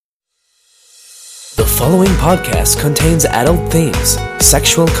following podcast contains adult themes,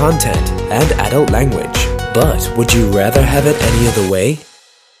 sexual content, and adult language. But would you rather have it any other way?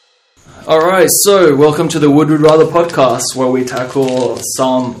 Alright, so welcome to the Would We Rather podcast, where we tackle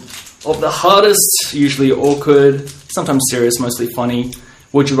some of the hardest, usually awkward, sometimes serious, mostly funny,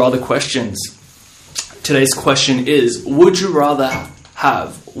 would you rather questions. Today's question is, would you rather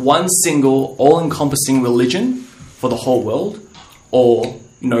have one single, all-encompassing religion for the whole world, or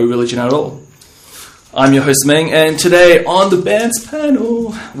no religion at all? I'm your host Meng, and today on the band's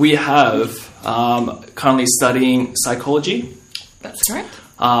panel we have currently studying psychology. That's correct.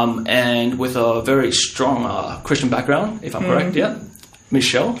 And with a very strong Christian background, if I'm correct, yeah.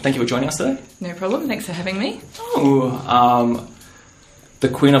 Michelle, thank you for joining us today. No problem, thanks for having me. Oh, the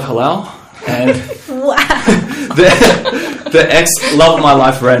Queen of Halal and Wow. the ex-love of my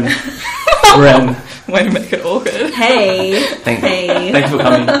life, Ren. Way to make it awkward. Hey. Thank you for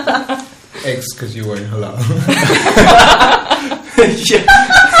coming. Ex, because you weren't halal.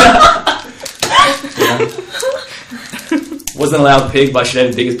 Yeah. Wasn't allowed pig, but she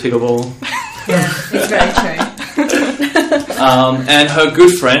had the biggest pig of all. Yeah, it's very true. And her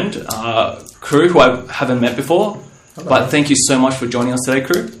good friend, Crew, who I haven't met before. Hello. But thank you so much for joining us today,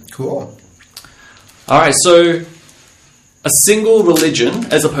 Crew. Cool. Alright, so a single religion,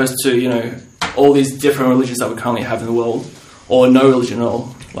 as opposed to, all these different religions that we currently have in the world, or no religion at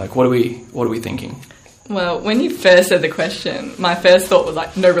all. Like, what are we thinking? Well, when you first said the question, my first thought was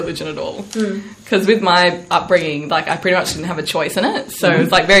like, no religion at all. Because with my upbringing, I pretty much didn't have a choice in it. So it was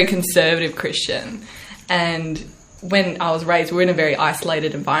very conservative Christian. And when I was raised, we were in a very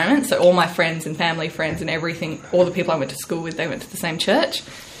isolated environment. So all my friends and family friends and everything, all the people I went to school with, they went to the same church.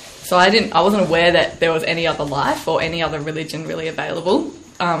 So I wasn't aware that there was any other life or any other religion really available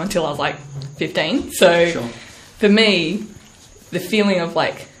until I was 15. So Sure. for me, the feeling of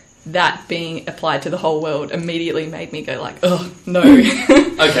that being applied to the whole world immediately made me go oh, no.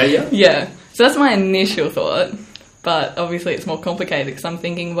 Okay, yeah. Yeah. So that's my initial thought. But obviously it's more complicated because I'm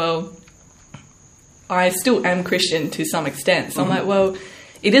thinking, well, I still am Christian to some extent. So I'm well,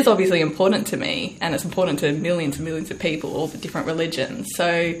 it is obviously important to me and it's important to millions and millions of people, all the different religions.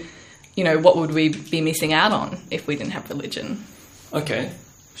 So, what would we be missing out on if we didn't have religion? Okay,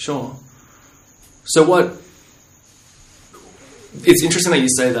 sure. So it's interesting that you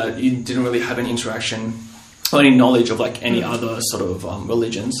say that you didn't really have any interaction or any knowledge of any other sort of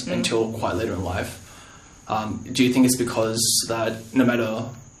religions until quite later in life. Do you think it's because that no matter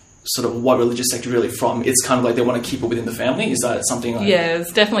sort of what religious sect you're really from, it's kind of they want to keep it within the family? Is that something Yeah,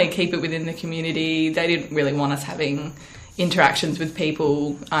 it's definitely keep it within the community. They didn't really want us having interactions with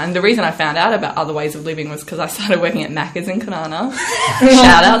people. And the reason I found out about other ways of living was because I started working at Macca's in Kanana.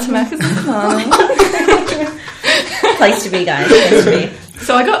 Shout out to Macca's in Kanana. Place to be, guys. Place to be.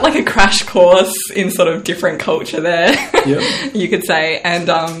 So I got a crash course in sort of different culture there, Yep. you could say. And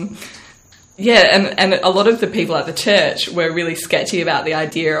and a lot of the people at the church were really sketchy about the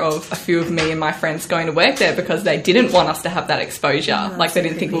idea of a few of me and my friends going to work there because they didn't want us to have that exposure. They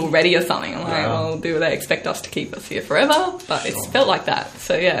didn't think we were ready or something. I'm well, do they expect us to keep us here forever? But it's felt like that.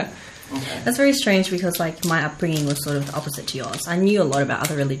 So, yeah. Okay. That's very strange because, my upbringing was sort of the opposite to yours. I knew a lot about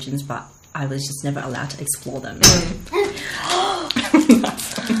other religions, but I was just never allowed to explore them.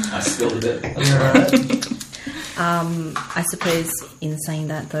 I spilled a bit. That's right. I suppose in saying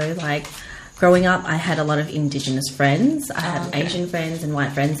that, though, growing up, I had a lot of Indigenous friends. I had Asian friends and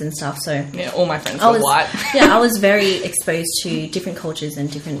white friends and stuff. So yeah, all my friends were white. I was very exposed to different cultures and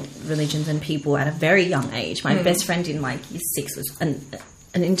different religions and people at a very young age. My best friend in year 6 was an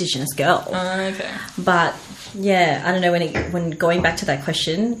Indigenous girl. Okay. But yeah, I don't know, when going back to that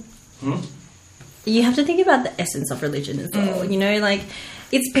question, you have to think about the essence of religion as well.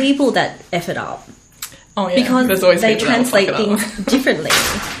 It's people that F it up. Oh, yeah. Because they translate things differently.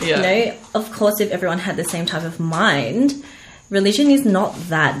 Yeah. Of course, if everyone had the same type of mind, religion is not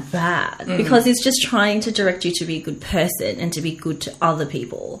that bad because it's just trying to direct you to be a good person and to be good to other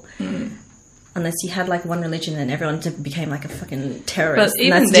people. Unless you had one religion and everyone became a fucking terrorist. But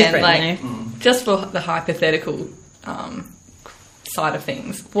even that's then, just for the hypothetical side of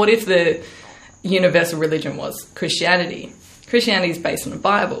things, what if the universal religion was Christianity? Christianity is based on the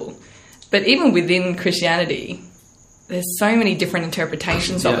Bible. But even within Christianity, there's so many different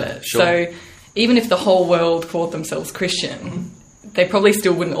interpretations of it. Sure. So even if the whole world called themselves Christian, they probably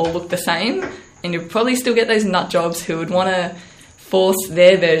still wouldn't all look the same. And you'd probably still get those nut jobs who would want to force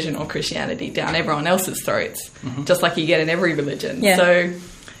their version of Christianity down everyone else's throats, just like you get in every religion. Yeah. So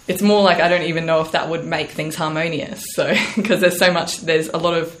it's more I don't even know if that would make things harmonious. So because there's a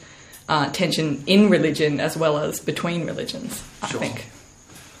lot of tension in religion as well as between religions, I think.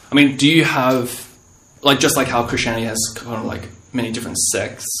 I mean, do you have like just like how Christianity has kind of like many different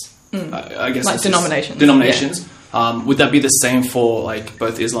sects, I guess Like it's just denominations. Would that be the same for like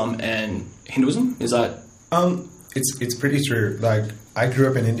both Islam and Hinduism? Is that It's pretty true. Like, I grew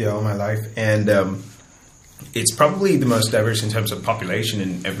up in India all my life, and it's probably the most diverse in terms of population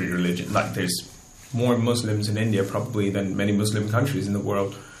in every religion. Like, there's more Muslims in India probably than many Muslim countries in the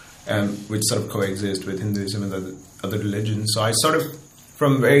world, which sort of coexist with Hinduism and other religions. So I sort of,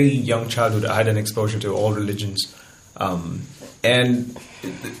 from very young childhood, I had an exposure to all religions. And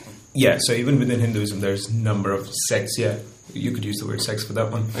yeah, so even within Hinduism, there's a number of sects. Yeah, you could use the word sects for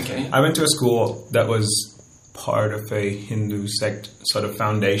that one. Okay. I went to a school that was part of a Hindu sect sort of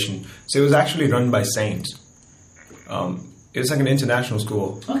foundation. So it was actually run by saints. It was like an international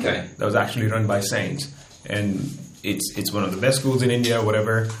school. Okay. That was actually run by saints. And it's one of the best schools in India,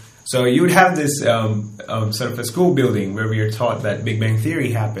 whatever. So you would have this sort of a school building where we are taught that Big Bang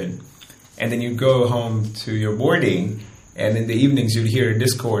Theory happened. And then you go home to your boarding, and in the evenings you'd hear a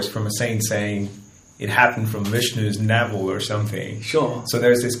discourse from a saint saying it happened from Vishnu's navel or something. Sure. So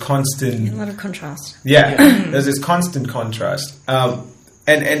there's this constant... A lot of contrast. Yeah, there's this constant contrast.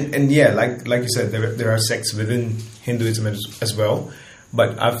 And yeah, like you said, there are sects within Hinduism as well.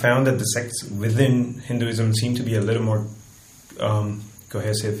 But I've found that the sects within Hinduism seem to be a little more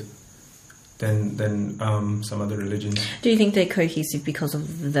cohesive than some other religions. Do you think they're cohesive because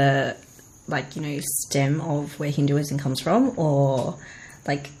of the, stem of where Hinduism comes from? Or,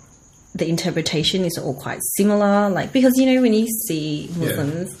 the interpretation is all quite similar? Because, when you see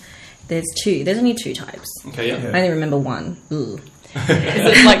Muslims, there's only two types. Okay, yeah. I only remember one. Ugh. Is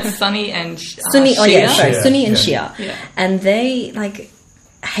it like Sunni and Sunni? Shia? Oh yeah, sorry, Shia, Sunni and yeah. Shia, Yeah. and they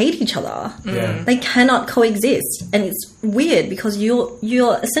hate each other. Yeah. They cannot coexist, and it's weird because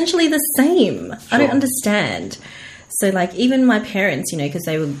you're essentially the same. I don't understand. So even my parents, because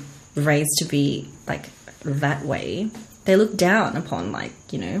they were raised to be that way, they look down upon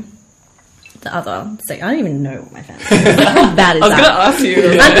the other. So I don't even know what my family is. How bad is I was going to that? ask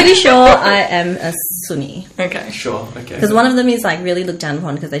you. I'm pretty sure I am a Sunni. Okay. Sure. Okay. Because one of them is really looked down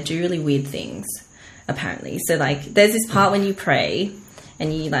upon because they do really weird things, apparently. So there's this part when you pray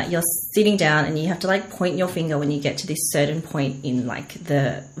and you you're sitting down and you have to point your finger when you get to this certain point in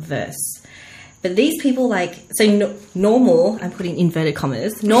the verse. But these people normal, I'm putting inverted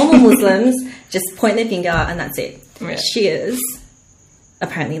commas, normal Muslims just point their finger and that's it. Yeah. Shias,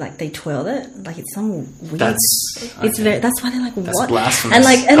 apparently they twirl it it's some weird. That's That's why they're That's what blasphemous.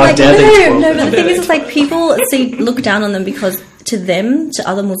 and How dare they twirl no. it? But the thing is, people look down on them because to them, to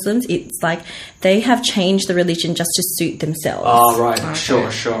other Muslims, it's they have changed the religion just to suit themselves. Oh, right.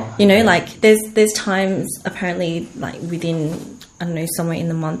 Sure. There's times apparently within I don't know somewhere in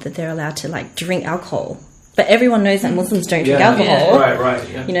the month that they're allowed to drink alcohol, but everyone knows that Muslims don't drink alcohol. Right.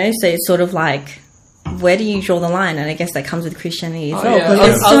 Yeah. So it's sort of where do you draw the line? And I guess that comes with Christianity as Oh, well. yeah.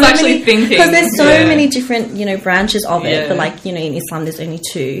 Because I was actually thinking... Because there's so Yeah. many different, branches of it. Yeah. But, in Islam, there's only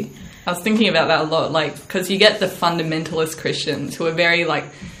two. I was thinking about that a lot, because you get the fundamentalist Christians who are very, like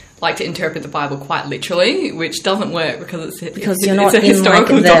to interpret the Bible quite literally, which doesn't work because You're not it's a in,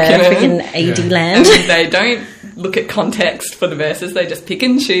 historical the document. freaking AD land. And they don't look at context for the verses. They just pick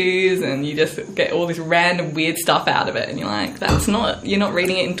and choose, and you just get all this random weird stuff out of it. And you're like, you're not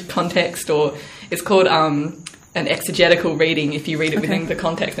reading it into context, or it's called an exegetical reading if you read it within the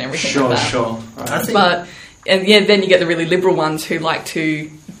context and everything like that. Sure. I think Then you get the really liberal ones who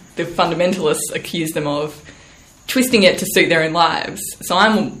the fundamentalists accuse them of twisting it to suit their own lives. So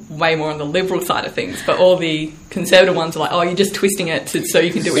I'm way more on the liberal side of things, but all the conservative ones are you're just twisting it so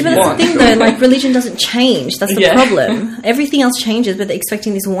you can do what But you that's want. the thing, though. Religion doesn't change. That's the Yeah. problem. Everything else changes, but they're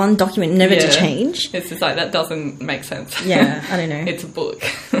expecting this one document never to change. It's just that doesn't make sense. Yeah, I don't know. It's a book.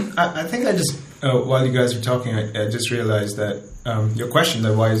 I think I just, while you guys were talking, I just realized that your question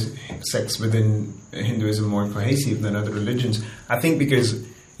that why is sex within Hinduism more cohesive than other religions? I think because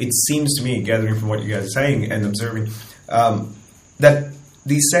it seems to me, gathering from what you guys are saying and observing, that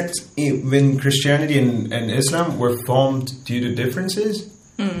these sects within Christianity and Islam were formed due to differences,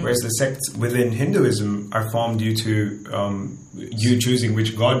 whereas the sects within Hinduism are formed due to you choosing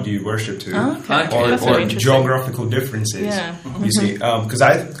which god do you worship to, Okay. That's very or interesting. geographical differences. Yeah. You see, because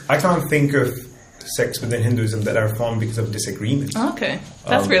I can't think of sects within Hinduism that are formed because of disagreements. Okay.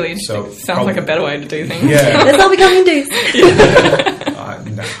 That's really interesting. so Sounds like a better way to do things. Yeah. Let's all become Hindus.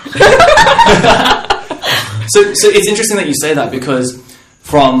 No. So it's interesting that you say that because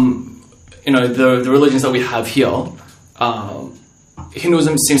from the religions that we have here,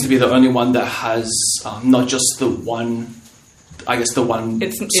 Hinduism seems to be the only one that has not just the I guess the one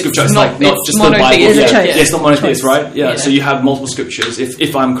It's scripture. It's not- like not it's just the Bible. monotheistic, Yeah, yeah. it's not monotheistic, Choice. right? Yeah. Yeah. So you have multiple scriptures,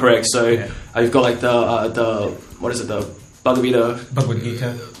 if I'm correct. So Yeah. you've got like the what is it, the Bhagavad Gita? Bhagavad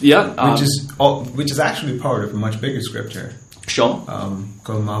Gita, Yeah. which is actually part of a much bigger scripture Sure.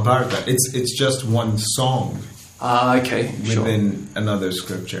 called Mahabharata. It's just one song Okay. Sure. within another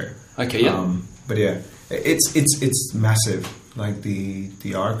scripture. Okay. Yeah. But yeah, it's massive. Like the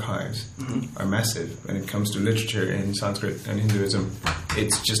archives are massive when it comes to literature in Sanskrit and Hinduism.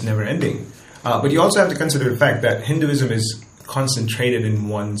 It's just never ending. But you also have to consider the fact that Hinduism is concentrated in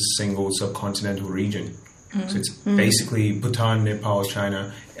one single subcontinental region. So it's basically Bhutan, Nepal,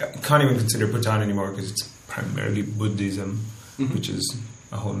 China. You can't even consider Bhutan anymore because it's primarily Buddhism, which is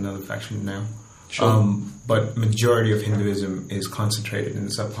a whole another faction now. Sure. But majority of Hinduism is concentrated in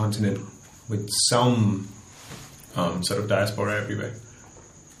the subcontinent with some sort of diaspora everywhere.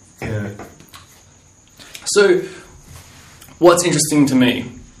 Yeah. So, what's interesting to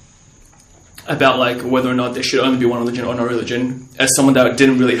me about like whether or not there should only be one religion or no religion, as someone that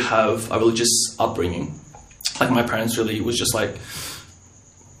didn't really have a religious upbringing, like my parents really was just like,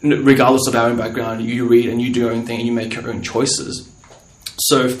 regardless of our own background, you read and you do your own thing and you make your own choices.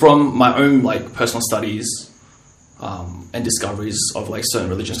 So, from my own like personal studies and discoveries of like certain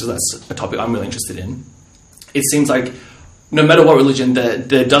religions, because that's a topic I'm really interested in, it seems like no matter what religion,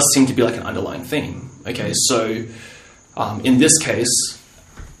 there does seem to be like an underlying theme. Okay, so in this case,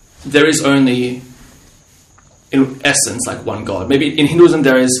 there is only, in essence, like one God. Maybe in Hinduism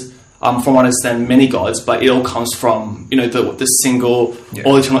there is, from what I understand, many gods, but it all comes from the single,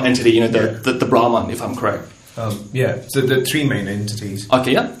 all eternal entity. The Brahman, if I'm correct. So the three main entities.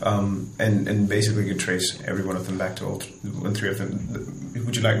 Okay, yeah. And basically you trace every one of them back to all three of them.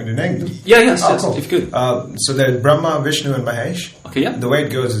 Would you like me to name them? Yeah, yes, Cool. if you could. So there's Brahma, Vishnu, and Mahesh. Okay, yeah. The way it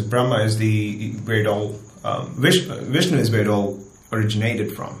goes is Brahma is where it all Vishnu is where it all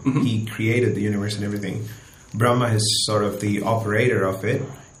originated from. Mm-hmm. He created the universe and everything. Brahma is sort of the operator of it,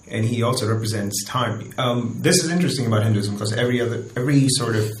 and he also represents time. This is interesting about Hinduism because every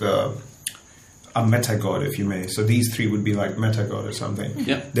sort of a meta god, if you may. So these three would be like meta god or something.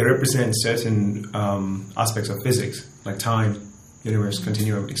 Yeah. They represent certain aspects of physics, like time, universe,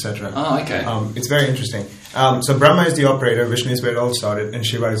 continuum, etc. Oh, okay. It's very interesting. So Brahma is the operator, Vishnu is where it all started, and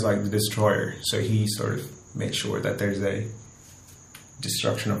Shiva is like the destroyer. So he sort of made sure that there's a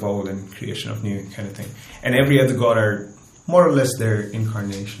destruction of old and creation of new kind of thing. And every other god are more or less their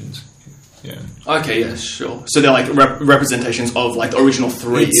incarnations. Yeah. Okay, yeah, sure. So they're like representations of like the original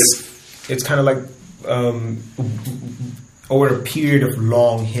three. It's kind of like over a period of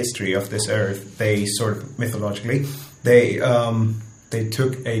long history of this earth, they sort of mythologically they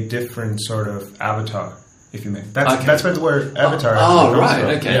took a different sort of avatar, if you may. That's where the word avatar Oh, comes right, from.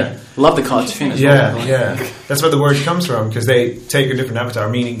 okay. Yeah. Love the cartoon as well. Yeah. That's where the word comes from, because they take a different avatar,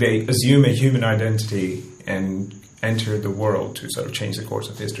 meaning they assume a human identity and enter the world to sort of change the course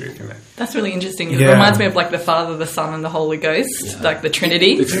of history, if you may. That's really interesting. It Yeah. reminds me of like the Father, the Son, and the Holy Ghost, like the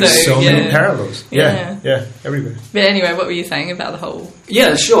Trinity. There's so many parallels. Yeah, everywhere. But anyway, what were you saying about the whole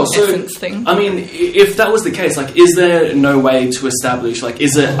Yeah, sure. So, essence thing? I mean, if that was the case, like, is there no way to establish, like,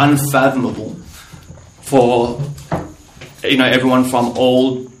 is it unfathomable for, everyone from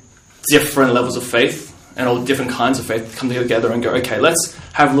all different levels of faith and all different kinds of faith to come together and go, okay, let's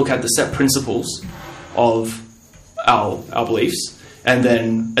have a look at the set principles of our beliefs and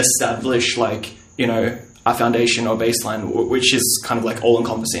then establish, like, a foundation or baseline, which is kind of like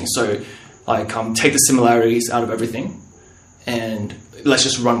all-encompassing. So, like, take the similarities out of everything and let's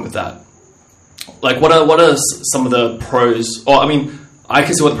just run with that. Like, what are some of the pros? Or, I mean, I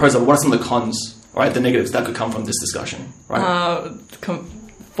can see what the pros are, but what are some of the cons, right? The negatives that could come from this discussion, right?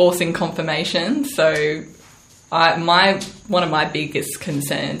 Forcing confirmation. So, one of my biggest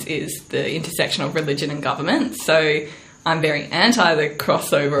concerns is the intersection of religion and government. So, I'm very anti the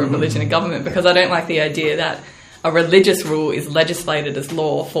crossover of religion and government because I don't like the idea that a religious rule is legislated as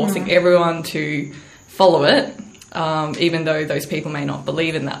law, forcing everyone to follow it, even though those people may not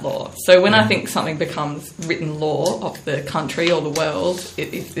believe in that law. So when I think something becomes written law of the country or the world,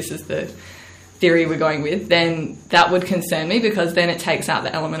 if this is the theory we're going with, then that would concern me because then it takes out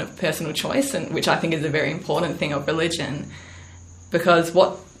the element of personal choice, and which I think is a very important thing of religion. Because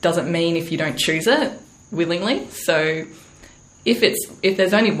what does it mean if you don't choose it willingly? So if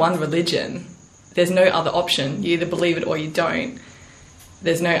there's only one religion, there's no other option. You either believe it or you don't.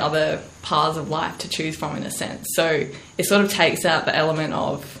 There's no other paths of life to choose from, in a sense. So it sort of takes out the element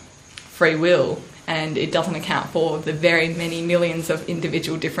of free will, and it doesn't account for the very many millions of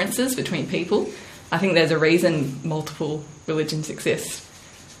individual differences between people. I think there's a reason multiple religions exist.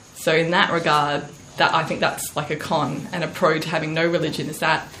 So in that regard, that I think that's like a con and a pro to having no religion is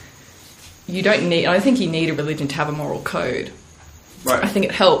that I don't think you need a religion to have a moral code. Right. I think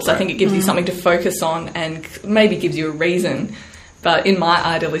it helps. I think it gives you something to focus on and maybe gives you a reason. But in my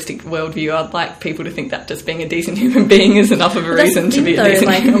idealistic worldview, I'd like people to think that just being a decent human being is enough of a reason to be a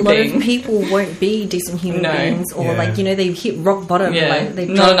decent human being. A lot of people won't be decent human beings, or they hit rock bottom. Yeah. Like they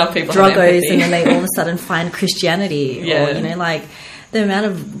not enough people druggos, have empathy. and then they all of a sudden find Christianity, Yeah. or like the amount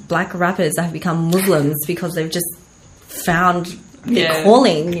of black rappers that have become Muslims because they've just found their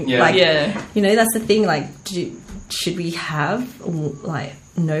calling. Yeah. That's the thing. Like, should we have like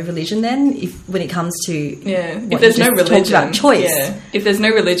no religion then? When it comes to if there's no religion, about choice. If there's no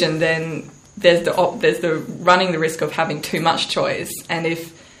religion, then there's the running the risk of having too much choice, and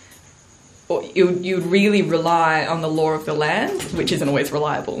if you really rely on the law of the land, which isn't always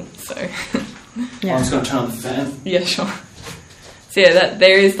reliable. So I'm just going to turn on the fan. Yeah, sure. So that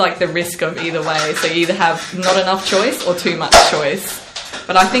there is like the risk of either way. So you either have not enough choice or too much choice.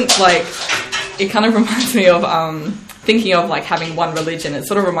 But I think like it kind of reminds me of thinking of like having one religion. It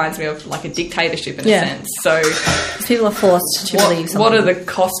sort of reminds me of like a dictatorship in a sense. So people are forced to believe something. What are the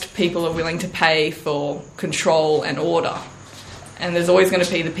cost people are willing to pay for control and order? And there's always going to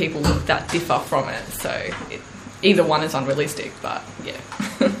be the people that differ from it. So either one is unrealistic, but yeah.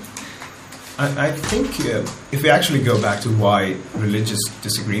 I think if we actually go back to why religious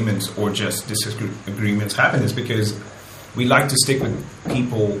disagreements or just disagreements happen, is because we like to stick with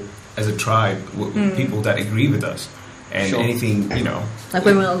people as a tribe, people that agree with us, and anything, like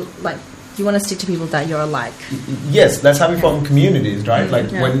when we're like, you want to stick to people that you're alike. Yes, that's how we form communities, right?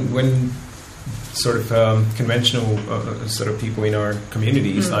 Like when sort of conventional sort of people in our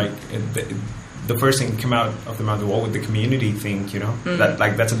communities, like the first thing to come out of them, what would the community think? That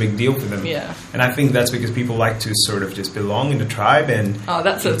that's a big deal for them. Yeah. And I think that's because people like to sort of just belong in the tribe, and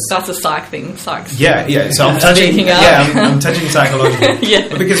that's a psych thing. Psych. Yeah. So I'm touching. I'm touching psychologically.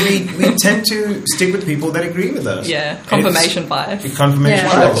 Yeah. Because we tend to stick with people that agree with us. Yeah. Confirmation bias. Confirmation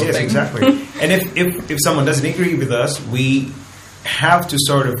bias. Yes, thing. exactly. And if someone doesn't agree with us, we have to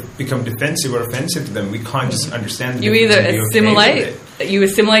sort of become defensive or offensive to them. We can't just understand. You either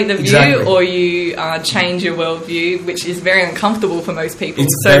assimilate the view, or you change your worldview, which is very uncomfortable for most people.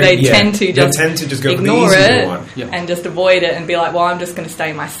 They tend to just go ignore for the easy it one. and just avoid it and be like, well, I'm just going to stay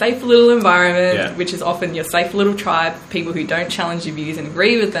in my safe little environment, which is often your safe little tribe, people who don't challenge your views and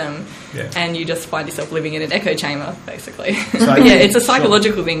agree with them, and you just find yourself living in an echo chamber, basically. So it's a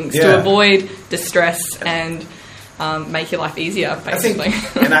psychological thing to avoid distress and make your life easier, basically.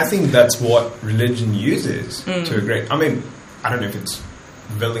 I think that's what religion uses to a great... I mean, I don't know if it's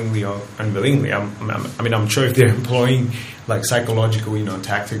willingly or unwillingly. I'm sure if they're employing like psychological,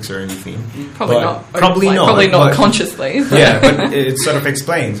 tactics or anything. Probably not. Probably not consciously. Yeah, but it sort of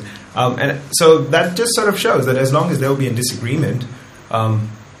explains. And so that just sort of shows that as long as there will be a disagreement,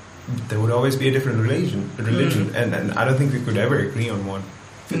 there would always be a different religion. And I don't think we could ever agree on one.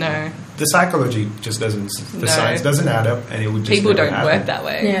 No. The psychology just doesn't... The science doesn't add up, and it would just people don't happen. work that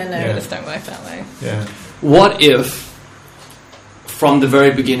way. Yeah, just don't work that way. Yeah. What if, from the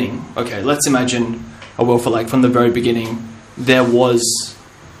very beginning, okay, let's imagine a world for from the very beginning, there was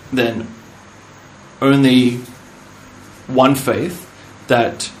then only one faith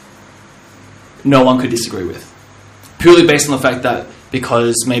that no one could disagree with, purely based on the fact that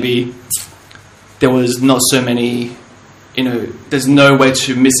because maybe there was not so many... there's no way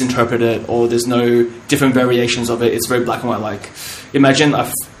to misinterpret it, or there's no different variations of it. It's very black and white. Like, imagine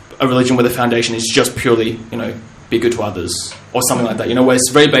a religion where the foundation is just purely, be good to others, or something like that. Where it's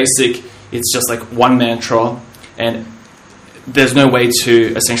very basic. It's just like one mantra, and there's no way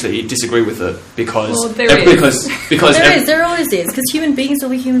to essentially disagree with it because there always is, because human beings will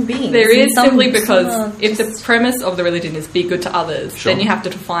be human beings. There is simply because if the premise of the religion is be good to others, then you have to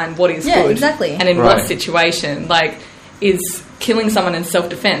define what is good, exactly, and in what situation, is killing someone in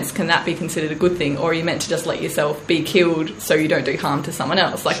self-defense, can that be considered a good thing, or are you meant to just let yourself be killed so you don't do harm to someone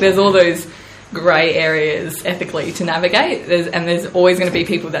else? There's all those grey areas ethically to navigate, and there's always going to be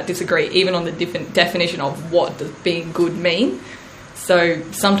people that disagree, even on the different definition of what does being good mean. So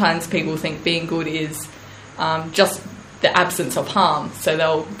sometimes people think being good is just the absence of harm, so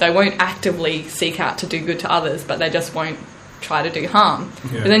they won't actively seek out to do good to others, but they just won't try to do harm.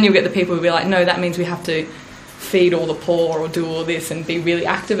 But then you'll get the people who'll be like, no, that means we have to feed all the poor or do all this and be really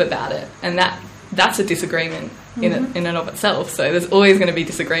active about it, and that's a disagreement in and of itself. So there's always going to be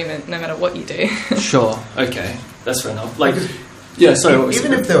disagreement no matter what you do. Sure. Okay, that's fair enough.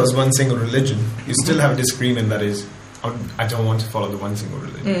 Even if there was one single religion, you still have a disagreement that is, I don't want to follow the one single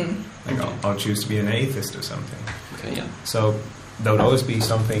religion. I'll choose to be an atheist or something. Okay, yeah. So there would always be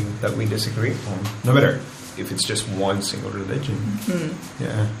something that we disagree on, no matter if it's just one single religion.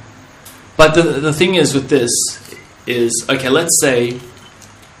 Yeah. But the thing is with this is, okay, let's say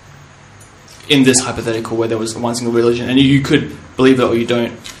in this hypothetical where there was one single religion, and you could believe it or you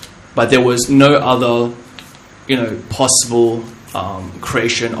don't, but there was no other, possible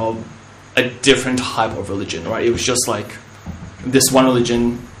creation of a different type of religion, right? It was just like this one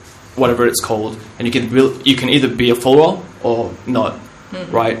religion, whatever it's called, and you can either be a follower or not,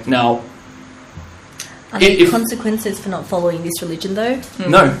 right? Now, are there consequences for not following this religion, though?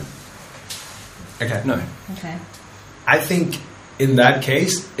 No. Okay. No. Okay. I think in that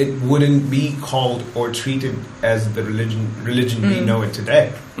case, it wouldn't be called or treated as the religion we know it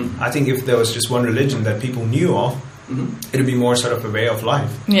today. I think if there was just one religion that people knew of, it would be more sort of a way of life.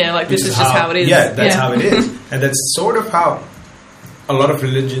 Yeah, like this is just how it is. Yeah, that's how it is. And that's sort of how a lot of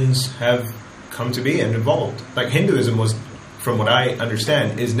religions have come to be and evolved. Like Hinduism was, from what I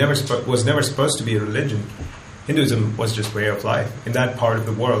understand, was never supposed to be a religion. Hinduism was just way of life in that part of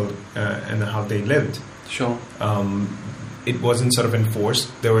the world and how they lived. Sure. It wasn't sort of enforced.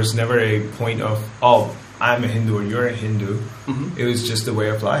 There was never a point of, oh, I'm a Hindu or you're a Hindu. It was just a way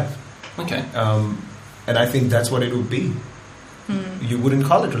of life. Okay. And I think that's what it would be. You wouldn't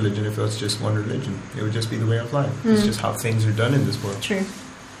call it religion if it was just one religion. It would just be the way of life. It's just how things are done in this world. True.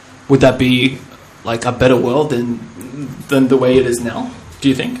 Would that be like a better world than the way it is now, do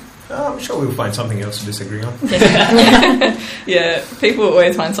you think? I'm sure we'll find something else to disagree on. Yeah, people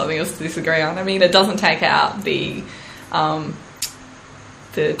always find something else to disagree on. I mean, it doesn't take out the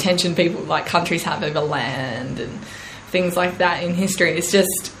tension people, like countries have over land and things like that in history. It's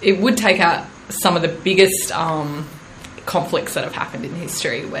just, it would take out some of the biggest conflicts that have happened in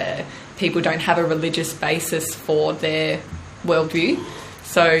history where people don't have a religious basis for their worldview.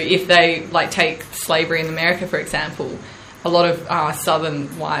 So if they, like, take slavery in America, for example, a lot of southern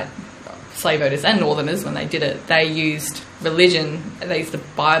white slave owners and northerners, when they did it, they used religion, they used the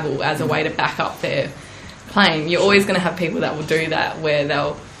Bible as a way to back up their claim. You're always going to have people that will do that, where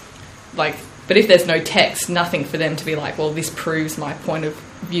they'll, like, but if there's no text, nothing for them to be like, well, this proves my point of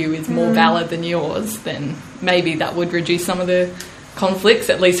view is more valid than yours, then maybe that would reduce some of the conflicts,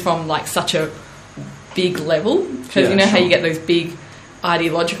 at least from, like, such a big level. Because you know how you get those big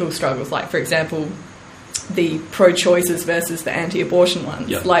ideological struggles, like, for example, the pro-choicers versus the anti-abortion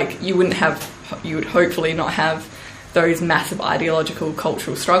ones. Like, you would hopefully not have those massive ideological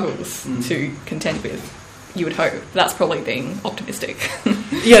cultural struggles to contend with. You would hope. That's probably being optimistic.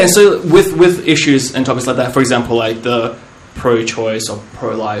 Yeah, so with issues and topics like that, for example, like the pro-choice or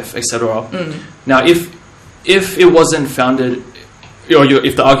pro-life, etc. Now, if it wasn't founded, or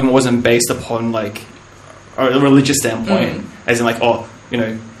if the argument wasn't based upon, like, a religious standpoint, as in, like, oh,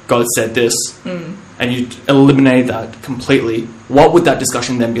 God said this, and you eliminate that completely, what would that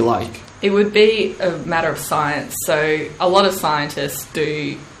discussion then be like? It would be a matter of science. So a lot of scientists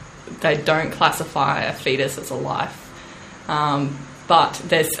don't classify a fetus as a life. But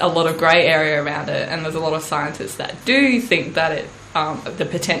there's a lot of grey area around it, and there's a lot of scientists that do think that the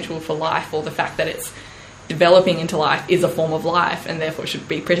potential for life, or the fact that it's developing into life, is a form of life and therefore should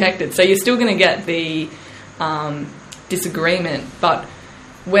be protected. So you're still going to get the disagreement, but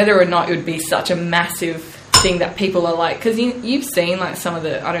whether or not it would be such a massive thing that people are like, because you've seen, like, some of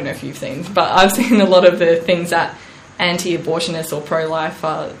the, I don't know if you've seen, but I've seen a lot of the things that anti-abortionists or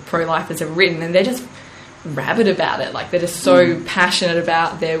pro-lifers have written, and they're just rabid about it. Like, they're just so passionate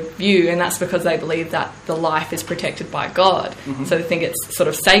about their view, and that's because they believe that the life is protected by God. So they think it's sort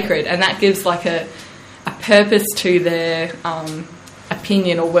of sacred, and that gives, like, a purpose to their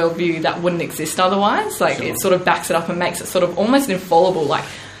opinion or worldview that wouldn't exist otherwise. Like, it sort of backs it up and makes it sort of almost infallible. Like,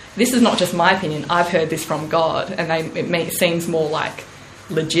 this is not just my opinion, I've heard this from God, and it seems more like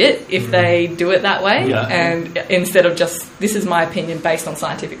legit if they do it that way, and instead of just, this is my opinion based on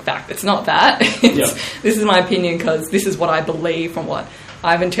scientific fact. It's not that. This is my opinion because this is what I believe from what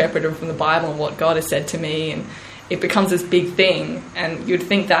I've interpreted from the Bible and what God has said to me, and it becomes this big thing, and you'd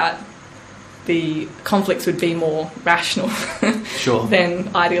think that the conflicts would be more rational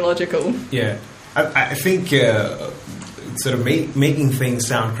than ideological. Yeah, I think sort of making things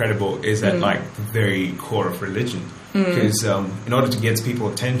sound credible is at like the very core of religion. Because in order to get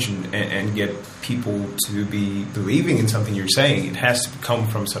people's attention and get people to be believing in something you're saying, it has to come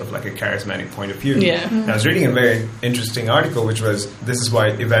from sort of like a charismatic point of view. And I was reading a very interesting article, which was, this is why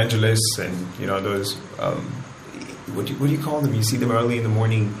evangelists and those what do you call them? You see them early in the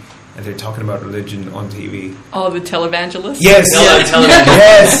morning and they're talking about religion on TV. Oh, the televangelist? Yes, Televangelist.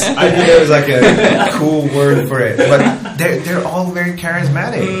 yes. I knew there was like a cool word for it, but they're all very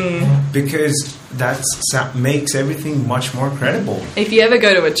charismatic because that makes everything much more credible. If you ever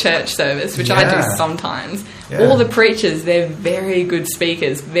go to a church service, which I do Yeah. sometimes, Yeah. all the preachers, they're very good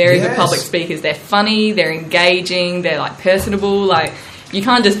speakers, very good Yes. public speakers. They're funny, they're engaging, they're like personable. Like, you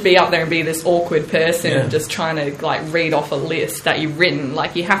can't just be up there and be this awkward person Yeah. just trying to like read off a list that you've written.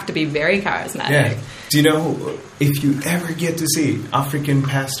 Like, you have to be very charismatic. Yeah. Do you know, if you ever get to see African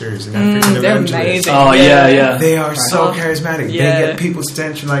pastors and African They're evangelists, amazing. Oh, yeah. they are so Oh, charismatic. yeah. They get people's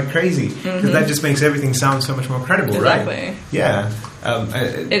attention like crazy because that just makes everything sound so much more credible, right? Exactly. Yeah.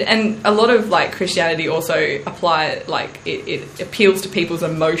 And a lot of like Christianity also apply, like it appeals to people's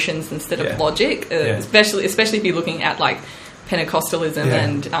emotions instead of Yeah. logic, Yeah. especially if you're looking at like Pentecostalism Yeah.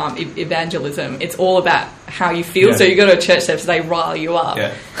 and evangelism. It's all about how you feel. Yeah. So you go to a church service, they rile you up,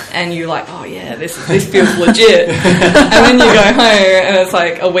 Yeah. and you're like, oh yeah, this feels legit. And then you go home, and it's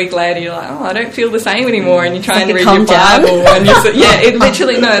like a week later, you're like, oh, I don't feel the same anymore. And you try It's and like read a your calm down. Bible, and you say, yeah, it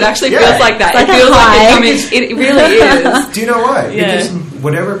literally it actually Yeah. feels like that. It's like it a feels like high. I mean, it really is. Do you know why? Yeah. Because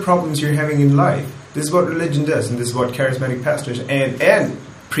whatever problems you're having in life, this is what religion does, and this is what charismatic pastors and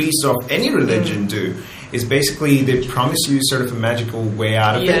priests of any religion do. Is basically they promise you sort of a magical way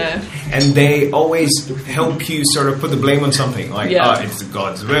out of Yeah. it, and they always help you sort of put the blame on something like, Yeah. oh, it's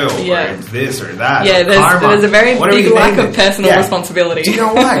God's will, Yeah. or it's this or that. Yeah, or karma, there's a very whatever big you lack name of it. personal Yeah. responsibility. Do you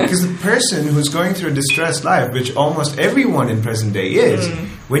know why? Because the person who's going through a distressed life, which almost everyone in present day is,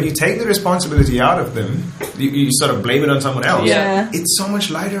 when you take the responsibility out of them, you sort of blame it on someone else. Yeah. It's so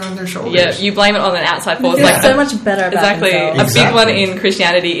much lighter on their shoulders. Yeah, you blame it on an outside They force. feel Like so much better about exactly. themselves. A big one Exactly. in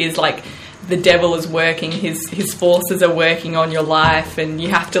Christianity is like the devil is working, his forces are working on your life, and you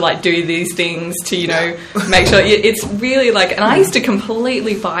have to like do these things to make sure it's really like. And I used to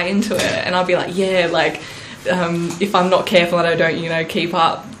completely buy into it, and I'd be like, yeah, like if I'm not careful and I don't keep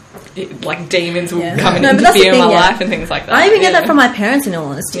up, like demons will Yeah. come and No, but that's the interfere in my thing, yeah. life and things like that. I even get Yeah. that from my parents, in all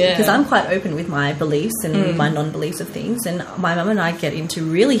honesty, Yeah. because I'm quite open with my beliefs and my non-beliefs of things. And my mum and I get into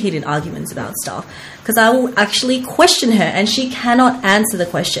really heated arguments about stuff because I will actually question her, and she cannot answer the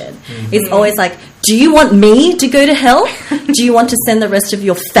question. It's always like, "Do you want me to go to hell? Do you want to send the rest of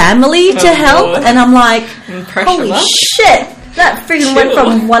your family to hell?" Lord. And I'm like, Pressure "Holy them. shit!" That freaking went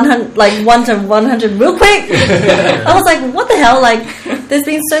from 100, like 1 to 100 real quick. I was like, "What the hell?" Like, there's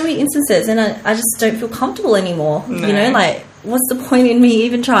been so many instances, and I just don't feel comfortable anymore. No. You know, like, what's the point in me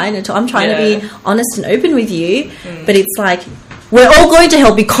even trying to? I'm trying to Yeah. be honest and open with you, but it's like, we're all going to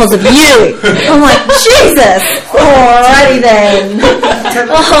hell because of you. I'm like, Jesus. Alrighty then.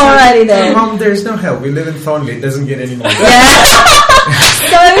 Alrighty then. Mom, there's no help. We live in Thornley. It doesn't get any more. Yeah.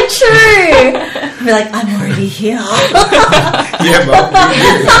 So true. I'd be like, I'm already here. Yeah,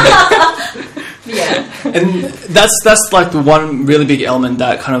 Mom. Yeah. And that's like the one really big element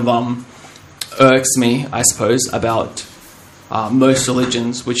that kind of irks me, I suppose, about most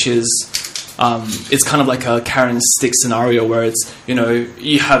religions, which is it's kind of like a carrot and stick scenario where it's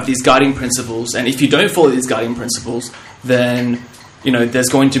you have these guiding principles, and if you don't follow these guiding principles, then there's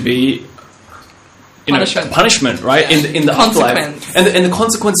going to be punishment, right? In the afterlife, Consequence. and the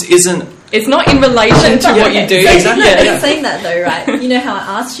consequence isn't. It's not in relation to what you do. So, Exactly, no, yeah. in saying that though, right? You know how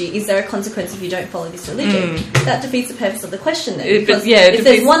I asked you, is there a consequence if you don't follow this religion? That defeats the purpose of the question then. It- Because yeah, it if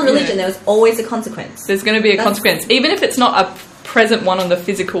there's defeats- one religion, yeah. there was always a consequence. There's going to be a That's- consequence. Even if it's not a present one on the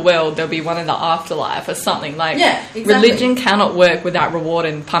physical world, there'll be one in the afterlife or something. Like, Yeah, exactly. religion cannot work without reward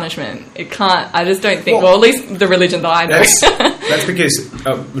and punishment. It can't. I just don't think, Well, at least the religion that I know. That's because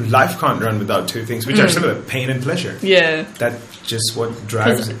life can't run without two things, which are similar: pain and pleasure. Yeah. That's just what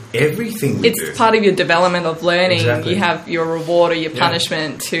drives everything we do. It's part of your development of learning. Exactly. You have your reward or your Yeah.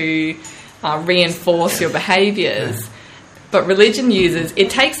 punishment to reinforce your behaviours. But religion it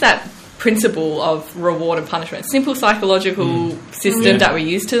takes that principle of reward and punishment, simple psychological system Yeah. that we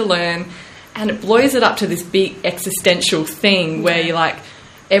used to learn, and it blows it up to this big existential thing where you're like,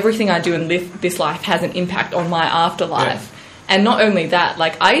 everything I do in this life has an impact on my afterlife. And not only that,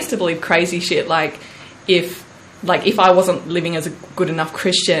 like, I used to believe crazy shit, like if I wasn't living as a good enough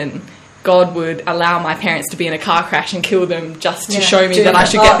Christian, God would allow my parents to be in a car crash and kill them just to Yeah. show me Dude, that I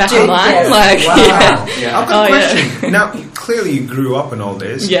should get back dude, online. yes. Like, Wow. yeah. I've got a Oh, yeah. question. Now, clearly you grew up in all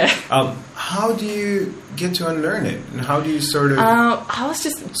this. Yeah. How do you get to unlearn it? And how do you sort of I was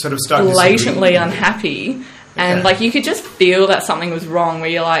just start blatantly disagreeing? unhappy. And Yeah. like you could just feel that something was wrong, where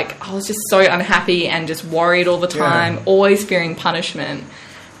you're like, I was just so unhappy and just worried all the time, Yeah. always fearing punishment.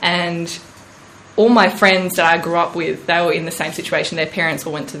 And all my friends that I grew up with, they were in the same situation. Their parents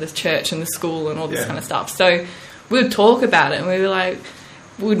all went to the church and the school and all this Yeah. kind of stuff. So we would talk about it, and we were like,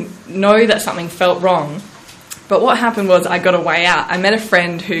 would know that something felt wrong. But what happened was I got a way out. I met a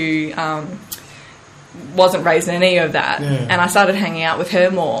friend who wasn't raised in any of that, and I started hanging out with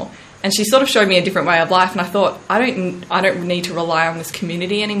her more. And she sort of showed me a different way of life, and I thought, I don't need to rely on this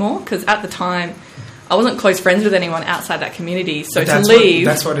community anymore, because at the time I wasn't close friends with anyone outside that community. So to leave,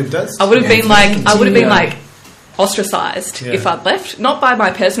 that's what it does. I would have been like ostracized if I'd left, not by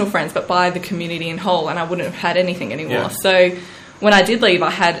my personal friends, but by the community in whole, and I wouldn't have had anything anymore. Yeah. So when I did leave, I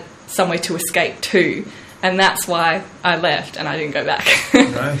had somewhere to escape to, and that's why I left and I didn't go back.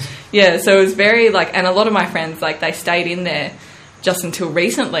 Right. Yeah, so it was very and a lot of my friends, they stayed in there just until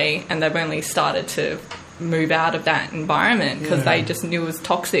recently, and they've only started to move out of that environment because they just knew it was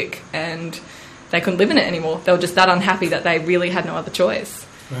toxic and they couldn't live in it anymore. They were just that unhappy that they really had no other choice,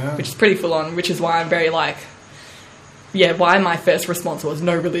 which is pretty full on, which is why I'm very why my first response was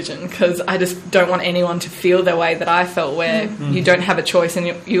no religion, because I just don't want anyone to feel the way that I felt, where you don't have a choice,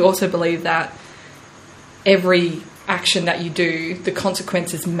 and you also believe that every action that you do, the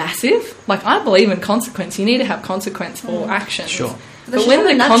consequence is massive. I believe in consequence. You need to have consequence for actions. Sure. But when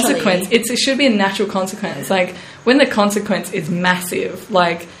the consequence, it should be a natural consequence. When the consequence is massive,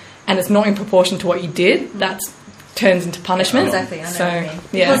 and it's not in proportion to what you did, that turns into punishment. Exactly, I know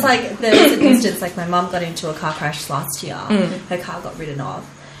what you mean. Because there was an instance, my mum got into a car crash last year. Her car got written off.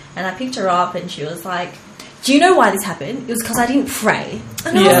 And I picked her up and she was like, do you know why this happened? It was because I didn't pray.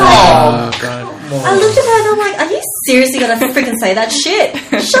 And I was like, God. I looked at her and I'm like, are you seriously going to freaking say that shit?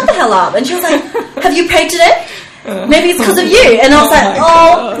 Shut the hell up. And she was like, have you prayed today? Maybe it's because of you. And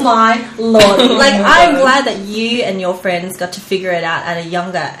I was my Lord. I'm glad that you and your friends got to figure it out at a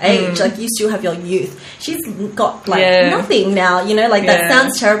younger age. You still have your youth. She's got nothing now, that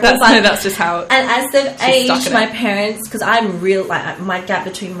sounds terrible. That's just how. And as they've aged, my parents, because I'm real, my gap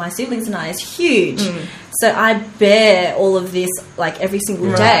between my siblings and I is huge. So I bear all of this every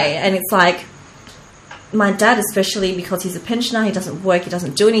single day. And it's my dad, especially because he's a pensioner, he doesn't work, he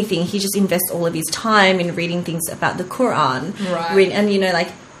doesn't do anything, he just invests all of his time in reading things about the Quran. Right. And,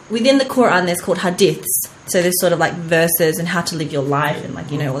 within the Quran, there's called hadiths. So there's sort of verses and how to live your life and,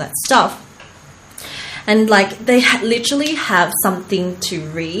 all that stuff. And, they literally have something to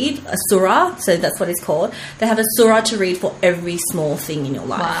read, a surah, so that's what it's called. They have a surah to read for every small thing in your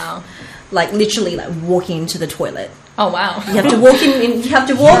life. Wow. Literally, walking into the toilet. Oh wow! You have to walk in. You have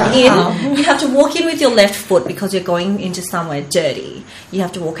to walk in. You have to walk in with your left foot because you're going into somewhere dirty. You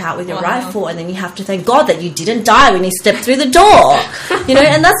have to walk out with your right foot, and then you have to thank God that you didn't die when you stepped through the door.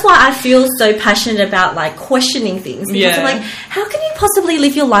 And that's why I feel so passionate about questioning things. Because I'm how can you possibly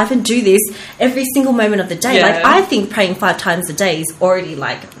live your life and do this every single moment of the day? I think praying 5 times a day is already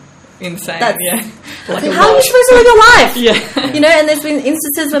insane. How are you supposed to live your life? And there's been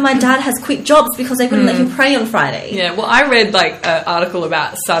instances where my dad has quit jobs because they wouldn't let him pray on Friday. Yeah, well, I read an article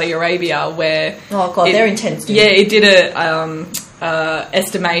about Saudi Arabia where they're intense. Yeah, it did a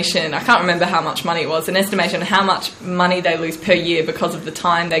estimation. I can't remember how much money it was. An estimation of how much money they lose per year because of the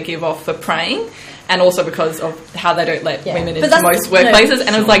time they give off for praying. And also because of how they don't let women into most workplaces.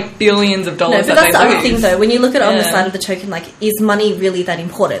 And it was billions of dollars that they lose. That's the other thing, though. When you look at it on the side of the token, is money really that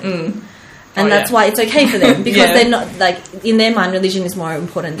important? And that's why it's okay for them. Because they're not, in their mind, religion is more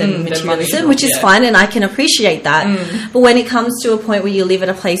important than materialism, which is fine, and I can appreciate that. But when it comes to a point where you live at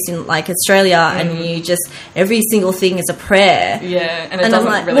a place in, Australia, and you just, every single thing is a prayer. Yeah, and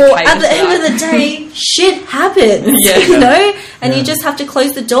I'm really at the end of the day, shit happens, And you just have to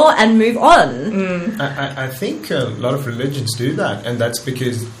close the door and move on. I think a lot of religions do that, and that's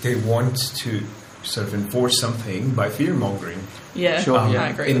because they want to sort of enforce something by fear-mongering. Yeah, sure. I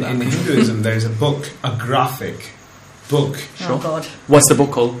agree with that. In Hinduism, there's a graphic book. Oh, God. What's the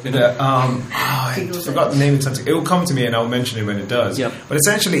book called? I forgot the name. It will come to me and I'll mention it when it does. Yep. But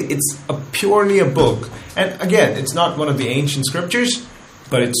essentially, it's purely a book. And again, it's not one of the ancient scriptures,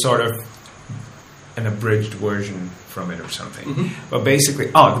 but it's sort of an abridged version from it or something. But basically,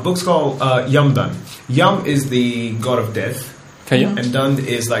 the book's called Yamdan. Yam is the god of death. Okay, and Dund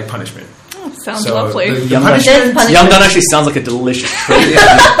is punishment. Sounds lovely. Yamdan actually sounds like a delicious treat.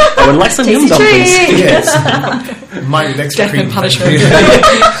 I would like some Yamdan, please. Yes. My next Death cream. and punishment.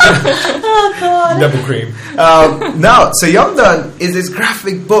 Oh, God. Double cream. So Yamdan is this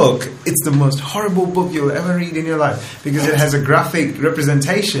graphic book. It's the most horrible book you'll ever read in your life because it has a graphic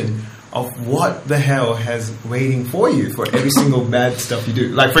representation of what the hell has waiting for you for every single bad stuff you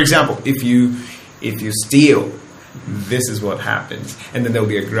do. For example, if you steal, this is what happens, and then there'll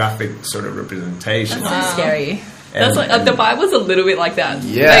be a graphic sort of representation. That's so scary. That's the Bible's a little bit like that.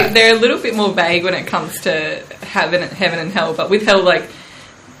 Yeah, they're a little bit more vague when it comes to heaven and hell. But with hell,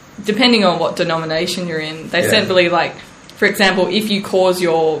 depending on what denomination you're in, they certainly for example, if you cause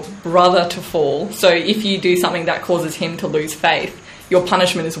your brother to fall, so if you do something that causes him to lose faith, your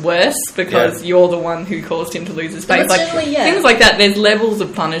punishment is worse because you're the one who caused him to lose his faith. Like things like that. There's levels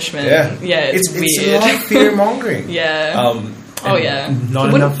of punishment. It's weird. It's a lot of fear mongering. I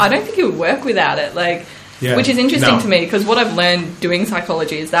don't think it would work without it. Which is interesting to me, because what I've learned doing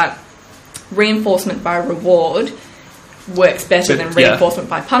psychology is that reinforcement by reward works better than reinforcement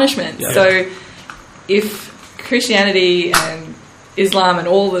by punishment. So if Christianity and Islam and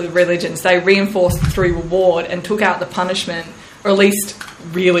all the religions, they reinforced through reward and took out the punishment, or at least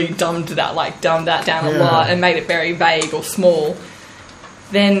really dumbed that down a lot and made it very vague or small,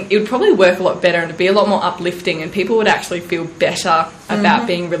 then it would probably work a lot better and it'd be a lot more uplifting, and people would actually feel better about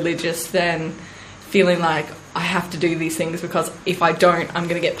being religious than feeling like I have to do these things because if I don't, I'm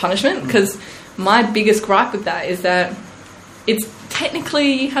going to get punishment. Because my biggest gripe with that is that it's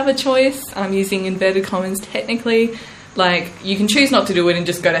technically you have a choice. I'm using inverted commas, technically. Like, you can choose not to do it and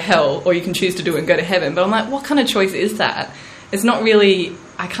just go to hell, or you can choose to do it and go to heaven. But I'm like, what kind of choice is that? It's not really...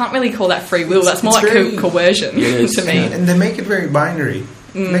 I can't really call that free will. That's more like coercion to me. And they make it very binary.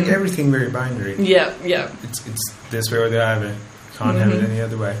 Make everything very binary. Yeah. It's this way or the other. Can't have it any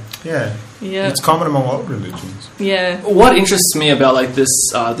other way. Yeah. It's common among all religions. Yeah. What interests me about this,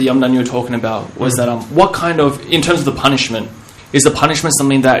 the Yamdan you were talking about, was that what kind of, in terms of the punishment, is the punishment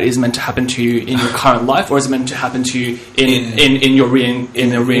something that is meant to happen to you in your current life, or is it meant to happen to you in your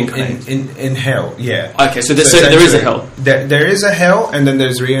reincarnation? In hell, yeah. Okay, so there is a hell. There is a hell, and then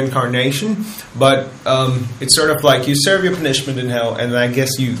there's reincarnation. But it's sort of like you serve your punishment in hell, and I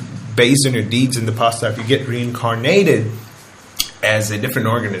guess you, based on your deeds in the past life, you get reincarnated as a different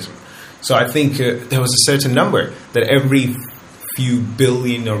organism. So I think there was a certain number that every few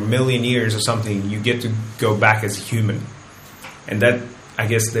billion or million years or something, you get to go back as a human. And that, I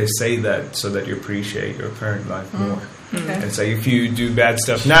guess they say that so that you appreciate your current life more. Okay. And so if you do bad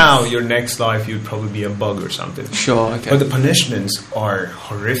stuff now, your next life you'd probably be a bug or something. Sure, okay. But the punishments are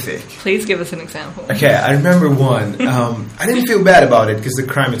horrific. Please give us an example. Okay, I remember one. I didn't feel bad about it because the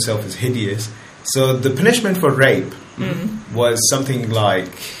crime itself is hideous. So the punishment for rape was something like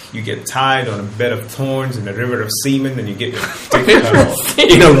you get tied on a bed of thorns in a river of semen and you get your dick cut off.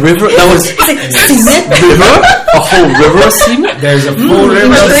 In a river? That was... river? A whole river of semen? There's a full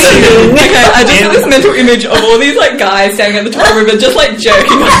river of semen. Okay, I just have this mental image of all these guys standing at the top of the river just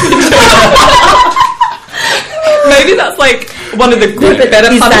jerking off each other. Maybe that's one of the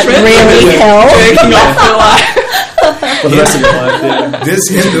better punishments. Is that really hell? Jerking off for life. For the rest of your life, yeah. This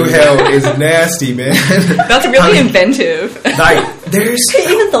Hindu hell is nasty, man. That's really inventive. There's... Who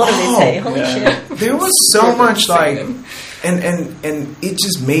even thought of this, hey? Holy shit. There was so much and it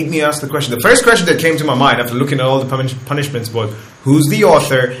just made me ask the question. The first question that came to my mind after looking at all the punishments was, who's the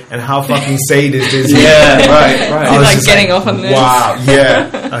author and how fucking sadist is he? Yeah, right. I was getting off on this. Wow,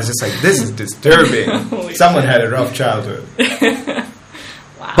 yeah. I was just like, this is disturbing. Someone had a rough childhood.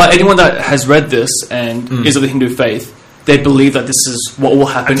 Wow. But anyone that has read this and is of the Hindu faith, they believe that this is what will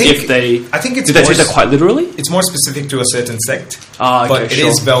happen if they... I think it's... Did they take that quite literally? It's more specific to a certain sect. Okay, but it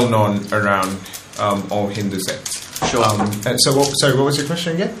is well known around all Hindu sects. Sure. What was your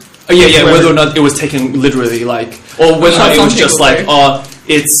question again? Oh, yeah, whether or not it was taken literally, or whether or not it was just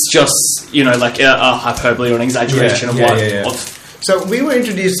it's just, a hyperbole or an exaggeration of what... Yeah. So we were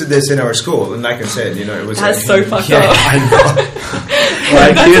introduced to this in our school, and like I said, it was... That's so fucked up. Yeah, I know.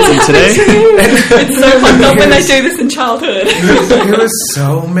 Right, kids, and today... It's so fucked up when they do this in childhood. It was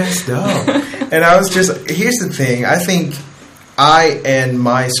so messed up. And I was just... Here's the thing. I think I and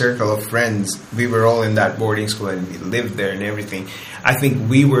my circle of friends, we were all in that boarding school, and we lived there and everything. I think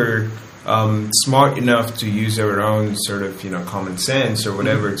we were... smart enough to use our own sort of, common sense or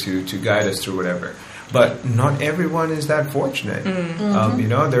whatever to guide us through whatever. But not everyone is that fortunate.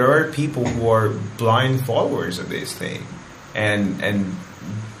 There are people who are blind followers of this thing, and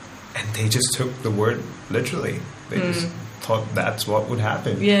they just took the word literally. They just thought that's what would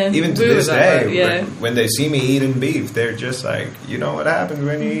happen. Yeah, even to this day, when they see me eating beef, they're just like, you know what happens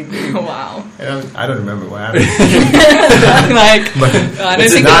when you eat beef? Wow. I don't remember what happened. I don't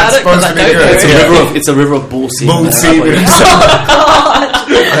think about it because I don't know. It's a river of bull semen. Bull semen.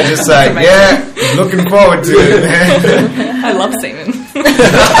 I just looking forward to it, man. I love semen.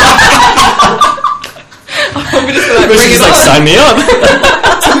 Sign me up.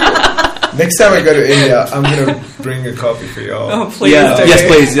 Next time I go to India, I'm gonna bring a copy for y'all. Oh, please! Yes,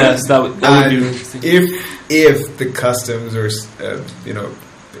 please. Yes, that would be interesting. If the customs or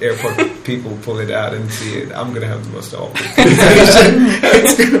airport people pull it out and see it, I'm gonna have the most awful conversation.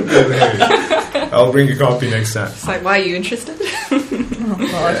 It's gonna be hilarious. I'll bring a copy next time. It's why are you interested?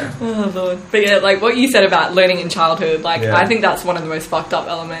 God. Oh, Lord. But yeah, like what you said about learning in childhood, like Yeah. I think that's one of the most fucked up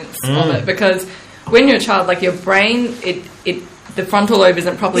elements of it, because when you're a child, like your brain, the frontal lobe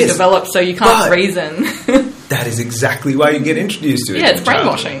isn't properly Yes, developed, so you can't but- reason. That is exactly why you get introduced to it. Yeah, it's in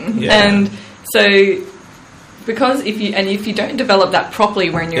childhood. brainwashing. Yeah. And so because if you don't develop that properly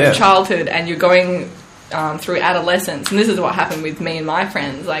when you're in Yeah. childhood and you're going through adolescence, and this is what happened with me and my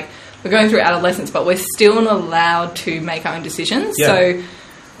friends, like we're going through adolescence, but we're still not allowed to make our own decisions. Yeah. So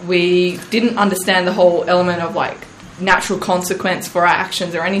we didn't understand the whole element of like natural consequence for our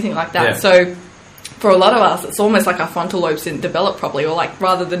actions or anything like that. Yeah. So for a lot of us, it's almost like our frontal lobes didn't develop properly, or like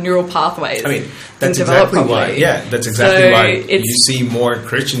rather the neural pathways. I mean, that's didn't develop exactly why. properly. Yeah, that's exactly So why it's- you see more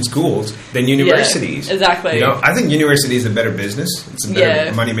Christian schools than universities. Yeah, exactly. You know, I think university is a better business. It's a better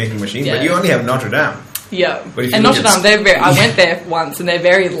Yeah. money-making machine. But Yeah. you only have Notre Dame. Yeah, But if you and look Notre at Dame, I went there once, and they're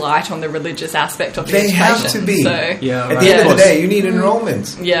very light on the religious aspect of the They have education. to be. So, Yeah, At right. the end Yeah. of the day, you need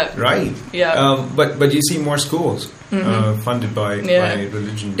enrollment. yeah, Right. Yeah. But you see more schools funded by Yeah.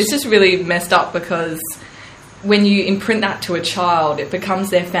 religions. It's just really messed up because when you imprint that to a child, it becomes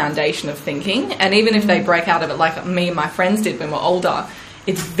their foundation of thinking. And even if they break out of it, like me and my friends did when we're older,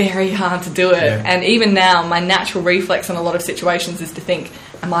 it's very hard to do it. Yeah. And even now, my natural reflex in a lot of situations is to think,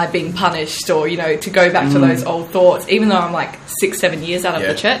 am I being punished? Or, you know, to go back to those old thoughts, even though I'm like 6-7 years out of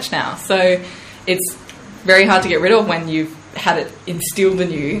Yeah. the church now. So it's very hard to get rid of when you've had it instilled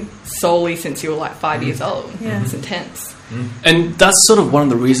in you solely since you were like 5 years old. Yeah. It's intense. And that's sort of one of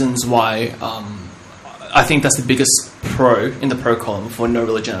the reasons why I think that's the biggest pro in the pro column for no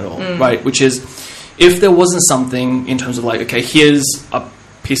religion at all, right? Which is, if there wasn't something in terms of like, okay, here's a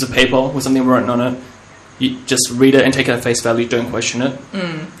piece of paper with something written on it, you just read it and take it at face value, don't question it,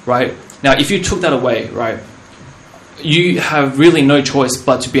 right? Now, if you took that away, right, you have really no choice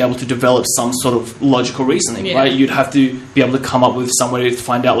but to be able to develop some sort of logical reasoning, Yeah. right? You'd have to be able to come up with some way to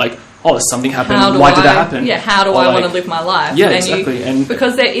find out, like, oh, something happened. How do Why did I- that happen? Yeah, how do Or I like- want to live my life? Yeah, And exactly. And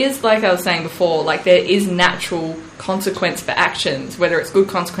because there is, like I was saying before, like there is natural consequence for actions, whether it's good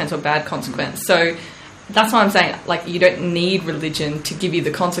consequence or bad consequence. So that's why I'm saying, like, you don't need religion to give you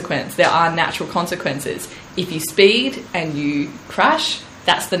the consequence. There are natural consequences. If you speed and you crash,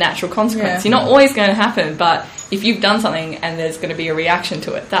 that's the natural consequence. Yeah. You're not always going to happen, but if you've done something and there's going to be a reaction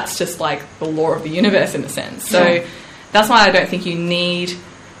to it, that's just like the law of the universe in a sense. So Yeah. that's why I don't think you need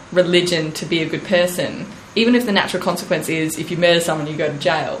religion to be a good person. Even if the natural consequence is if you murder someone, you go to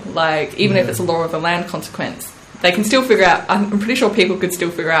jail. Like, even if it's a law of the land consequence, they can still figure out. I'm pretty sure people could still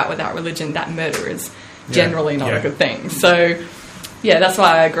figure out without religion that murder is generally not a good thing. So, yeah, that's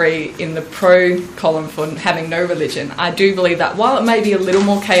why I agree in the pro column for having no religion. I do believe that while it may be a little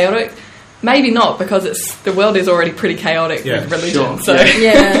more chaotic, maybe not, because the world is already pretty chaotic Yeah, with religion. sure. So,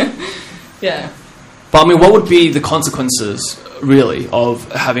 Yeah. yeah. But I mean, what would be the consequences, really, of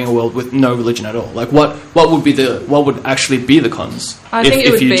having a world with no religion at all? Like, what would actually be the cons? I think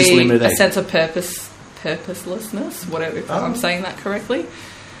it would you just be limited a it? sense of purposelessness, whatever, if I'm saying that correctly.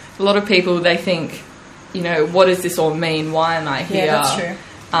 A lot of people, they think, you know, what does this all mean? Why am I here? Yeah, that's true.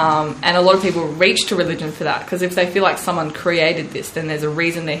 And a lot of people reach to religion for that, because if they feel like someone created this, then there's a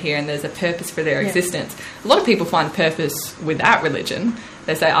reason they're here and there's a purpose for their existence. A lot of people find purpose without religion.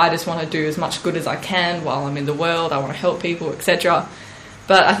 They say, I just want to do as much good as I can while I'm in the world, I want to help people, etc.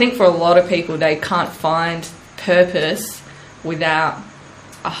 But I think for a lot of people, they can't find purpose without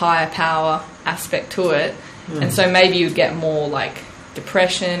a higher power aspect to it. And so maybe you'd get more like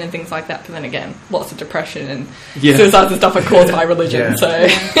depression and things like that. But then again, lots of depression and suicides and stuff are caused by religion. Yeah. So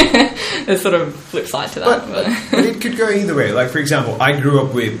there's sort of flip side to that. But it could go either way. Like, for example, I grew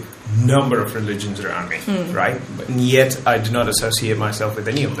up with a number of religions around me, right? But yet I do not associate myself with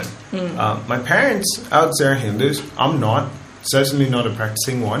any of them. My parents out there are Hindus. I'm not. Certainly not a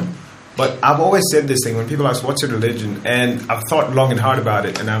practicing one. But I've always said this thing when people ask, what's your religion? And I've thought long and hard about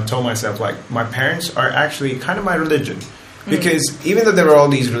it. And I've told myself, like, my parents are actually kind of my religion. Because even though there are all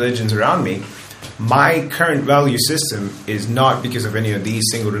these religions around me, my current value system is not because of any of these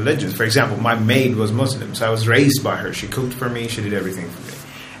single religions. For example, my maid was Muslim, so I was raised by her. She cooked for me, she did everything for me.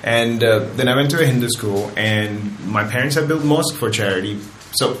 And then I went to a Hindu school, and my parents had built mosque for charity.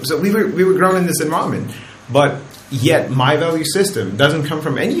 So we were grown in this environment. But yet my value system doesn't come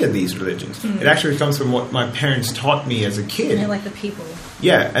from any of these religions. It actually comes from what my parents taught me as a kid. They're like the people.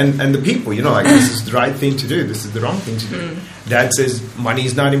 Yeah, and the people, you know, like, this is the right thing to do, this is the wrong thing to do. Dad says money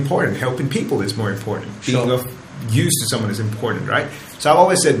is not important, helping people is more important. Being of use to someone is important, right? So I've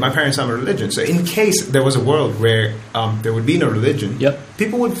always said my parents are a religion. So in case there was a world where there would be no religion,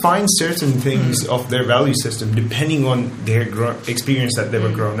 people would find certain things of their value system depending on their experience that they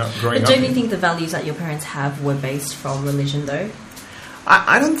were growing up But in. don't you think the values that your parents have were based from religion, though?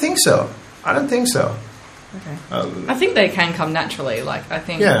 I don't think so. I don't think so. Okay. I think they can come naturally. Like, I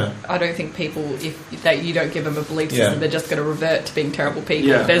think, I don't think people, if that you don't give them a belief system, they're just going to revert to being terrible people.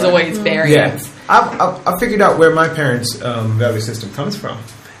 Yeah, There's always variance. Yeah. I figured out where my parents' value system comes from.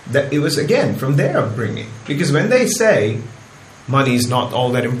 That it was, again, from their upbringing. Because when they say money is not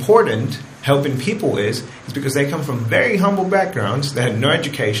all that important, helping people is, it's because they come from very humble backgrounds. They had no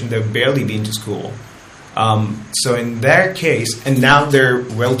education. They've barely been to school. So in their case, and now they're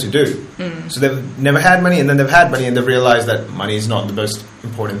well-to-do. So they've never had money, and then they've had money, and they've realized that money is not the most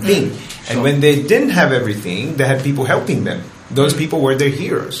important thing. And when they didn't have everything, they had people helping them. Those people were their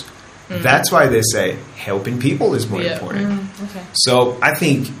heroes. That's why they say helping people is more important. Okay. So I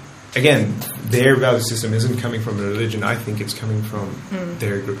think, again, their value system isn't coming from religion. I think it's coming from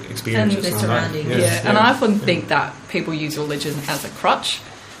their experiences And their in life. surroundings. And I often think that people use religion as a crutch.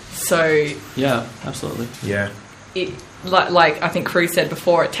 So Yeah, absolutely. Yeah. it, like I think Cruz said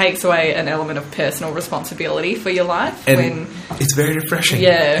before, it takes away an element of personal responsibility for your life. And it's very refreshing.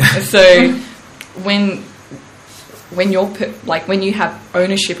 Yeah. So when you're when you have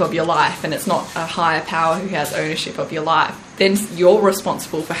ownership of your life, and it's not a higher power who has ownership of your life, then you're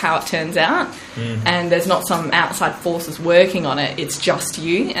responsible for how it turns out, and there's not some outside forces working on it. It's just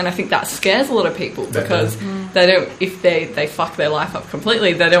you, and I think that scares a lot of people because they don't. If they fuck their life up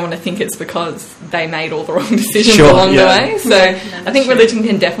completely, they don't want to think it's because they made all the wrong decisions along the way. So I think religion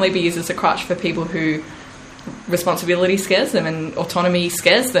can definitely be used as a crutch for people who responsibility scares them and autonomy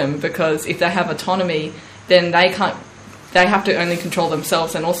scares them, because if they have autonomy, then they have to only control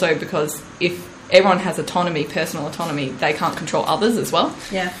themselves, and also because if everyone has autonomy, personal autonomy, they can't control others as well.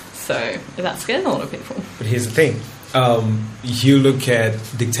 Yeah. So that scares a lot of people. But here's the thing. You look at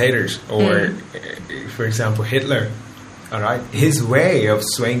dictators or, for example, Hitler, all right? His way of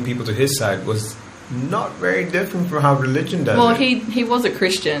swaying people to his side was not very different from how religion does Well, it. he was a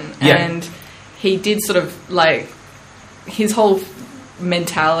Christian, and he did sort of his whole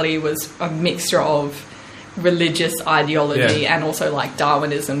mentality was a mixture of religious ideology and also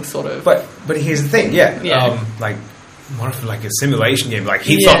Darwinism sort of. But here's the thing, more of like a simulation game. Like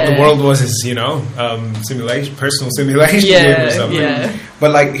he thought the world was his, simulation, personal simulation game or something. Yeah.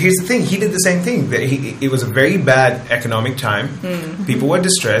 But here's the thing, he did the same thing. That it was a very bad economic time. People were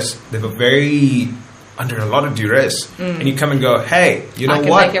distressed. They were very under a lot of duress, and you come and go, hey, you know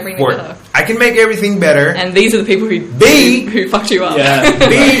what? I can make everything better. And these are the people who fucked you up. Yeah.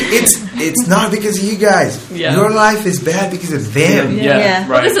 It's not because of you guys. Yeah. Your life is bad because of them. Yeah.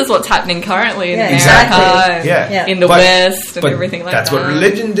 Well, this is what's happening currently in America, Exactly. in the West, and everything like that. That's what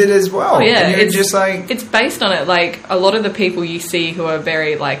religion did as well. Oh, yeah, and it's just it's based on it. Like a lot of the people you see who are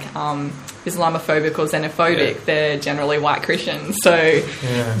very Islamophobic or xenophobic, they're generally white Christians. So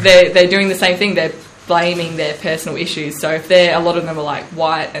they're doing the same thing. They're blaming their personal issues. So if a lot of them are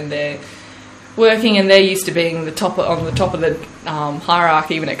white and they're working and they're used to being on the top of the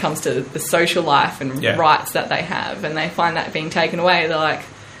hierarchy when it comes to the social life and rights that they have, and they find that being taken away,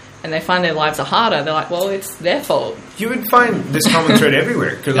 and they find their lives are harder, they're well, it's their fault. You would find this common thread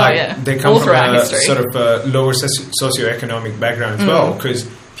everywhere, because they come from a sort of a lower socioeconomic background as well, because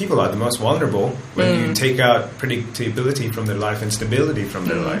people are the most vulnerable when you take out predictability from their life and stability from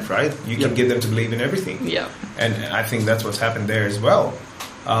their life, right? You can get them to believe in everything. Yeah. And I think that's what's happened there as well.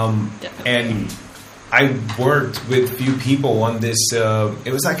 And I worked with a few people on this,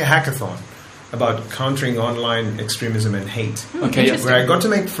 it was like a hackathon about countering online extremism and hate. Okay, where I got to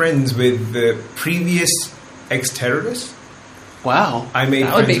make friends with the previous ex-terrorists. Wow.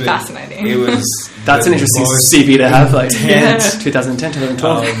 That would be fascinating. It was... That's an interesting CV to have, 2010,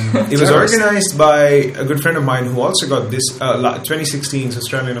 2012. It was organised by a good friend of mine who also got this 2016's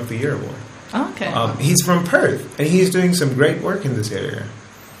Australian of the Year award. Oh, okay. He's from Perth, and he's doing some great work in this area.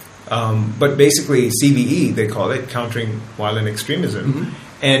 But basically, CVE, they call it, Countering Violent Extremism.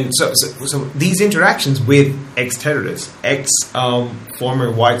 And so these interactions with ex-terrorists,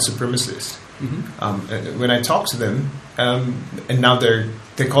 former white supremacists, when I talk to them, and now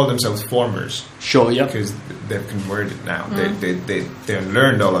they call themselves formers. Sure, yeah. Because they've converted now. They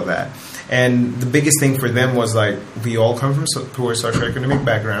learned all of that. And the biggest thing for them was we all come from poor socioeconomic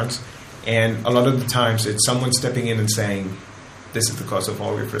backgrounds, and a lot of the times it's someone stepping in and saying, this is the cause of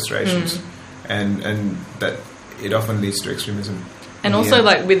all your frustrations. And that it often leads to extremism. And also,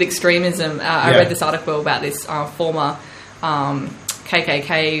 with extremism, I read this article about this former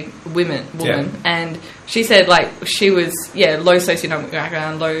KKK woman, and she said she was low socioeconomic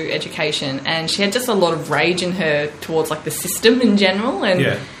background, low education, and she had just a lot of rage in her towards the system in general.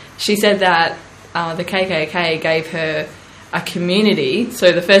 And she said that the KKK gave her a community.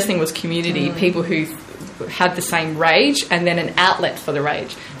 So the first thing was community, people who had the same rage and then an outlet for the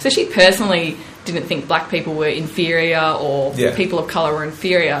rage. So she personally didn't think black people were inferior or people of colour were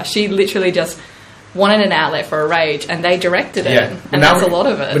inferior. She literally just wanted an outlet for a rage, and they directed it, and that's a lot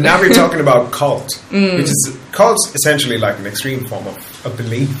of it. But now we're talking about cult, which is cult's essentially like an extreme form of a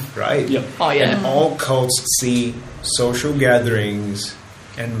belief, right? Yep. Oh yeah. And all cults see social gatherings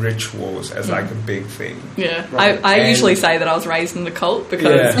and rituals as like a big thing. Yeah, Right. I usually say that I was raised in the cult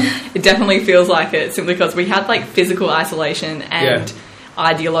because it definitely feels like it, simply because we had like physical isolation and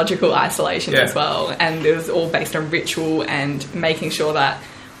ideological isolation as well, and it was all based on ritual and making sure that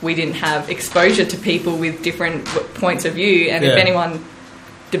we didn't have exposure to people with different points of view, and if anyone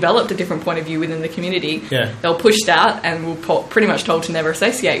developed a different point of view within the community, they were pushed out and were pretty much told to never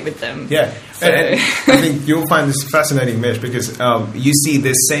associate with them. Yeah, So and I think you'll find this fascinating, Mish, because you see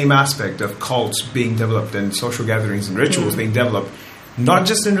this same aspect of cults being developed and social gatherings and rituals being developed, not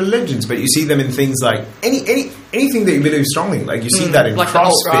just in religions, but you see them in things like anything that you believe strongly in. Like you see that in like CrossFit.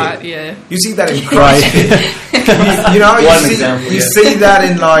 alt-right, You see that in CrossFit. you see that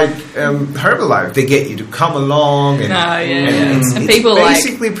in like Herbalife. They get you to come along, and, and it's people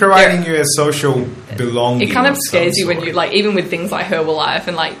basically providing you a social belonging. It kind of some scares you when sort. you, like, even with things like Herbalife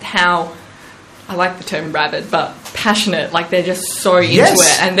and like how, I like the term rabid, but passionate, like they're just so into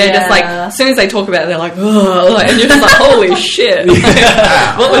it, and they're just like, as soon as they talk about it, they're like, oh, and you're just like, holy shit,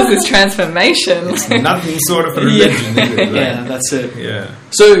 what was this transformation? It's nothing sort of a religion, is it? Yeah, that's it. Yeah.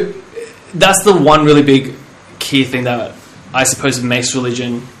 So that's the one really big key thing that I suppose makes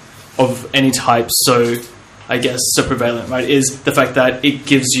religion of any type so, I guess, so prevalent, right, is the fact that it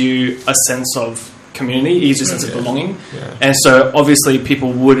gives you a sense of community, it gives you a sense of belonging. Yeah. And so obviously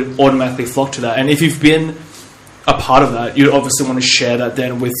people would automatically flock to that. And if you've been a part of that, you obviously want to share that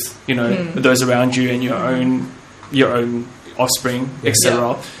then with, you know, those around you and your own offspring,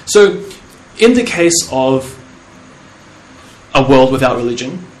 etc. So in the case of a world without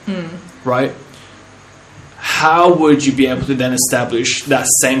religion, right, how would you be able to then establish that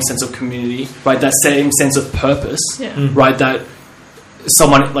same sense of community, right, that same sense of purpose, right, that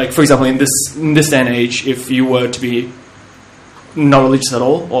someone, like, for example, in this day and age, if you were to be not religious at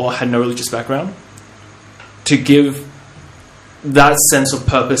all or had no religious background, to give that sense of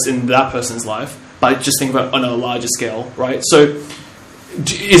purpose in that person's life, but just think about on a larger scale, right? So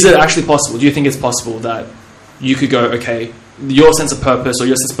is it actually possible? Do you think it's possible that you could go, okay, your sense of purpose or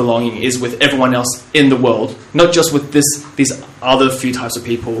your sense of belonging is with everyone else in the world, not just with these other few types of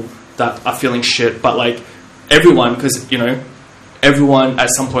people that are feeling shit, but like everyone, because, you know, everyone at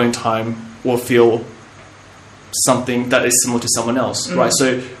some point in time will feel something that is similar to someone else, right?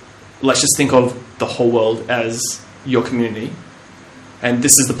 So let's just think of the whole world as your community, and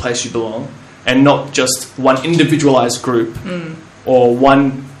this is the place you belong, and not just one individualized group or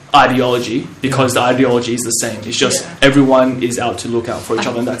one ideology, because the ideology is the same. It's just everyone is out to look out for each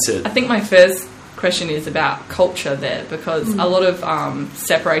other, and that's it. I think my first question is about culture there, because a lot of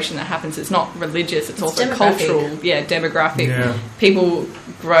separation that happens, it's not religious, it's also cultural, demographic. People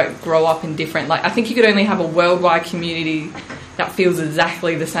grow up in different, like, I think you could only have a worldwide community that feels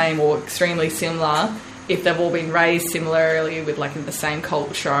exactly the same or extremely similar if they've all been raised similarly with, like, the same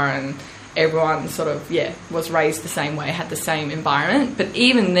culture, and everyone sort of was raised the same way, had the same environment. But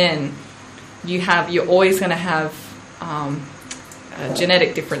even then, you're always going to have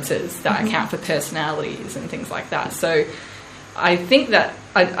genetic differences that account for personalities and things like that. So I think that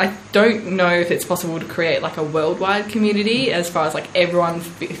I don't know if it's possible to create like a worldwide community as far as like everyone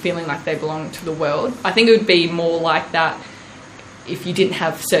feeling like they belong to the world. I think it would be more like that if you didn't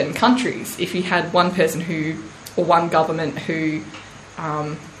have certain countries. If you had one person or one government who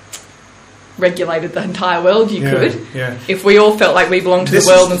regulated the entire world, you could. If we all felt like we belonged to the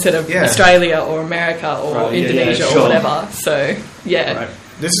world instead of Australia or America or Indonesia or whatever. So, Right.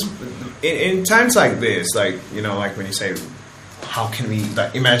 This is in times like this, like, you know, like when you say, how can we,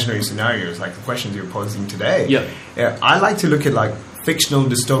 like, imaginary scenarios, like the questions you're posing today. I like to look at like fictional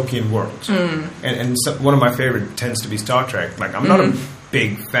dystopian worlds, and one of my favorite tends to be Star Trek. Like, I'm not a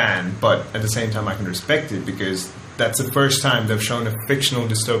big fan, but at the same time I can respect it, because that's the first time they've shown a fictional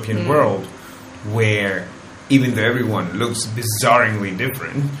dystopian world where even though everyone looks bizarrely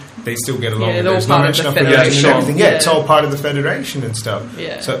different, they still get along. There's no mention of Federation and everything. It's all part of the Federation and stuff.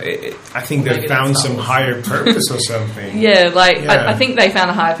 So I think they found some higher purpose or something. I think they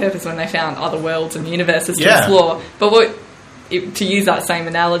found a higher purpose when they found other worlds and universes to explore. But to use that same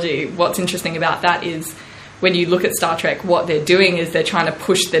analogy, what's interesting about that is when you look at Star Trek, what they're doing is they're trying to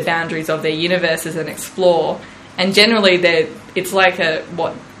push the boundaries of their universes and explore. And generally, it's like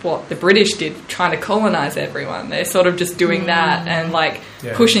what the British did, trying to colonise everyone. They're sort of just doing that and like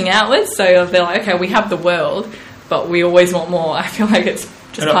pushing outwards. So they're like, okay, we have the world, but we always want more. I feel like it's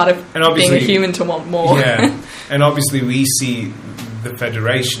just part of being a human to want more. Yeah, and obviously we see the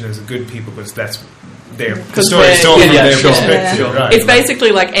Federation as a good people because that's the story is told from their perspective. Sure. Right, it's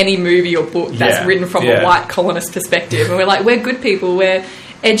basically like any movie or book that's written from a white colonist perspective, and we're like, we're good people, we're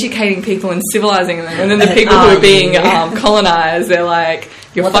educating people and civilising them, and then the people who are being colonised, they're like,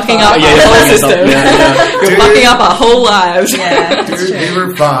 you're fucking up our whole system. You're fucking up our whole lives. Yeah, dude, we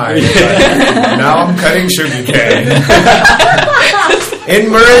were fine. Now I'm cutting sugarcane. In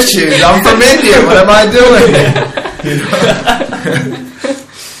Mauritius, I'm from India. What am I doing? You know?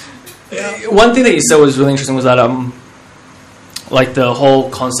 One thing that you said was really interesting was that like the whole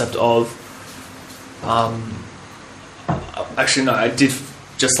concept of actually no, I did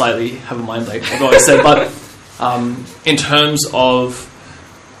just slightly have a mind blank of what I said, but in terms of,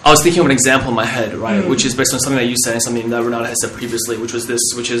 I was thinking of an example in my head, right, which is based on something that you said and something that Renata has said previously, which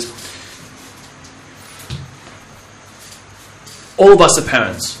is all of us are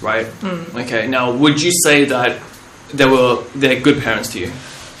parents, right? Okay, now would you say that they're good parents to you?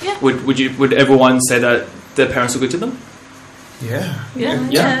 Yeah. Would everyone say that their parents were good to them? Yeah.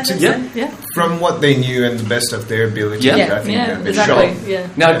 From what they knew and the best of their ability, I think they're exactly. sure. Yeah.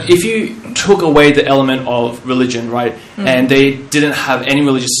 Now, if you took away the element of religion, right, and they didn't have any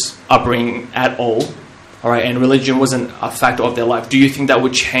religious upbringing at all right, and religion wasn't a factor of their life, do you think that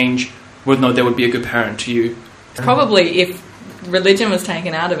would change whether or not they would be a good parent to you? Probably, if religion was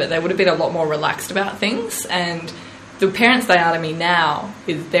taken out of it, they would have been a lot more relaxed about things, and the parents they are to me now,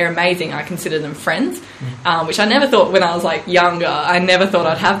 they're amazing. I consider them friends, which I never thought when I was like younger. I never thought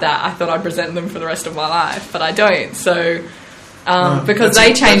I'd have that. I thought I'd resent them for the rest of my life, but I don't. So because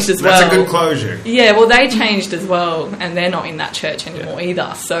they changed as well. That's a good closure. Yeah, well, they changed as well, and they're not in that church anymore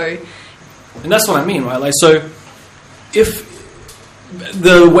either. So, and that's what I mean, right? Like, so if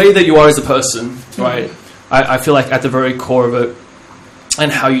the way that you are as a person, right, I feel like at the very core of it,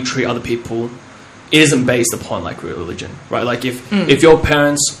 and how you treat other people, it isn't based upon like real religion, right? Like if your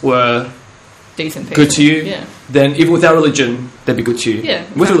parents were decent people, good to you, then even without religion, they'd be good to you. Yeah,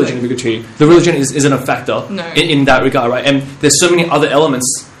 with religion, they'd be good to you. The religion isn't a factor in that regard, right? And there's so many other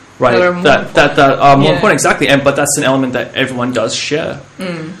elements, right, that are more important, exactly. But that's an element that everyone does share.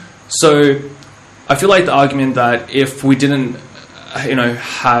 So I feel like the argument that if we didn't,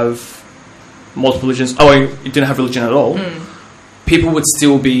 have multiple religions, you didn't have religion at all, people would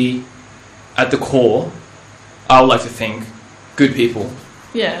still be, at the core, I would like to think, good people.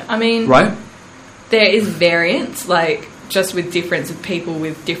 Yeah, I mean... Right? There is variance, like, just with difference of people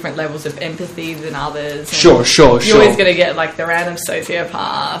with different levels of empathy than others. Sure. You're always going to get, like, the random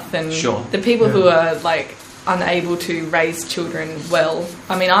sociopath and the people who are, like, unable to raise children well.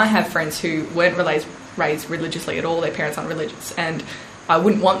 I mean, I have friends who weren't raised religiously at all. Their parents aren't religious, and I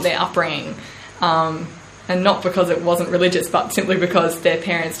wouldn't want their upbringing. And not because it wasn't religious, but simply because their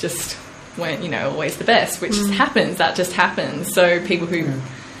parents just weren't, always the best, which happens. That just happens. So people who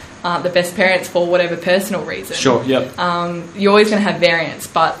aren't the best parents for whatever personal reason. Sure, yep. You're always going to have variance,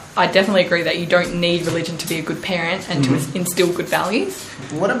 but I definitely agree that you don't need religion to be a good parent and to instill good values.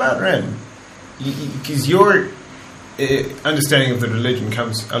 What about Ren? Because your understanding of the religion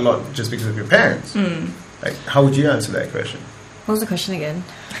comes a lot just because of your parents. Like, how would you answer that question? What was the question again?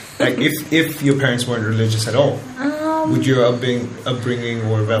 Like, if your parents weren't religious at all, would your upbringing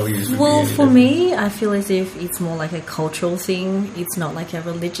or values be any for me, I feel as if it's more like a cultural thing. It's not like a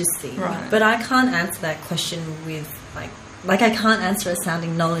religious thing. Right. But I can't answer that question with like I can't answer it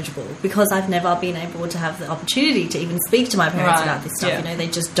sounding knowledgeable because I've never been able to have the opportunity to even speak to my parents about this stuff. They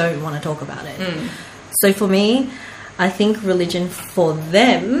just don't want to talk about it. So for me, I think religion for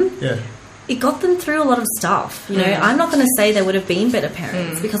them... it got them through a lot of stuff. I'm not going to say they would have been better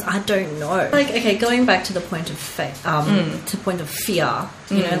parents because I don't know. Like, okay, going back to the point of to point of fear,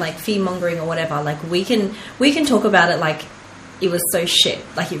 like fear mongering or whatever. Like we can talk about it like it was so shit,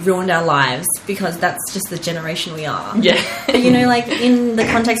 like it ruined our lives because that's just the generation we are. Yeah. But like in the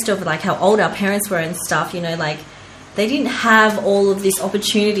context of like how old our parents were and stuff, like they didn't have all of this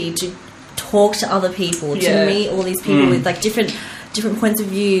opportunity to talk to other people, to meet all these people with like different points of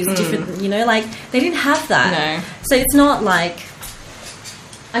views, different, like they didn't have that. No. So it's not like,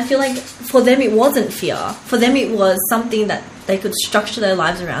 I feel like for them it wasn't fear. For them it was something that they could structure their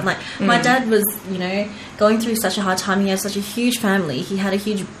lives around. Like my dad was, going through such a hard time. He had such a huge family. He had a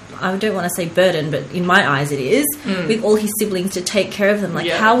huge, I don't want to say burden, but in my eyes it is, with all his siblings to take care of them. Like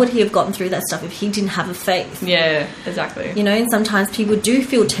how would he have gotten through that stuff if he didn't have a faith? Yeah, exactly. And sometimes people do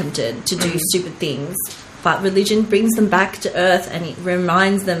feel tempted to do stupid things. but religion brings them back to earth, and it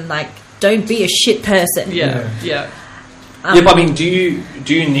reminds them, like, don't be a shit person. Yeah. But I mean, do you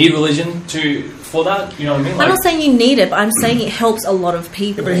need religion for that? You know what I mean? I'm not saying you need it, but I'm saying it helps a lot of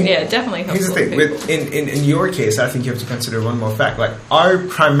people. Yeah, definitely helps. Here's the thing. a lot of people. In your case, I think you have to consider one more fact. Like, are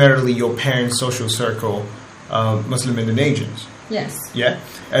primarily your parents' social circle Muslim Indonesians? Yes. Yeah?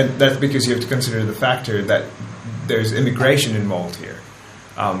 And that's because you have to consider the factor that there's immigration involved here.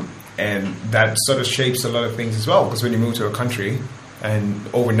 And that sort of shapes a lot of things as well. Because when you move to a country and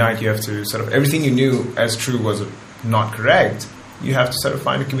overnight you have to sort of, everything you knew as true was not correct, you have to sort of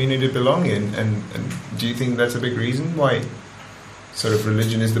find a community to belong in. And do you think that's a big reason why sort of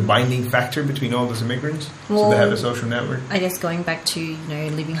religion is the binding factor between all those immigrants? So they have a social network? I guess going back to,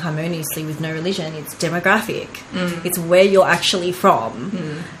 living harmoniously with no religion, it's demographic. It's where you're actually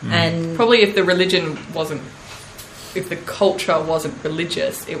from. And probably if the religion wasn't, if the culture wasn't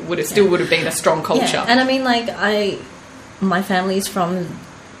religious, it still would have been a strong culture. Yeah. And I mean, like, my family's from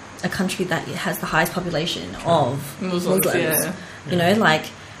a country that has the highest population of Muslims. Yeah. You know, like,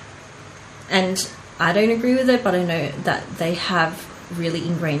 and I don't agree with it, but I know that they have really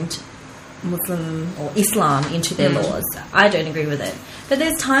ingrained Muslim or Islam into their laws. I don't agree with it. But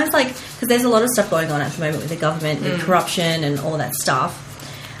there's times, like, because there's a lot of stuff going on at the moment with the government, with corruption and all that stuff.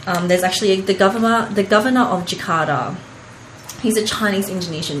 There's actually the governor of Jakarta. He's a Chinese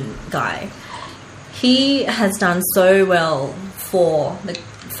Indonesian guy. He has done so well for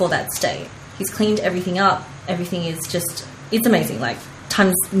that state. He's cleaned everything up. Everything is just, it's amazing, like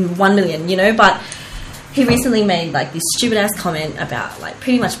times 1 million, but he recently made like this stupid ass comment about like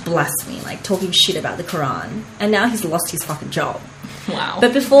pretty much blasphemy, like talking shit about the Quran, and now he's lost his fucking job. Wow.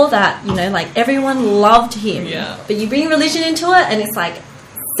 But before that, like everyone loved him. Yeah. But you bring religion into it and it's like,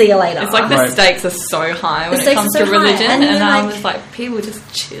 see you later. It's like the stakes are so high when it comes to religion, and I was like, people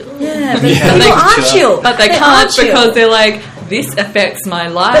just chill. Yeah, but people are chill. But they can't because they're like, this affects my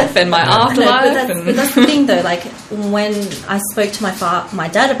life and my afterlife. But that's the thing though, like when I spoke to my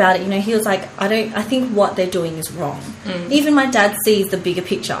dad about it, he was like, I think what they're doing is wrong. Even my dad sees the bigger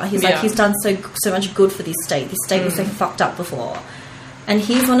picture. He's like, he's done so much good for this state. This state was so fucked up before. And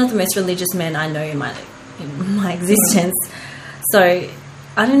he's one of the most religious men I know in my existence. So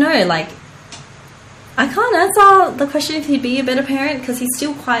I don't know, like, I can't answer the question if he'd be a better parent because he's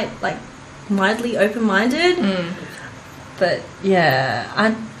still quite, like, mildly open-minded. But,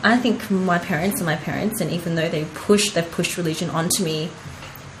 yeah, I think my parents are my parents, and even though they've pushed religion onto me,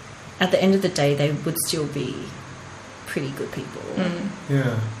 at the end of the day, they would still be pretty good people.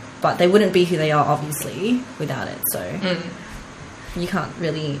 Yeah. But they wouldn't be who they are, obviously, without it, so you can't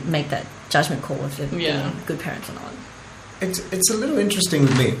really make that judgment call if they're being good parents or not. It's a little interesting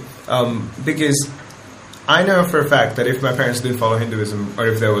with me because I know for a fact that if my parents didn't follow Hinduism or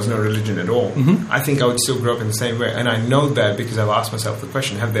if there was no religion at all, I think I would still grow up in the same way. And I know that because I've asked myself the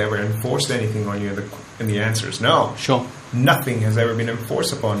question, have they ever enforced anything on you? And the answer is no. Sure. Nothing has ever been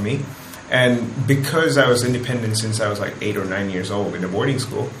enforced upon me. And because I was independent since I was like 8 or 9 years old in a boarding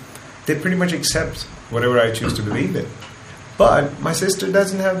school, they pretty much accept whatever I choose to believe in. But my sister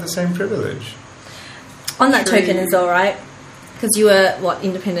doesn't have the same privilege. On that token is all right. Because you were,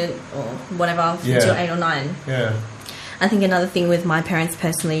 independent or whatever since you were 8 or 9. Yeah. I think another thing with my parents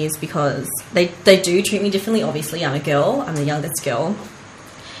personally is because they do treat me differently. Obviously, I'm a girl. I'm the youngest girl.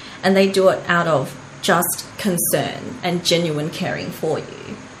 And they do it out of just concern and genuine caring for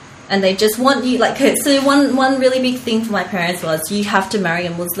you. And they just want you, so one really big thing for my parents was you have to marry a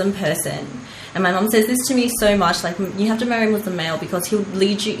Muslim person. And my mum says this to me so much, like, you have to marry a Muslim male because he'll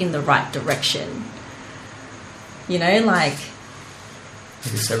lead you in the right direction.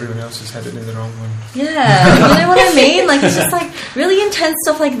 Because everyone else is headed in the wrong one. Yeah, you know what I mean? Like, it's just, like, really intense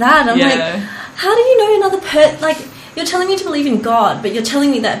stuff like that. I'm like, how do you know another like, you're telling me to believe in God, but you're telling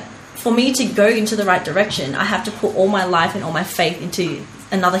me that for me to go into the right direction, I have to put all my life and all my faith into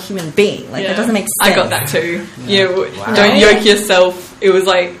another human being. Like, that doesn't make sense. I got that too. Don't yoke yourself. It was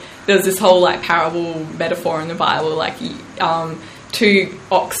like, there's this whole, like, parable metaphor in the Bible, like, two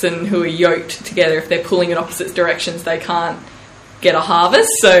oxen who are yoked together, if they're pulling in opposite directions, they can't get a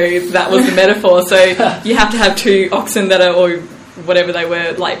harvest. So that was the metaphor. So you have to have two oxen that are, or whatever they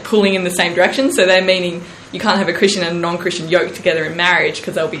were, like, pulling in the same direction. So they're meaning you can't have a Christian and a non-Christian yoked together in marriage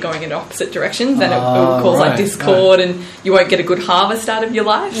because they'll be going in opposite directions, and it will cause like discord, and you won't get a good harvest out of your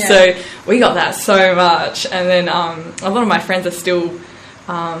life. So we got that so much. And then a lot of my friends are still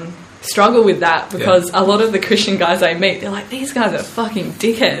struggle with that because a lot of the Christian guys I meet, they're like, these guys are fucking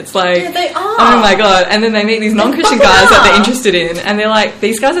dickheads. Like, yeah, they are. Oh my God. And then they meet these non-Christian guys that they're interested in, and they're like,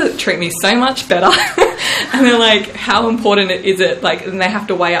 these guys treat me so much better. And they're like, how important is it? Like, and they have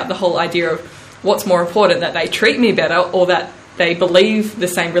to weigh out the whole idea of what's more important, that they treat me better or that they believe the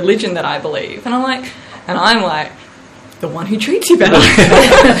same religion that I believe? And I'm like, the one who treats you better.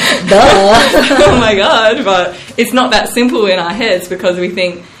 Oh my God. But it's not that simple in our heads, because we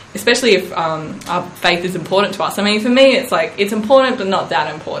think, especially if our faith is important to us. I mean, for me, it's like, it's important, but not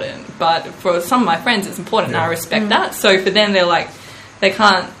that important. But for some of my friends, it's important, and I respect that. So for them, they're like, they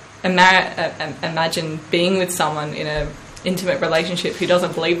can't imagine being with someone in an intimate relationship who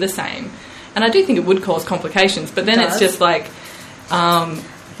doesn't believe the same. And I do think it would cause complications, but then it's just like,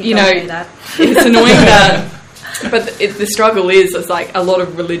 you know, it's annoying that, but the struggle is like a lot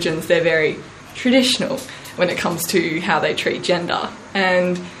of religions, they're very traditional when it comes to how they treat gender.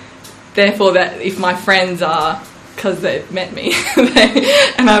 And therefore, that if my friends are, because they've met me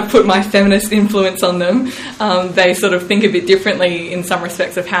and I've put my feminist influence on them, they sort of think a bit differently in some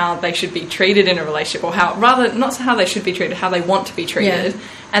respects of how they should be treated in a relationship, or how, rather, not how they should be treated, how they want to be treated. Yeah.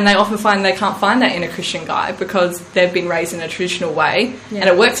 And they often find they can't find that in a Christian guy, because they've been raised in a traditional way, and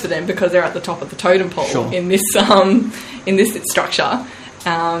it works for them because they're at the top of the totem pole in this structure.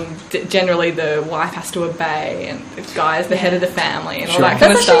 Generally the wife has to obey, and the guy is the head of the family, and all that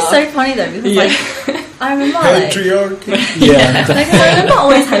kind of stuff. That's actually so funny though, because like I remember patriarchy. Like I remember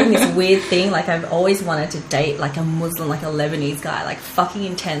always having this weird thing, like I've always wanted to date like a Muslim, like a Lebanese guy, like fucking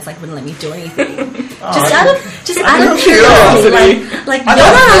intense, like wouldn't let me do anything. Just out of curiosity, like you're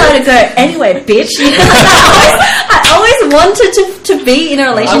not allowed to go anywhere, bitch. I always wanted to be in a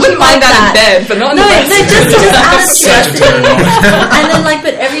relationship. I wouldn't mind that in bed, but not in the just out of curiosity. And then like,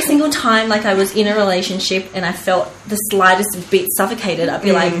 but every single time like I was in a relationship and I felt the slightest bit suffocated, I'd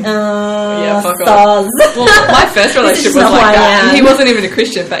be like, fuck off. Well, my first relationship was like that. And he wasn't even a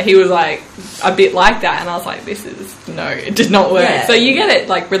Christian, but he was like a bit like that, and I was like, it did not work. So you get it,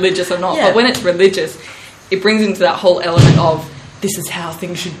 like religious or not, but when it's religious, it brings into that whole element of, this is how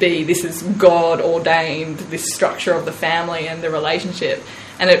things should be, this is God ordained, this structure of the family and the relationship.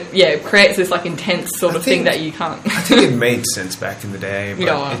 And it creates this like intense sort of thing that you can't. I think it made sense back in the day,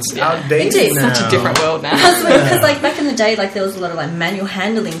 but it's outdated It's now. such a different world now. Because like back in the day, like there was a lot of like manual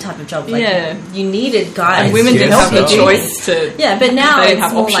handling type of jobs. Like you needed guys, and women didn't have the choice to. Yeah, but now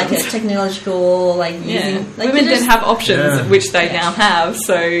it's more options. like a technological, like using. Like women didn't have options, which they now have.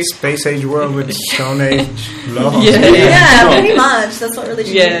 So space age world with Stone Age laws. Pretty much. That's what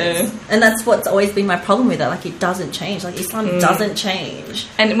religion is, and that's what's always been my problem with it. Like it doesn't change. Like Islam doesn't change.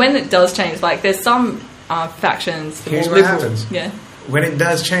 And when it does change, like there's some factions. Here's what happens. Yeah. When it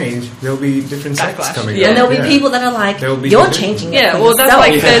does change, there'll be different sects coming up. And there'll be people that are like, you're changing it. Well, that's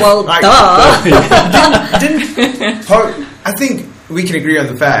like, well, I think we can agree on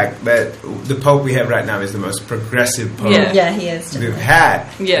the fact that the Pope we have right now is the most progressive Pope he is, we've had.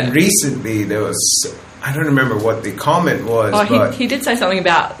 Yeah. And recently there was, I don't remember what the comment was, but he did say something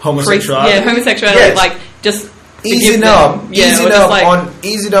about homosexuality. Homosexuality, like just easing up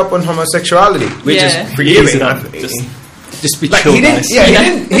on homosexuality, which is forgiving. Just be like chill, he didn't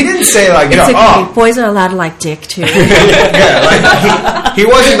say like, boys are allowed to like dick too. Like he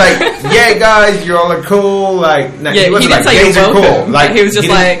wasn't like, guys, you all are cool. Like, he wasn't like, gays are cool. Like he was just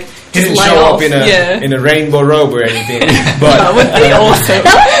like. He didn't show up in a rainbow robe or anything. But that would be awesome.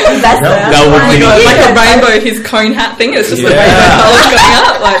 That would be like a rainbow, his cone hat thing. It's just the rainbow colours going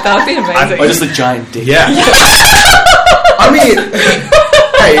up. Like that would be amazing. Or just a giant dick. Yeah. I mean,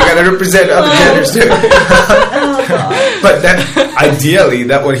 hey, you gotta represent other genders too. But ideally,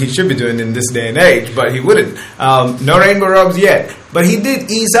 that's what he should be doing in this day and age. But he wouldn't. No rainbow robes yet. But he did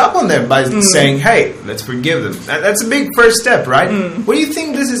ease up on them by saying, hey, let's forgive them. That's a big first step, right? What do you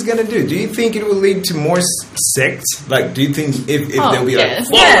think this is going to do? Do you think it will lead to more sects? Like, do you think if there'll be like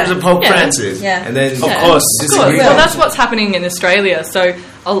followers of Pope Francis? Yeah. And then, of course. Well, that's what's happening in Australia. So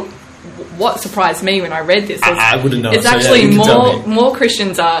what surprised me when I read this was I wouldn't know. It's actually more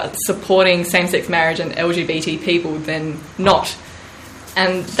Christians are supporting same-sex marriage and LGBT people than not.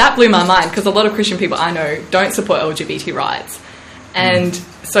 And that blew my mind, because a lot of Christian people I know don't support LGBT rights. And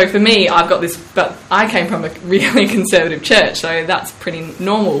so for me, I've got this, but I came from a really conservative church, so that's pretty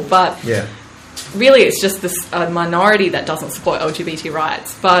normal. But really, it's just this minority that doesn't support LGBT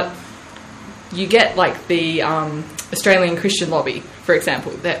rights. But you get like the Australian Christian Lobby, for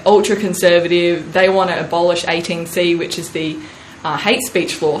example. They're ultra conservative. They want to abolish 18C, which is the hate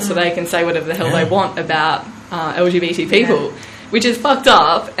speech law, so they can say whatever the hell they want about LGBT people, which is fucked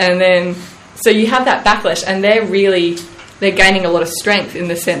up. And then so you have that backlash, and they're gaining a lot of strength in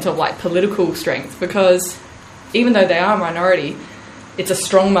the sense of like political strength, because even though they are a minority, it's a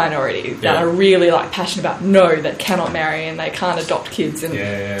strong minority that are really like passionate about that cannot marry and they can't adopt kids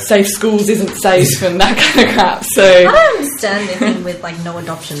and safe schools isn't safe and that kind of crap. So I don't understand the thing with like no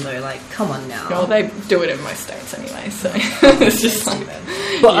adoption though. Like, come on now. well, they do it in most states anyway. So it's just like,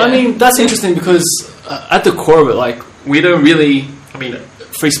 But I mean, that's interesting because at the core of it, like we don't really. I mean,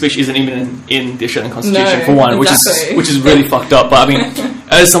 free speech isn't even in the Australian Constitution for one, exactly. which is really fucked up. But I mean,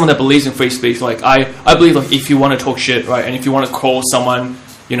 as someone that believes in free speech, like I believe like if you want to talk shit, right, and if you want to call someone,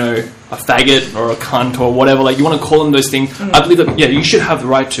 you know, a faggot or a cunt or whatever, like you want to call them those things, I believe that you should have the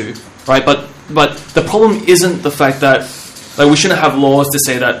right to, right? But the problem isn't the fact that like we shouldn't have laws to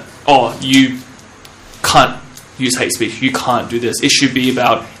say that you can't use hate speech, you can't do this. It should be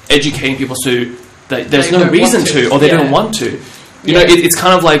about educating people so that there's They no don't reason want to, to. or they Yeah. don't want to. You know, it's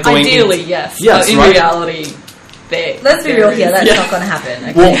kind of like going. ideally, yes. Yes, but in right. reality, Let's be real here. That's not going to happen.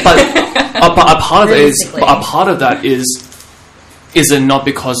 Okay? Well, but a part of it is, Realistically. but a part of that is it not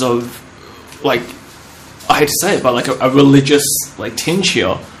because of like I hate to say it, but like a religious like tinge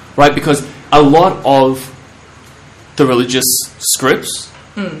here, right? Because a lot of the religious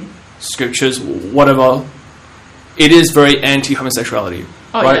scriptures, whatever, it is very anti-homosexuality,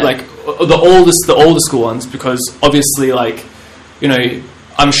 right? yeah. Like the older school ones, because obviously, like, you know,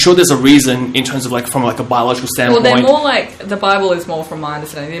 I'm sure there's a reason in terms of like from like a biological standpoint. Well, they're more like the Bible is more, from my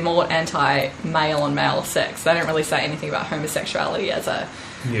understanding, they're more anti-male and male sex. They don't really say anything about homosexuality as a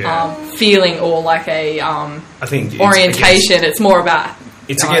feeling or like a I think it's orientation. It's more about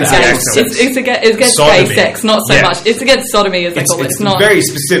It's against gay, sex. it's against Sodomy. gay sex, not so Yeah. much. It's against sodomy, as they call it. It's not very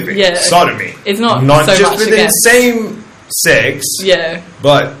specific. Yeah. Sodomy. It's not so just much within against- same sex,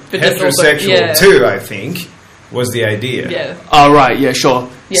 but just also- heterosexual too. I think was the idea. Yeah. Oh, right, yeah, sure.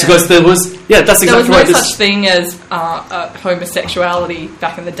 Yeah. Because there was, that's There was exactly no right. such thing as homosexuality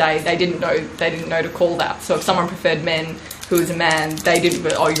back in the day. They didn't know to call that. So if someone preferred men who was a man, they didn't.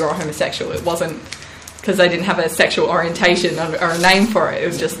 You're a homosexual. It wasn't because they didn't have a sexual orientation or a name for it. It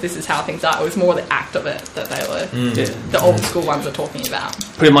was just this is how things are. It was more the act of it that they were. The old school ones are talking about.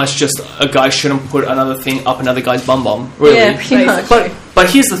 Pretty much just a guy shouldn't put another thing up another guy's bum, really. Yeah, pretty much. But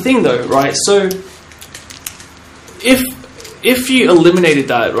here's the thing, though, right? So if you eliminated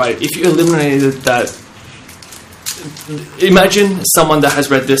that, right? If you eliminated that, imagine someone that has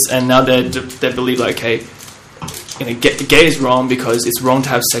read this and now they believe like, okay, you know, gay is wrong because it's wrong to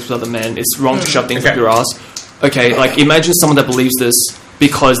have sex with other men. It's wrong to shove things up your ass. Okay, like imagine someone that believes this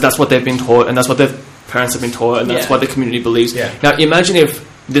because that's what they've been taught and that's what their parents have been taught and that's what the community believes. Yeah. Now imagine if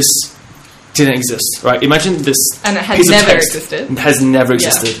this didn't exist, right? Imagine this And it has piece of never text existed. has never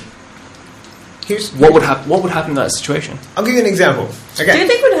existed. What would happen in that situation? I'll give you an example. Do Okay. you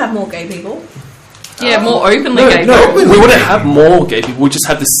think we'd have more gay people? Yeah, more openly gay. No, people. we wouldn't have more gay people. We just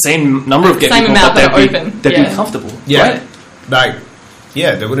have the same number of gay Same people, amount but that are open. they'd Yeah. be comfortable. Yeah. Right? Like,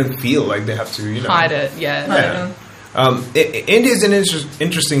 yeah, they wouldn't feel like they have to, Hide it. Yeah. India is an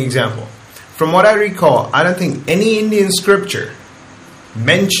interesting example. From what I recall, I don't think any Indian scripture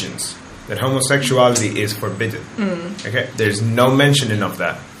mentions that homosexuality is forbidden. Okay, there's no mentioning of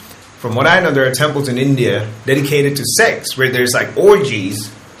that. From what I know, there are temples in India dedicated to sex, where there's like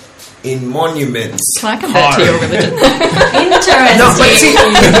orgies in monuments. Can I convert to your religion? Interesting. No, but see,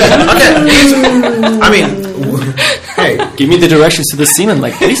 I mean, hey, Give me the directions to the semen,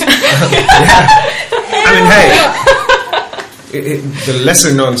 like please. I mean, hey, the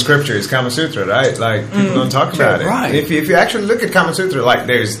lesser known scripture is Kama Sutra, right? Like, people don't talk about it. Right. If you actually look at Kama Sutra, like,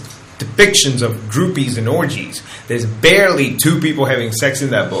 there's depictions of groupies and orgies. There's barely 2 people having sex in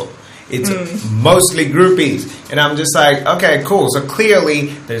that book. It's mostly groupies. And I'm just like, okay, cool. So clearly,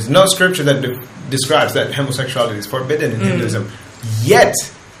 there's no scripture that describes that homosexuality is forbidden in Hinduism. Yet,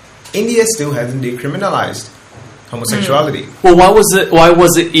 India still hasn't decriminalized homosexuality. Well, why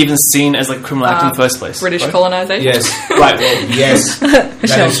was it even seen as like a criminal act in the first place? British right? colonization. Yes. Right. Well, Yes.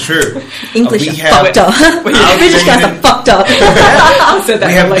 That is true. English We are have- fucked up. British guys are fucked up. I said that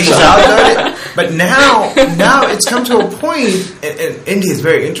We have like these out, but now it's come to a point, and India is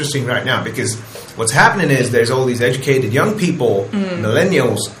very interesting right now because what's happening is there's all these educated young people,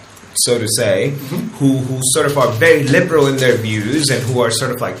 millennials, so to say, who sort of are very liberal in their views and who are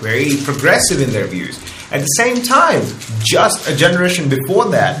sort of like very progressive in their views. At the same time, just a generation before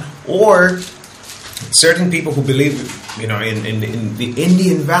that, or certain people who believe, in the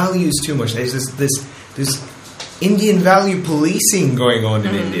Indian values too much. There's this Indian value policing going on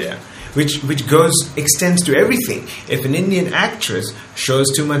in India, which extends to everything. If an Indian actress shows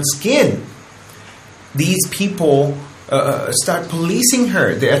too much skin, these people start policing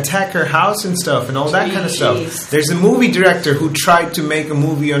her. They attack her house and stuff and all that kind of stuff. Jeez. There's a movie director who tried to make a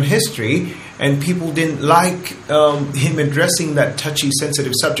movie on history, and people didn't like him addressing that touchy,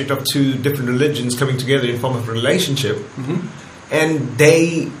 sensitive subject of two different religions coming together in form of a relationship. And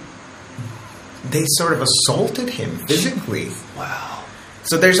they sort of assaulted him physically. Wow.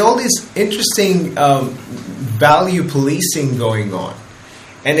 So there's all this interesting value policing going on.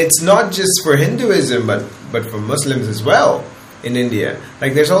 And it's not just for Hinduism, but for Muslims as well in India.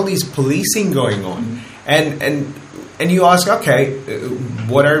 Like, there's all these policing going on. And you ask, okay,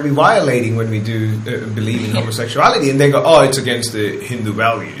 what are we violating when we do believe in homosexuality? And they go, oh, it's against the Hindu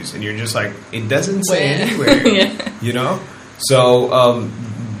values. And you're just like, it doesn't say anywhere. Yeah. You know? So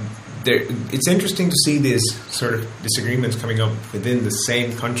it's interesting to see these sort of disagreements coming up within the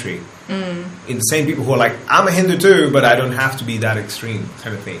same country. In the same people who are like, I'm a Hindu too, but I don't have to be that extreme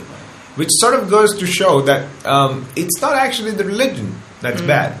kind of thing. Which sort of goes to show that it's not actually the religion that's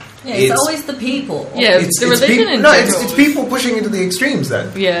bad. Yeah, it's always the people. Yeah, the religion in No, general. it's people pushing into the extremes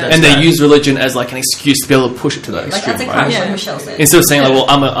that. Yeah. that's And they bad. use religion as like an excuse to be able to push it to that Like extreme, that's right? exactly Yeah. what Michelle said. Instead of saying like, well,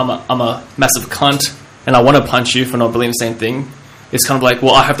 I'm a massive cunt and I want to punch you for not believing the same thing, it's kind of like,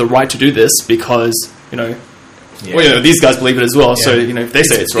 well, I have the right to do this because, you know, Yeah. well, you know, these guys believe it as well. So, Yeah. you know, if they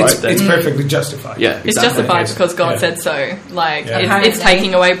say it's right, then it's perfectly justified. yeah, It's exactly. justified because God Yeah. said so. Like, Yeah. it's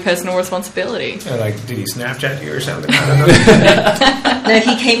taking away personal responsibility. Yeah, like, did he Snapchat you or something? I don't know. No,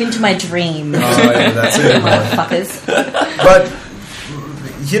 he came into my dream. Oh, yeah, that's it. Motherfuckers. But,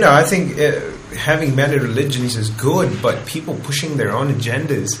 you know, I think having many religions is good, but people pushing their own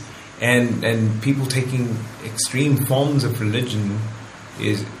agendas and people taking extreme forms of religion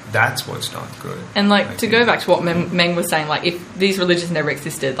that's what's not good. And like, I to think. go back to what Meng was saying, like, if these religions never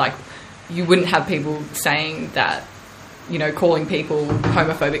existed, like, you wouldn't have people saying that, you know, calling people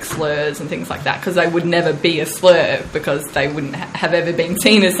homophobic slurs and things like that, because they would never be a slur because they wouldn't have ever been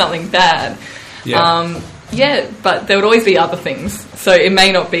seen as something bad. Yeah. But there would always be other things. So it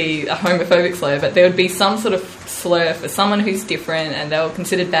may not be a homophobic slur, but there would be some sort of slur for someone who's different and they were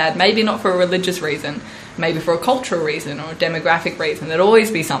considered bad, maybe not for a religious reason, maybe for a cultural reason or a demographic reason. There'd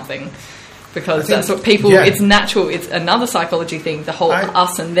always be something. Because that's what people, it's natural, it's another psychology thing, the whole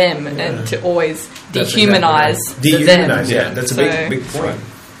us and them, and to always dehumanize the them. Dehumanize, that's a big point.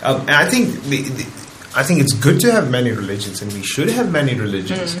 And I think it's good to have many religions, and we should have many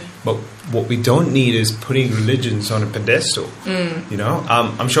religions. But what we don't need is putting religions on a pedestal. You know,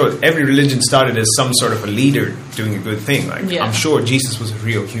 I'm sure every religion started as some sort of a leader doing a good thing. Like I'm sure Jesus was a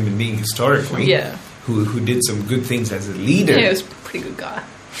real human being historically, who did some good things as a leader. Yeah, he was a pretty good guy.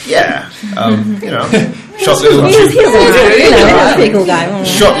 Yeah, you know, short little He was a pretty cool guy.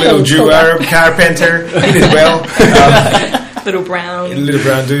 short little Jew Arab carpenter. He did well. Little brown dude.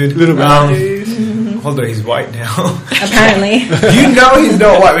 Little brown dude. Although he's white now. Apparently. You know he's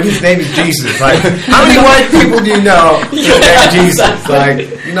not white, but his name is Jesus. Like, how many white people do you know named Jesus? Like,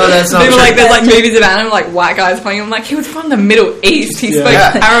 no, that's not true. Like, there's like movies about him, like white guys playing him. Like, he was from the Middle East. He spoke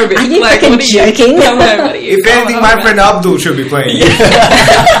Arabic. Are you like, fucking what are you joking? If anything, my friend Abdul should be playing.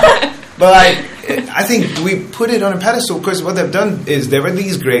 But like, I think we put it on a pedestal because what they've done is there were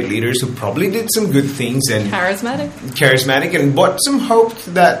these great leaders who probably did some good things and charismatic and brought some hope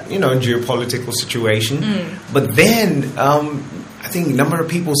to that, you know, geopolitical situation. But then I think a number of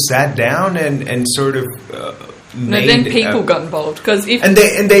people sat down and sort of then people got involved because they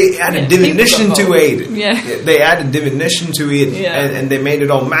added divination to it. Yeah, they added divination to it, Yeah. and they made it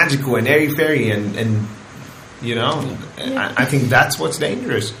all magical and airy fairy and you know, I think that's what's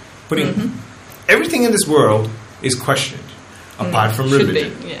dangerous. Putting everything in this world is questioned, apart from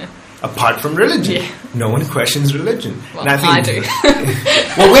religion. Should be, yeah. Apart from religion, no one questions religion. Well, and I do.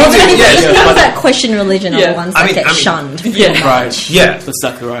 Well, we do. It's Yeah, people that question religion are the ones that get I mean, shunned. Right. Yeah, That's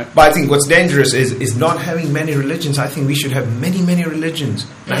exactly right. but I think what's dangerous is not having many religions. I think we should have many religions.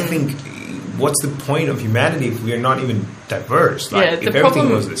 And I think what's the point of humanity if we are not even diverse? Like, if everything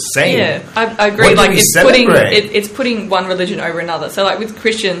was the same. Yeah, I agree. What do Like we it's putting one religion over another. So, like with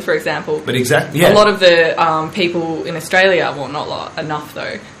Christians, for example, But exactly, yeah. a lot of the people in Australia, well, not a lot, enough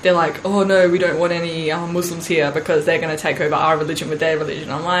though. They're like, oh no, we don't want any Muslims here because they're going to take over our religion with their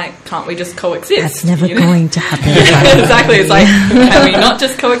religion. I'm like, can't we just coexist? That's never You know? going to happen. Exactly. It's like, can we not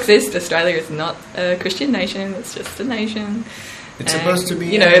just coexist? Australia is not a Christian nation; it's just a nation. It's supposed to be,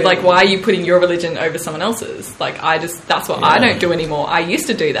 you know, like, why are you putting your religion over someone else's? Like, that's what I don't do anymore. I used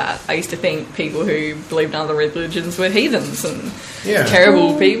to do that. I used to think people who believed in other religions were heathens and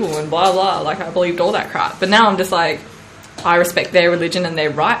terrible people and blah, blah. Like, I believed all that crap. But now I'm just like, I respect their religion and their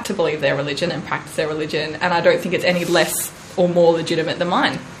right to believe their religion and practice their religion. And I don't think it's any less or more legitimate than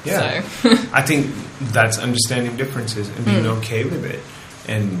mine. Yeah. So. I think that's understanding differences and being okay with it.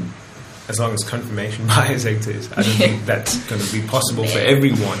 And as long as confirmation bias exists, I don't think that's going to be possible for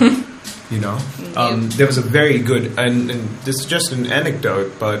everyone. You know, there was a very good, and this is just an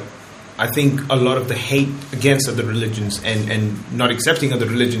anecdote, but I think a lot of the hate against other religions and not accepting other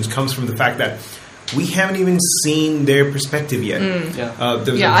religions comes from the fact that we haven't even seen their perspective yet.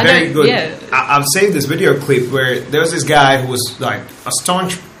 There was a very good. Yeah. I've saved this video clip where there was this guy who was like a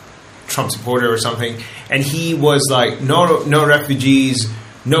staunch Trump supporter or something, and he was like, no refugees,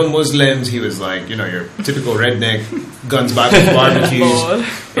 no Muslims. He was like, you know, your typical redneck, guns, Bibles,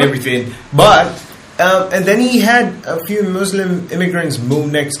 barbecues, everything. But and then he had a few Muslim immigrants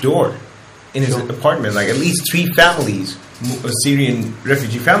move next door in his apartment, like at least 3 families. Syrian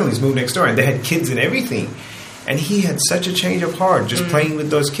refugee families moved next door, and they had kids and everything. And he had such a change of heart just playing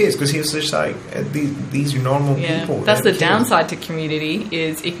with those kids, because he was just like, these are normal people. That's the downside to community,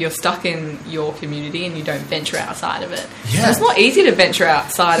 is if you're stuck in your community and you don't venture outside of it. Yeah. And it's not easy to venture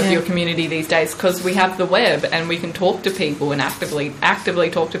outside of your community these days, because we have the web and we can talk to people and actively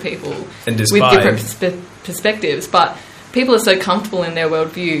talk to people and with different perspectives. But people are so comfortable in their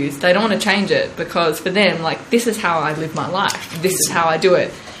worldviews, they don't want to change it, because for them, like, this is how I live my life. This is how I do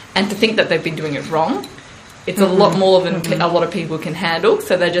it. And to think that they've been doing it wrong, it's a lot more than a lot of people can handle.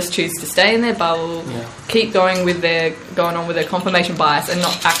 So they just choose to stay in their bubble, keep going on with their confirmation bias, and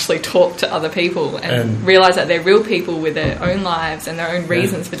not actually talk to other people and realise that they're real people with their own lives and their own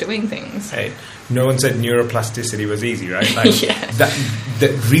reasons for doing things. Hey, no one said neuroplasticity was easy, right? Like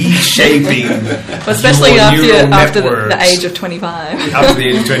that reshaping, especially after the age of 25. After the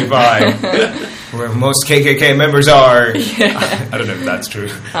age of 25. Where most KKK members are. I don't know if that's true.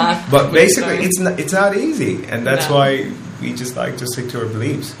 But basically, it's not easy. And that's why we just like to stick to our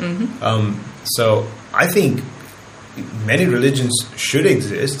beliefs. So I think many religions should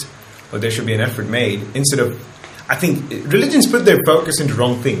exist, but there should be an effort made. Instead of... I think religions put their focus into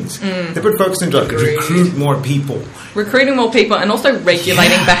wrong things. They put focus into recruit more people. Recruiting more people, and also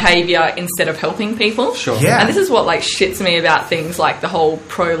regulating behaviour instead of helping people. Sure. Yeah. And this is what like shits me about things like the whole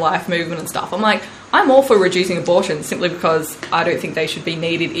pro-life movement and stuff. I'm like, I'm all for reducing abortion simply because I don't think they should be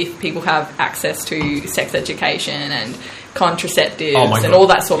needed if people have access to sex education and contraceptives and all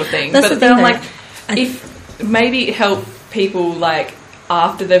that sort of thing. That's but then I'm like, if maybe help people like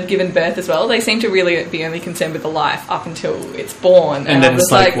after they've given birth as well. They seem to really be only concerned with the life up until it's born. And then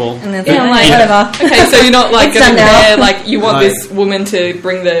it's like, well... And then I'm like, whatever. Okay, so you're not like going there, like you want this woman to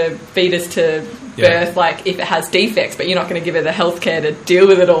bring the fetus to birth, like if it has defects, but you're not going to give her the healthcare to deal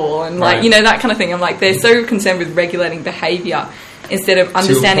with it all, and like, you know, that kind of thing. I'm like, they're so concerned with regulating behaviour instead of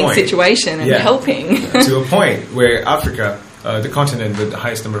understanding situation and helping. To a point where Africa, the continent with the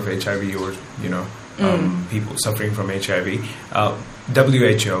highest number of HIV or, you know, people suffering from HIV,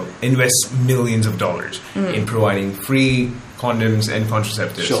 WHO invests millions of dollars in providing free condoms and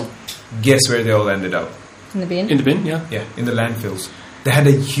contraceptives. Sure. Guess where they all ended up? In the bin? In the bin, yeah. Yeah, in the landfills. They had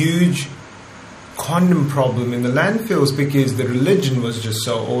a huge condom problem in the landfills because the religion was just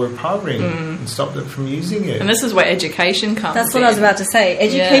so overpowering and stopped them from using it. And this is where education comes That's what I was about to say.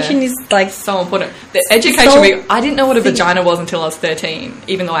 Education is like... so important. The education... I didn't know what a vagina was until I was 13,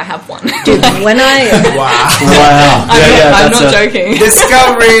 even though I have one. Dude, when I... Wow. I'm not joking.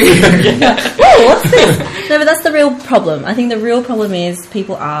 Discovery! Whoa, what's this? No, but that's the real problem. I think the real problem is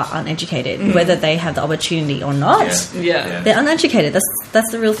people are uneducated, whether they have the opportunity or not. Yeah. They're uneducated.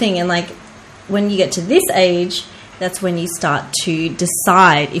 That's the real thing. And like, when you get to this age, that's when you start to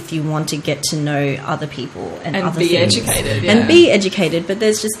decide if you want to get to know other people and other be things. educated. And be educated. But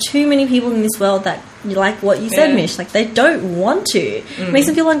there's just too many people in this world that, like what you said, Mish, like they don't want to. It makes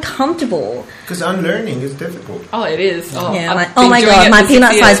them feel uncomfortable. Because unlearning is difficult. Oh, it is. Oh, yeah, like, oh my god, my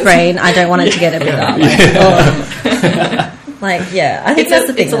peanut-sized brain, I don't want it to get a bit up. Like, I think that's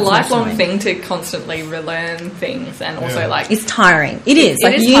the thing. It's a lifelong thing to constantly relearn things, and also like it's tiring. It is.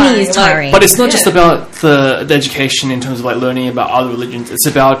 Like, uni tiring. is tiring. But it's not just about the education in terms of like learning about other religions. It's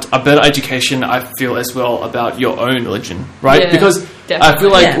about a better education, I feel, as well about your own religion, right? Yeah, because definitely. I feel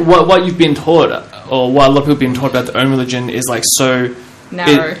like what you've been taught, or what a lot of people have been taught about their own religion, is like so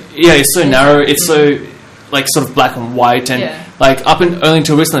narrow. It's so narrow. It's so like sort of black and white, and like only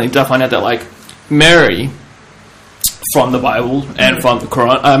until recently did I find out that like Mary, from the Bible and from the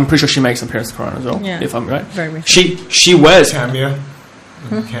Quran, I'm pretty sure she makes an appearance in the Quran as well, if I'm right. Very much. She wears cameo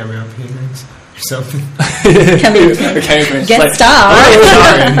appearance or something. Get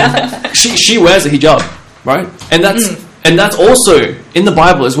started. She wears a hijab, right? And that's also in the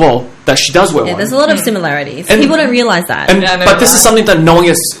Bible as well. that she does wear Yeah, one. there's a lot of similarities. And- People don't realize that. And, Yeah, I know, but this is right? something that no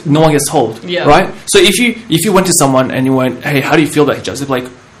one gets told, Yeah. right? So if you went to someone and you went, hey, how do you feel about hijabs? They'd be like,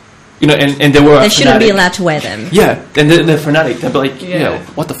 you know, and they were They shouldn't be fanatic. allowed to wear them. Yeah, and they're fanatic. They'd be like, Yeah. yeah,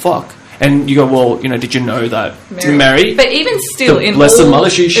 what the fuck? And you go, well, you know, did you know that Mary? But even still, The in Blessed all, Mother,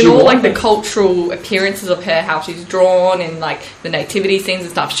 she in all wore like the it. cultural appearances of her, how she's drawn, and like the nativity scenes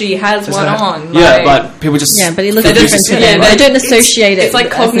and stuff, she has one on. Yeah, like- but people just Yeah, but it looks They just- different to yeah, them. they- They don't associate it It's like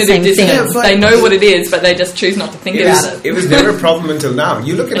as the cognitive same thing. dissonance. Yeah, but- They know what it is, but they just choose not to think about it. It was never a problem until now.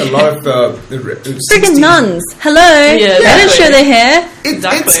 You look at a lot of Freaking nuns. Hello. They don't exactly. show their hair.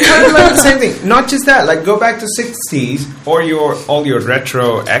 Exactly. It's kind of like the same thing. Not just that. Like go back to 60s or all your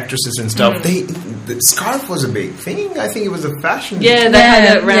retro actresses and stuff. The scarf was a big thing. I think it was a fashion. Yeah, they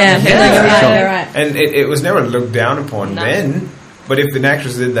had it around yeah, the yeah, head. you're right, Sure. you're right. And it was never looked down upon No. then. But if an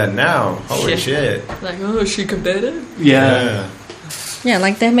actress did that now, holy Shit. shit. Like, oh, is she converted? yeah. Yeah,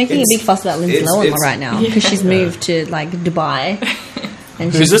 like they're making a It's- big fuss about Lindsay it's- Lohan it's- right now because she's moved to like Dubai.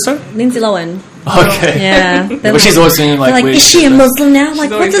 And Who's this, sir? Lindsay Lohan. Okay. Yeah. But she's always saying like, they're like, weird is she a shit. Muslim now? Like,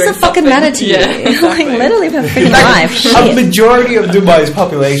 She's what always does doing it fucking something. matter to you? Yeah, like, exactly. let her live her freaking life. A Shit. majority of Dubai's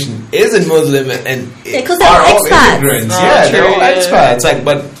population isn't Muslim and Yeah, 'cause they're are all expats. immigrants. Oh, Yeah, true, they're all yeah. expats. Like,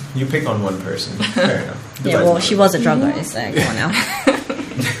 but you pick on one person. Fair enough. Yeah, Dubai's well, not she was a drug lord, so come on now.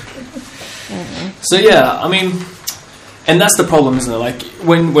 So yeah, I mean, and that's the problem, isn't it? Like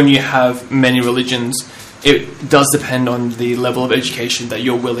when you have many religions, it does depend on the level of education that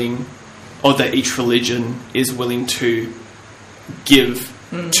you're willing, or that each religion is willing to give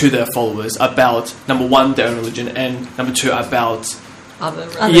to their followers about, number one, their own religion, and number two, about Other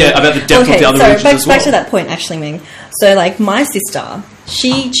about the depth of the other so religions as well. back to that point, actually, Ming. So, like, my sister,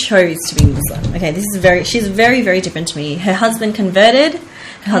 she chose to be Muslim. Okay, she's very, very different to me. Her husband converted.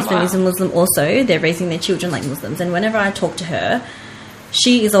 Her husband wow. is a Muslim also. They're raising their children like Muslims. And whenever I talk to her,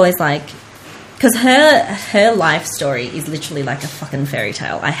 she is always like, because her life story is literally like a fucking fairy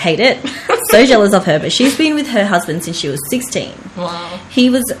tale. I hate it. So jealous of her. But she's been with her husband since she was 16. Wow. He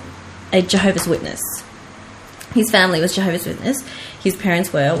was a Jehovah's Witness. His family was Jehovah's Witness. His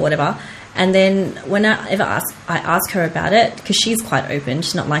parents were, whatever. And then whenever I ask her about it, because she's quite open,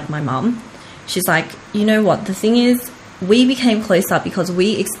 she's not like my mum. She's like, you know what, the thing is, we became closer because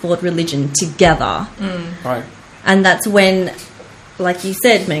we explored religion together. Right. And that's when, like you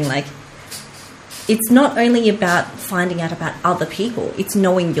said, Ming, like, it's not only about finding out about other people, it's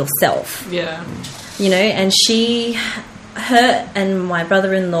knowing yourself. Yeah. You know, and her and my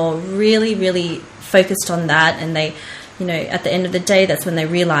brother-in-law really, really focused on that, and they, you know, at the end of the day, that's when they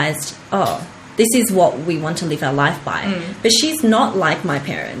realized, oh, this is what we want to live our life by. But she's not like my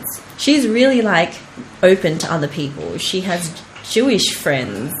parents. She's really like open to other people. She has Jewish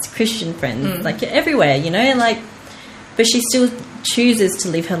friends, Christian friends, like everywhere, you know, like, but she still chooses to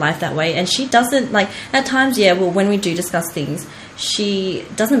live her life that way. And she doesn't, like, at times, yeah, well, when we do discuss things, she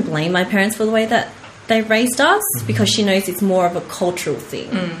doesn't blame my parents for the way that they raised us, because she knows it's more of a cultural thing.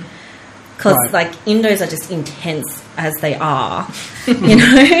 Because, Right. like, Indos are just intense as they are, you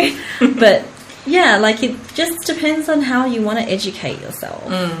know? But, yeah, like, it just depends on how you want to educate yourself.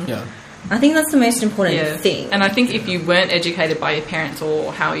 Yeah. I think that's the most important Yeah. thing. And I think if you weren't educated by your parents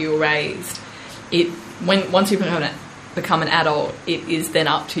or how you were raised, once you become an adult, it is then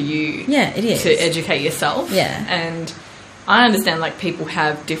up to you. Yeah, it is. To educate yourself. Yeah. And I understand, like, people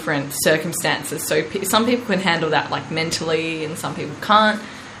have different circumstances. So some people can handle that, like, mentally, and some people can't.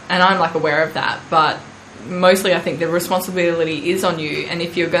 And I'm, like, aware of that. But mostly I think the responsibility is on you. And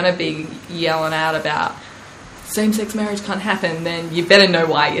if you're going to be yelling out about same-sex marriage can't happen, then you better know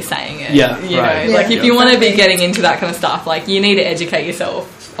why you're saying it. Yeah, You right. know, like, Yeah, if you want to be exactly. getting into that kind of stuff, like, you need to educate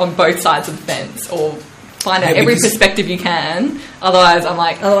yourself on both sides of the fence, or find out Yeah, every because- perspective you can. Otherwise, I'm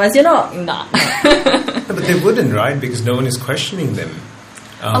like, Otherwise, you're not. nah. But they wouldn't, right? Because no one is questioning them.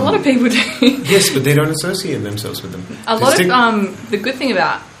 A lot of people do. Yes, but they don't associate themselves with them. A They lot stick- of the good thing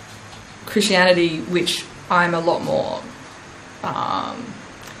about Christianity, which I'm a lot more, I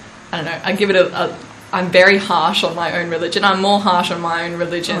don't know, I give it I'm very harsh on my own religion. I'm more harsh on my own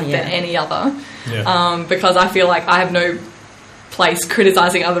religion Oh, yeah. than any other, Yeah. because I feel like I have no place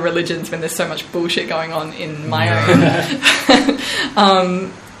criticizing other religions when there's so much bullshit going on in my own.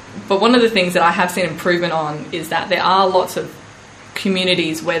 But one of the things that I have seen improvement on is that there are lots of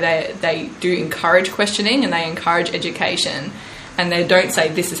communities where they do encourage questioning and they encourage education, and they don't say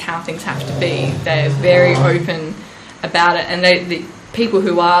this is how things have to be. They're very open about it, and the people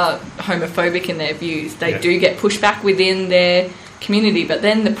who are homophobic in their views, they do get pushback within their community. But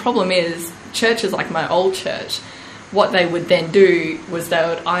then the problem is, churches like my old church, what they would then do was they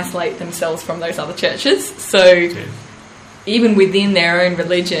would isolate themselves from those other churches. So even within their own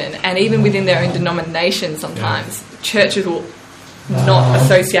religion and even within their own denomination, sometimes churches will not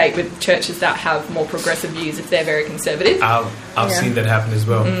associate with churches that have more progressive views if they're very conservative. I've seen that happen as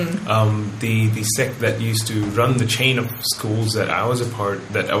well. The sect that used to run the chain of schools that our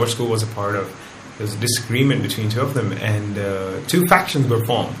school was a part of, there was a disagreement between two of them, and 2 factions were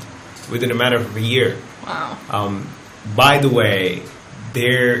formed within a matter of a year. Wow. By the way,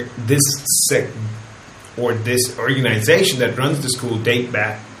 this sect or this organization that runs the school date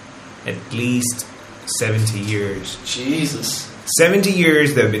back at least 70 years. Jesus. 70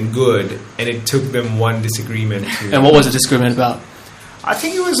 years they've been good, and it took them one disagreement to... And what was the disagreement about? I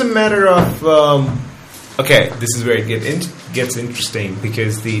think it was a matter of... okay, this is where it gets interesting,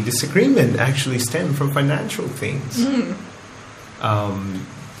 because the disagreement actually stemmed from financial things.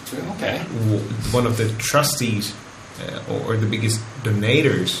 Okay. One of the trustees, or the biggest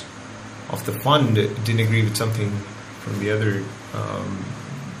donators of the fund, didn't agree with something from the other...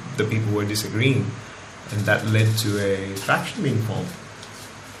 the people who were disagreeing. And that led to a faction being formed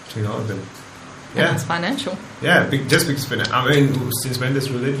between all of them. Yeah, and it's financial. Yeah, just because since when does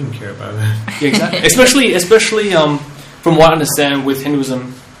religion care about that? Yeah, exactly. especially from what I understand with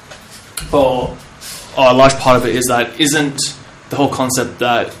Hinduism, or a large part of it is that isn't the whole concept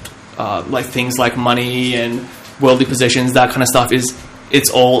that like things like money and worldly possessions, that kind of stuff, it's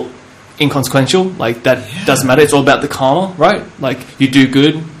all inconsequential. Like that doesn't matter. It's all about the karma, right? Like you do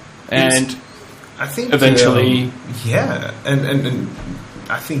good and. I think eventually, and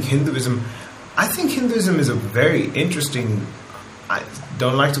I think Hinduism is a very interesting. I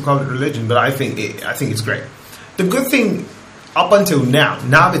don't like to call it religion, but I think it's great. The good thing up until now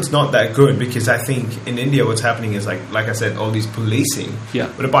it's not that good, because I think in India what's happening is like I said, all these policing.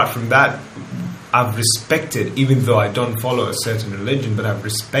 Yeah. But apart from that, I've respected, even though I don't follow a certain religion, but I've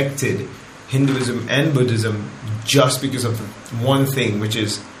respected Hinduism and Buddhism just because of one thing, which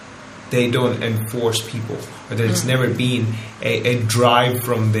is they don't enforce people. Or there's never been a drive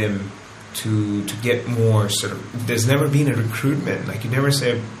from them to get more sort of... There's never been a recruitment. Like, you never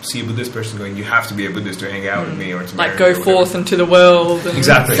see a Buddhist person going, you have to be a Buddhist to hang out with me or to like go forth into the world. And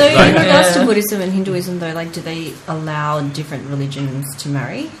exactly. So in regards to Buddhism and Hinduism, though, like, do they allow different religions to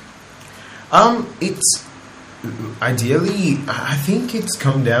marry? It's... Ideally, I think it's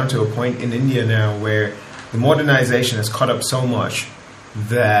come down to a point in India now where the modernization has caught up so much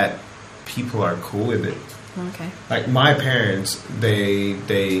that people are cool with it. Okay. Like my parents, it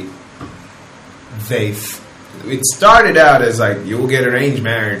started out as like, you'll get arranged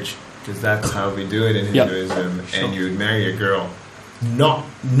marriage because that's how we do it in Hinduism, and you would marry a girl, not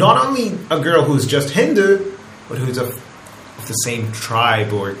only a girl who's just Hindu, but who's of the same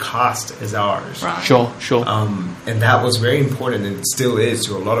tribe or caste as ours. Right. Sure. And that was very important, and it still is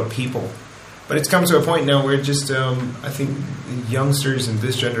to a lot of people. But it's come to a point now where just, I think youngsters in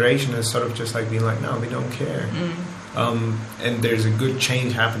this generation is sort of just like being like, no, we don't care. And there's a good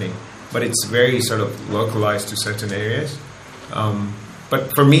change happening. But it's very sort of localized to certain areas.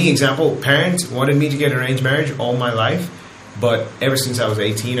 But for me, example, parents wanted me to get arranged marriage all my life. But ever since I was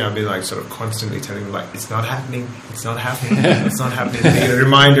 18, I've been like sort of constantly telling them like, it's not happening, it's not happening, it's not happening. They get a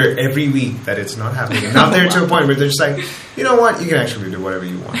reminder every week that it's not happening. And now they're to a point where they're just like, you know what, you can actually do whatever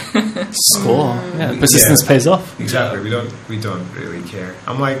you want. Score. Yeah, persistence pays off. Exactly. We don't really care.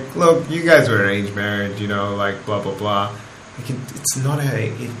 I'm like, look, you guys were arranged marriage, like blah blah blah. Like it's not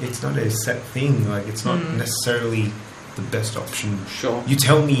a set thing. Like it's not necessarily the best option. Sure. You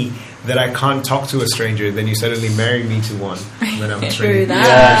tell me that I can't talk to a stranger, then you suddenly marry me to one when I'm True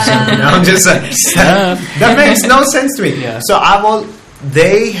that. Yeah. So I'm just like, that makes no sense to me. Yeah. So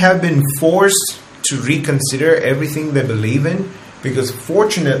they have been forced to reconsider everything they believe in, because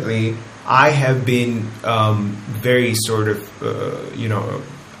fortunately I have been very sort of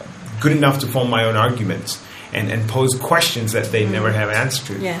good enough to form my own arguments and pose questions that they never have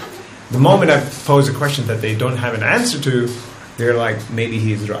answer to. Yeah. The moment I pose a question that they don't have an answer to, they're like, maybe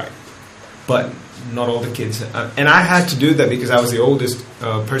he's right. But not all the kids. And I had to do that because I was the oldest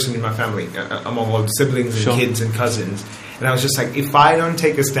person in my family, among all the siblings and kids and cousins. And I was just like, if I don't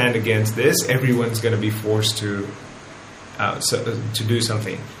take a stand against this, everyone's going to be forced to do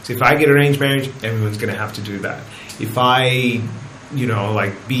something. So if I get arranged marriage, everyone's going to have to do that. If I,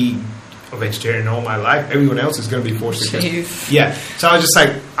 be a vegetarian all my life, everyone else is going to be forced to. Yeah. So I was just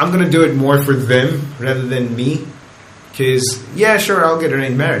like, I'm going to do it more for them rather than me. Because, yeah, sure, I'll get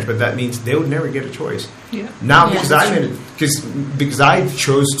arranged marriage, but that means they would never get a choice. Yeah. Now, because I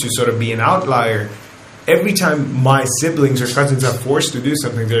chose to sort of be an outlier, every time my siblings or cousins are forced to do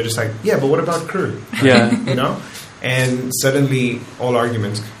something, they're just like, yeah, but what about crew? Yeah. And suddenly all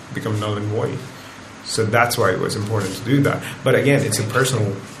arguments become null and void. So that's why it was important to do that. But again, it's a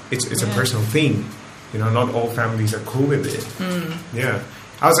personal thing. You know, not all families are cool with it. Yeah.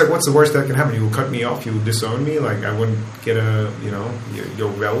 I was like, what's the worst that can happen? You will cut me off. You will disown me. Like, I wouldn't get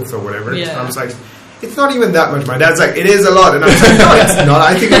your wealth or whatever. Yeah. I was like, it's not even that much. My dad's like, it is a lot. And I was like, no, it's not.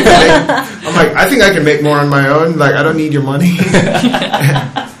 I think I think I can make more on my own. Like, I don't need your money.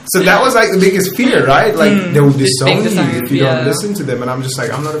 So that was like the biggest fear, right? Like, they will disown you if you don't listen to them. And I'm just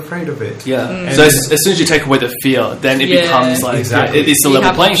like, I'm not afraid of it. Yeah. So as soon as you take away the fear, then it becomes like, it's a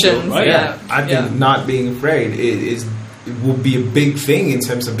level playing field, right? Yeah. I think not being afraid it will be a big thing in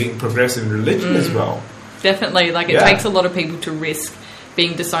terms of being progressive in religion as well. Definitely. Like, it takes a lot of people to risk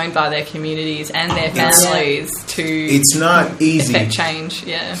being disowned by their communities and their families to it's not easy affect change.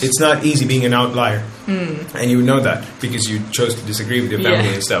 It's not easy being an outlier, and you know that because you chose to disagree with your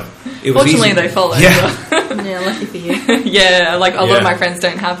family and stuff. It was Fortunately, easy. they followed. Yeah, lucky for you. Like a lot of my friends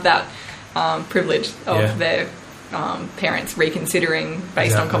don't have that privilege of their parents reconsidering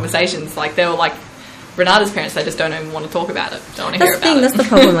based on conversations. Like, they were like Renata's parents, they just don't even want to talk about it. Don't want to hear about it. That's the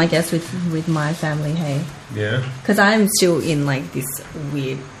problem, I guess, with my family, hey? Yeah. Because I'm still in, like, this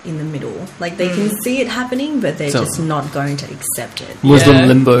weird, in the middle. Like, they can see it happening, but they're just not going to accept it. Muslim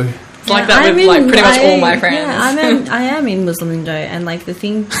limbo. It's like that with, like, pretty much all my friends. Yeah, I am in Muslim limbo, and, like, the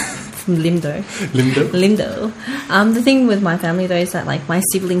thing... Limdo. The thing with my family, though, is that, like, my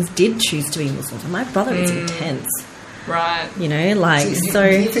siblings did choose to be Muslims, and my brother is intense. Right. You know, like, Do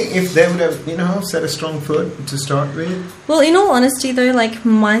you think if they would have, set a strong foot to start with? Well, in all honesty, though, like,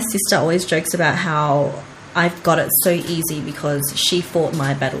 my sister always jokes about how I've got it so easy because she fought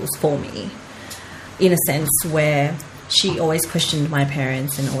my battles for me, in a sense where she always questioned my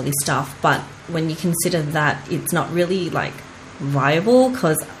parents and all this stuff. But when you consider that, it's not really, like, viable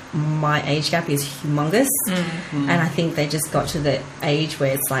because my age gap is humongous, and I think they just got to the age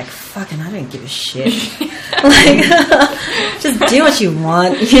where it's like, fucking, I don't give a shit. Like, just do what you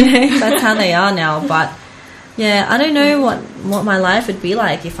want, you know. That's how they are now. But yeah, I don't know what my life would be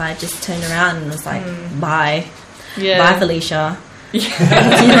like if I just turned around and was like, bye, Felicia.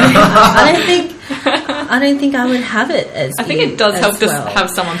 Yeah. You know, I don't think I would have it as. I think it does help to have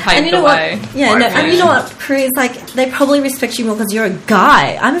someone pave the way. And you know what, Prue, is like, they probably respect you more because you're a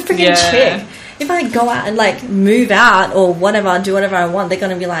guy. I'm a freaking chick. If I go out and, like, move out or whatever, do whatever I want, they're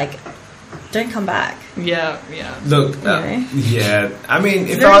going to be like, don't come back. Yeah. Look, know? I mean,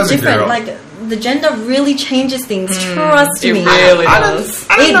 if very I was different. a girl... Like, the gender really changes things. Trust me. It really does.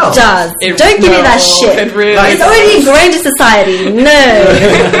 I don't know. It does. Don't give me that shit. It really it's already ingrained in society.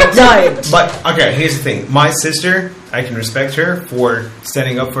 No, don't. But, okay, here's the thing. My sister, I can respect her for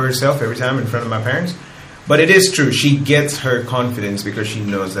standing up for herself every time in front of my parents. But it is true. She gets her confidence because she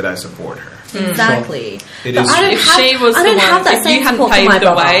knows that I support her. Exactly. So it is true. If she was the one, if you hadn't paved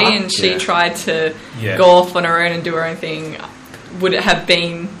the way and she tried to go off on her own and do her own thing, would it have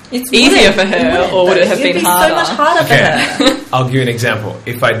been easier for her, or would it have been harder? So much harder for her. I'll give you an example.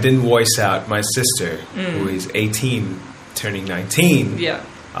 If I didn't voice out my sister, who is 18, turning 19,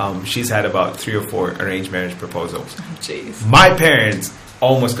 she's had about 3 or 4 arranged marriage proposals. Oh, jeez. My parents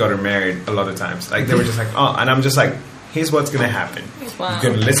almost got her married a lot of times. Like, they were just like, oh, and I'm just like, here's what's going to happen. Wow. You're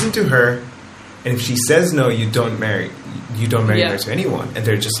going to listen to her, and if she says no, you don't marry her to anyone. And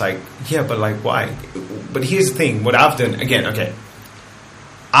they're just like, yeah, but, like, why? But here's the thing. What I've done, again, okay,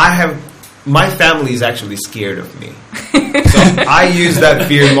 my family is actually scared of me. So I use that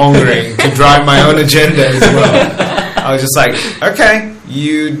fear-mongering to drive my own agenda as well. I was just like, okay,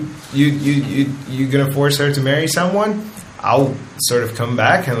 you gonna force her to marry someone? I'll sort of come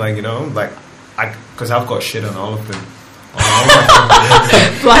back and, like, you know, like, because I've got shit on all of them. How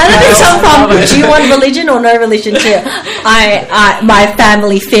did it come from? Do you want religion or no religion? To my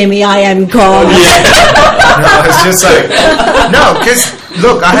family fear me. I am God. No, it's just like, no, because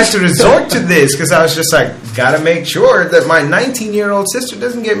look, I had to resort to this because I was just like, gotta make sure that my 19-year-old sister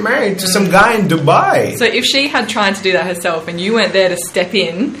doesn't get married to some guy in Dubai. So if she had tried to do that herself and you weren't there to step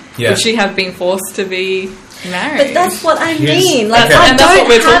in, would she have been forced to be married? But that's what I mean. Like, Okay. I And that's don't what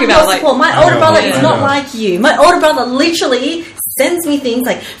we're talking have about, support. like- My older brother I is know. not like you. My older brother literally sends me things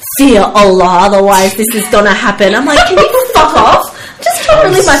like, fear Allah, otherwise this is gonna happen. I'm like, can you fuck off? I'm just trying to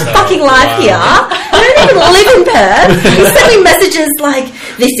live my fucking life here. I don't even live in Perth. He's sending messages like,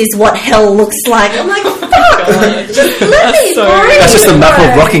 this is what hell looks like. I'm like, fuck. Just let me breathe. That's just the map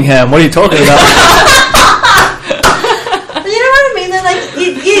of Rockingham. What are you talking about? You know what I mean? They're like,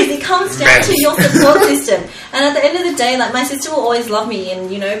 it is. It comes down to your support system. And at the end of the day, like, my sister will always love me, and,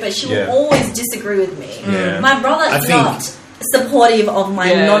 you know, but she will always disagree with me. Yeah. My brother I is think not. supportive of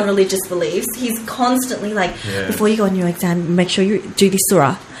my Yeah. non-religious beliefs. He's constantly like, Yeah. before you go on your exam, make sure you do this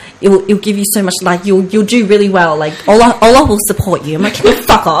surah. It'll give you so much, like, you'll do really well. Like, Allah will support you. I'm like, can you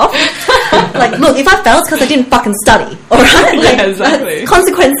fuck off? Like, look, if I fail, it's because I didn't fucking study. All right? Like, Yeah, exactly.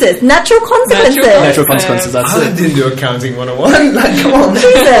 Consequences. Natural consequences. Natural consequences, that's I it. didn't do accounting 101. Like, come on.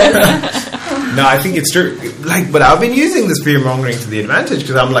 Jesus. No, I think it's true. Like, but I've been using this fear mongering to the advantage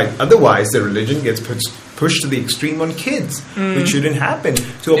because I'm like, otherwise the religion gets pushed to the extreme on kids, which shouldn't happen.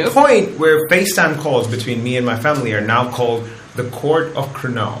 To a Yep. point where FaceTime calls between me and my family are now called the Court of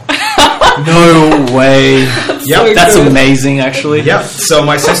Crenal. No way. Yep, That's amazing, actually. Yep. So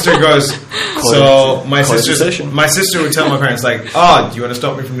my sister goes. My sister would tell my parents like, "Oh, do you want to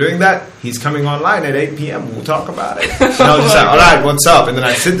stop me from doing that? He's coming online at 8 p.m. We'll talk about it." And I was just like, "All right, what's up?" And then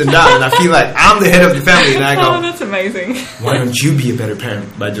I sit them down and I feel like I'm the head of the family, and I Oh, go, that's amazing. "Why don't you be a better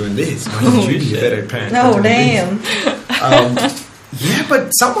parent by doing this? Why don't you be a better parent?" by Oh, doing damn. this?" Yeah, but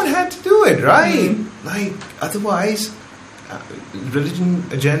someone had to do it, right? Like otherwise, religion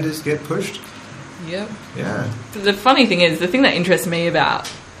agendas get pushed. Yep. Yeah. The funny thing is, the thing that interests me about,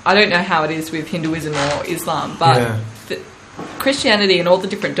 I don't know how it is with Hinduism or Islam, but Yeah. Christianity and all the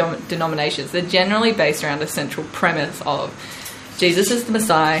different denominations, they're generally based around a central premise of Jesus is the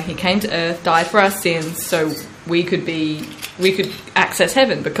Messiah. He came to earth, died for our sins, so we could access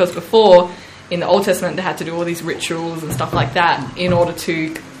heaven. Because before, in the Old Testament, they had to do all these rituals and stuff like that in order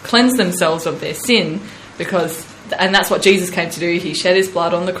to cleanse themselves of their sin. And that's what Jesus came to do. He shed his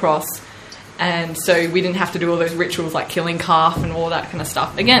blood on the cross. And so we didn't have to do all those rituals like killing calf and all that kind of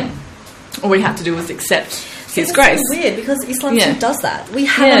stuff. Again, all we had to do was accept his It's grace. so weird because Islam Yeah. too does that. We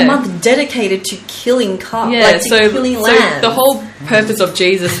have Yeah. a month dedicated to killing calves, Yeah, like to killing so lambs. the whole purpose of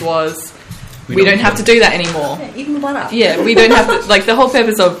Jesus was we don't have to do that anymore. Yeah, even butter. Yeah, we don't have to, like, the whole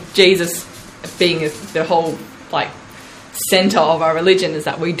purpose of Jesus being the whole, like, center of our religion is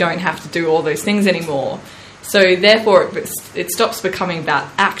that we don't have to do all those things anymore. So therefore it stops becoming about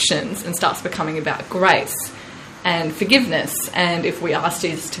actions and starts becoming about grace and forgiveness. And if we ask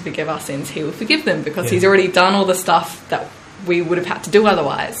Jesus to forgive our sins, he will forgive them because he's already done all the stuff that we would have had to do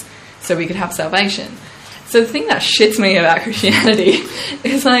otherwise so we could have salvation. So the thing that shits me about Christianity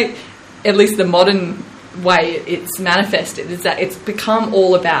is, like, at least the modern way it's manifested is that it's become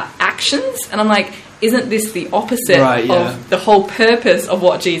all about actions. And I'm like, isn't this the opposite of the whole purpose of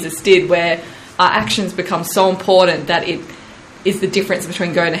what Jesus did, where our actions become so important that it is the difference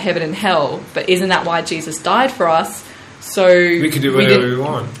between going to heaven and hell? But isn't that why Jesus died for us? So We could do whatever we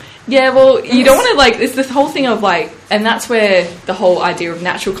want. Yeah, well, you don't want to, like, it's this whole thing of, like, and that's where the whole idea of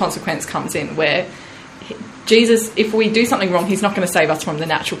natural consequence comes in, where Jesus, if we do something wrong, he's not going to save us from the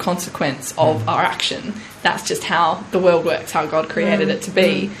natural consequence of our action. That's just how the world works, how God created it to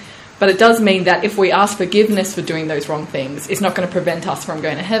be. But it does mean that if we ask forgiveness for doing those wrong things, it's not going to prevent us from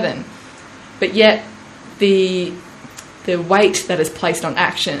going to heaven. But yet, the weight that is placed on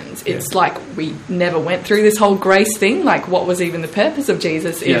actions, it's like we never went through this whole grace thing. Like, what was even the purpose of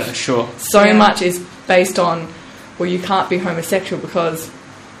Jesus? Yeah, sure. So much is based on, well, you can't be homosexual because,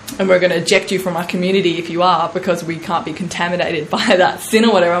 and we're going to eject you from our community if you are, because we can't be contaminated by that sin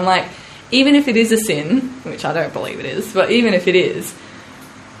or whatever. I'm like, even if it is a sin, which I don't believe it is, but even if it is,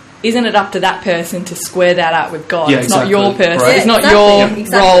 isn't it up to that person to square that out with God? Yeah, it's not your person. Right. It's not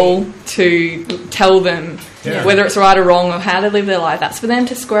your role to tell them whether it's right or wrong or how to live their life. That's for them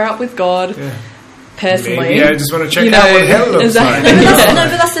to square up with God. Yeah. Personally, maybe I just want to check out what hell looks like.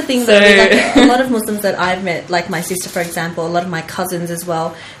 But that's the thing, though. Like, a lot of Muslims that I've met, like my sister, for example, a lot of my cousins as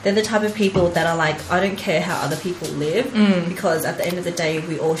well, they're the type of people that are like, I don't care how other people live, because at the end of the day,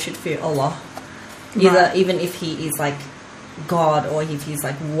 we all should fear Allah. Even if he is like God or if he's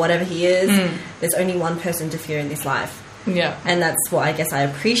like whatever he is, there's only one person to fear in this life. Yeah. And that's what I guess I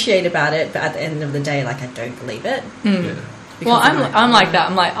appreciate about it, but at the end of the day, like, I don't believe it. Yeah. Well, I'm like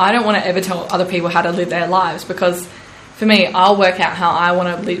that. I'm like, I don't want to ever tell other people how to live their lives, because for me, I'll work out how I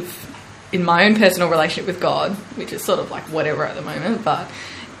want to live in my own personal relationship with God, which is sort of like whatever at the moment. But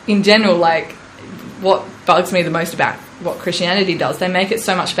in general, like, what bugs me the most about what Christianity does, they make it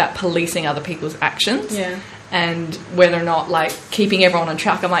so much about policing other people's actions and whether or not, like, keeping everyone on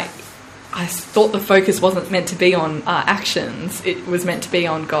track. I'm like, I thought the focus wasn't meant to be on our actions. It was meant to be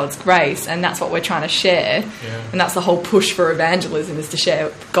on God's grace, and that's what we're trying to share. Yeah. And that's the whole push for evangelism, is to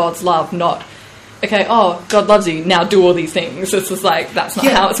share God's love, not, okay, oh, God loves you, now do all these things. It's just like, that's not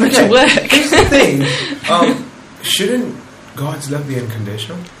how it's meant to work. Here's the thing. Shouldn't God's love be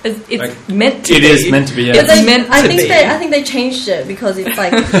unconditional? It's meant to be. It is meant to be, yeah. It's meant to be. I think they changed it because it's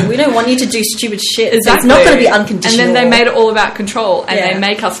like, we don't want you to do stupid shit. Exactly. So it's not going to be unconditional. And then they made it all about control, and they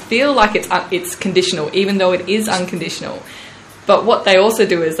make us feel like it's conditional, even though it is unconditional. But what they also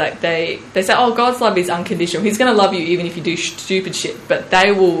do is like they say, oh, God's love is unconditional. He's going to love you even if you do stupid shit. But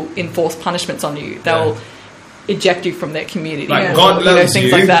they will enforce punishments on you. They'll eject you from their community. Like, God loves things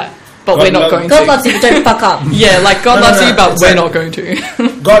you. like that. But God we're not going to. God loves you, but don't fuck up. Yeah, like God loves you, but It's we're like- not going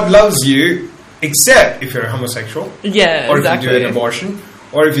to. God loves you, except if you're a homosexual, Yeah, or exactly. if you do an abortion,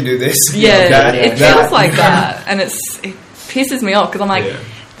 or if you do this. Yeah, that, it that. feels like that, and it pisses me off because I'm like, Yeah.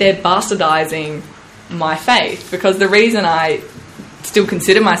 they're bastardizing my faith, because the reason I still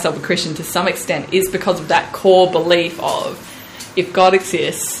consider myself a Christian to some extent is because of that core belief of, if God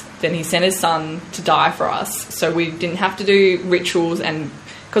exists, then he sent his son to die for us, so we didn't have to do rituals. And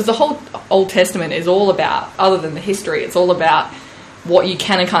because the whole Old Testament is all about, other than the history, it's all about what you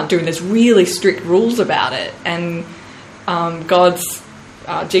can and can't do, and there's really strict rules about it. And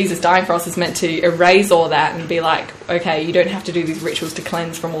Jesus dying for us is meant to erase all that and be like, okay, you don't have to do these rituals to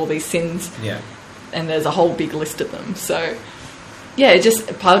cleanse from all these sins. Yeah. And there's a whole big list of them. So yeah, it just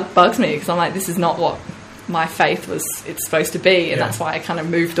bugs me, because I'm like, this is not what my faith it's supposed to be. And that's why I kind of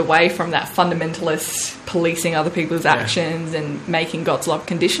moved away from that fundamentalist policing other people's actions and making God's love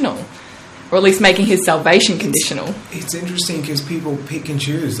conditional, or at least making his salvation conditional. It's interesting because people pick and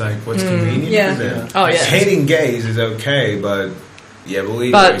choose like what's convenient Yeah. for them. Oh, Like, yeah. hating gays is okay, but we'll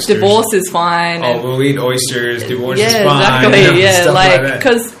eat But oysters. divorce is fine. Oh, and we'll eat oysters. Divorce is yeah, fine. exactly. Yeah, stuff like that.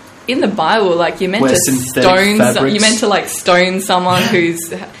 because in the Bible, like you're meant Wear to synthetic stone. fabrics. You're meant to like stone someone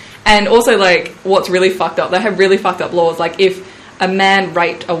who's, and also like what's really fucked up. They have really fucked up laws. Like if a man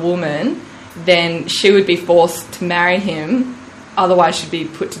raped a woman, then she would be forced to marry him. Otherwise, she'd be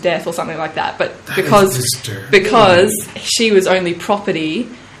put to death or something like that. But That because is disturbing. because she was only property,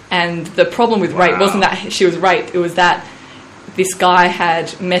 and the problem with rape wasn't that she was raped; it was that this guy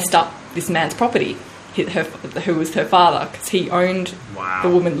had messed up this man's property, who was her father, because he owned the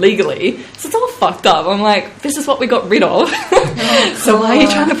woman legally. So it's all fucked up. I'm like, this is what we got rid of. So why are you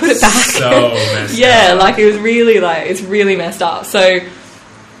trying to put it back? So messed Yeah, up. like it was really like, it's really messed up. So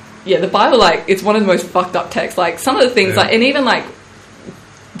yeah, the Bible, like, it's one of the most fucked up texts. Like some of the things, like, and even like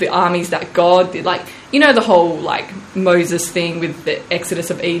the armies that God did, like, you know, the whole like Moses thing with the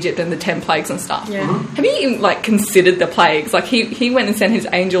Exodus of Egypt and the 10 plagues and stuff. Yeah. Have you even like considered the plagues? Like he went and sent his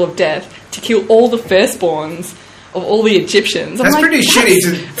angel of death to kill all the firstborns of all the Egyptians. I'm That's like, pretty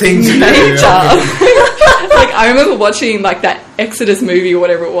shitty thing to do. major. Like I remember watching like that Exodus movie or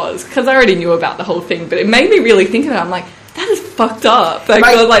whatever it was, because I already knew about the whole thing, but it made me really think about it. I'm like, that is fucked up. Like,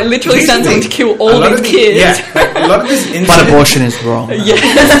 Like, God, like literally here's the sent someone to thing. kill A all lot these of the- kids. Yeah, like, a lot of this incident. But abortion is wrong. Yeah,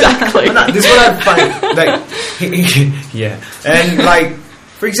 exactly. This is what I find, like, yeah. And, like,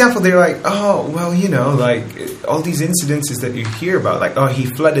 for example, they're like, oh, well, you know, like, all these incidences that you hear about, like, oh, he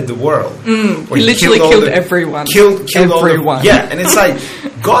flooded the world. Or He literally all killed everyone. Killed Everyone. all the, yeah, and it's like,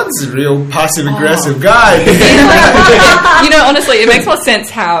 God's a real passive-aggressive Oh. guy. You know, honestly, it makes more sense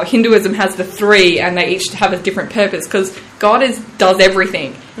how Hinduism has the three and they each have a different purpose, because God does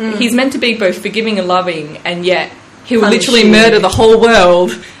everything. He's meant to be both forgiving and loving, and yet he will literally Punishing. murder the whole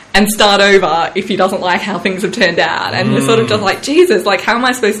world and start over if he doesn't like how things have turned out. And you're sort of just like, Jesus, like, how am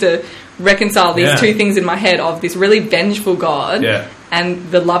I supposed to reconcile these Yeah. two things in my head of this really vengeful God Yeah.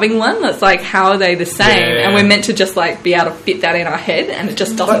 and the loving one? That's like, how are they the same? Yeah. And we're meant to just like be able to fit that in our head, and it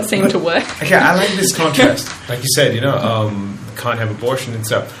just doesn't seem to work. Okay, I like this contrast. Like you said, you know, can't have abortion and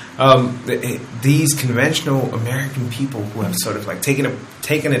stuff. These conventional American people who have sort of like taken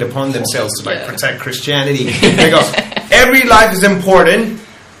it upon themselves to like Yeah. protect Christianity. They go, every life is important.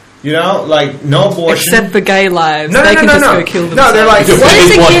 You know, like no abortion. Except for gay lives. No, they no, can no, just no. go kill No, themselves. they're like- What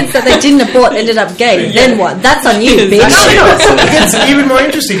if the What? kids that they didn't abort ended up gay? Then what? That's on you, bitch. Exactly. No, no, it's even more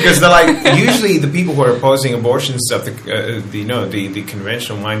interesting because they're like usually the people who are opposing abortion stuff, the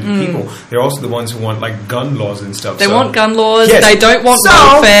conventional minded people, they're also the ones who want like gun laws and stuff. They so- want gun laws. Yes. They don't want So-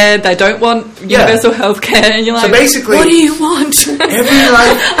 welfare. They don't want universal health care. And you're like, So basically- what do you want? Every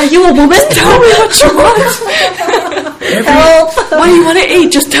life, Are you a woman? Tell me what you want. Help! What do you want to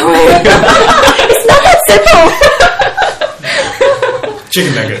eat? Just tell me. It's not that simple.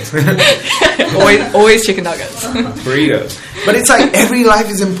 chicken nuggets, always chicken nuggets. burritos. But it's like every life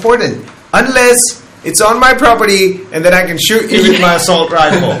is important unless it's on my property and then I can shoot you with my assault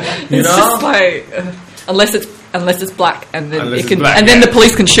rifle. You It's know? just like, unless it's black, and then Unless it it's can, black, and then yeah. the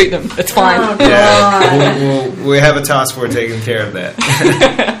police can shoot them. It's fine. Oh, Yeah, we have a task force taking care of that.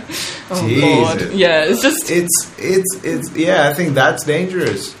 Oh, Jesus. Lord. Yeah, it's just... It's yeah, I think that's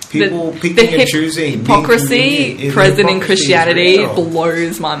dangerous. People the picking and choosing. Hypocrisy present in Christianity blows.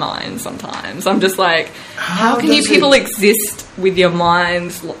 blows my mind sometimes. I'm just like, how can you does people it- exist with your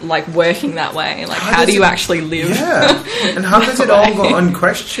minds like working that way? Like, how does do you it- actually live? Yeah, and how does it all go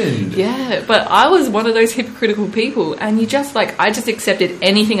unquestioned? Yeah, but I was one of those hypocritical people, and you just like, I just accepted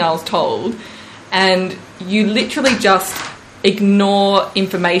anything I was told, and you literally just ignore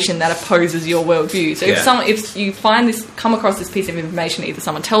information that opposes your worldview. So Yeah. if you come across this piece of information, either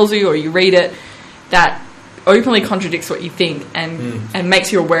someone tells you or you read it, that openly contradicts what you think and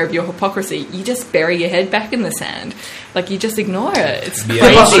makes you aware of your hypocrisy, you just bury your head back in the sand. Like, you just ignore it. It's Be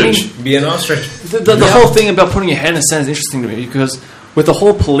crazy. an ostrich. Be an ostrich. The whole thing about putting your hand in the sand is interesting to me, because with the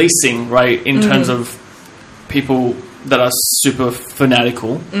whole policing, right, in terms of people that are super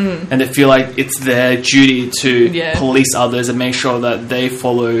fanatical and they feel like it's their duty to police others and make sure that they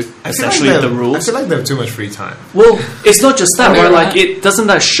follow essentially the rules. I feel like they have too much free time. Well, it's not just that, I know, right? right? Like, doesn't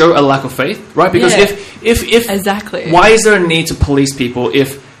that show a lack of faith, right? Because Yeah. if Exactly. why is there a need to police people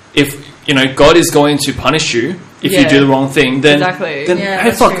if you know God is going to punish you if you Yeah. do the wrong thing? Then Exactly. then Yeah, hey,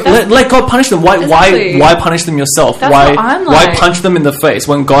 that's fuck, true. let God punish them. Exactly. Why punish them yourself? That's why what I'm why like. punch them in the face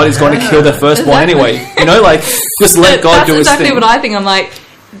when God is going to kill their firstborn Exactly. anyway? You know, like, just let God That's do his exactly thing. what I think. I'm like,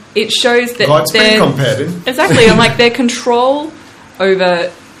 it shows that God's pretty they're competitive. exactly. I'm like, their control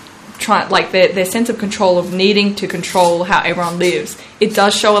over their sense of control of needing to control how everyone lives. It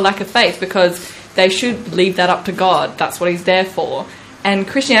does show a lack of faith, because they should leave that up to God. That's what He's there for. And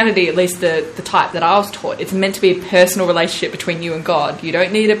Christianity, at least the type that I was taught, it's meant to be a personal relationship between you and God. You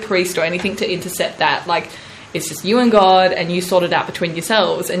don't need a priest or anything to intercept that. Like, it's just you and God, and you sort it out between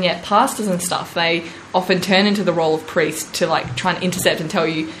yourselves. And yet pastors and stuff, they often turn into the role of priest to like try and intercept and tell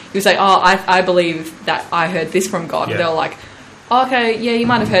you. You say, oh, I believe that I heard this from God. Yeah. And they're like, oh, okay, yeah, you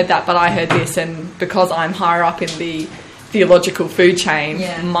might have heard that, but I heard this, and because I'm higher up in the theological food chain,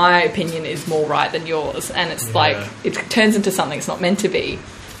 Yeah. my opinion is more right than yours. And it's like, it turns into something it's not meant to be.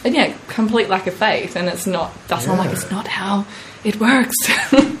 And yeah, complete lack of faith. And it's not, that's why I'm like, it's not how it works.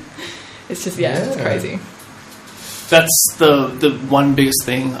 It's just, it's Yeah. crazy. That's the one biggest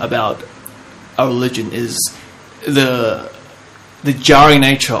thing about our religion is the jarring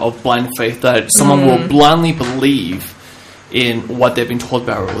nature of blind faith, that someone will blindly believe in what they've been taught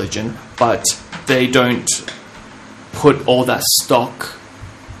about religion, but they don't put all that stock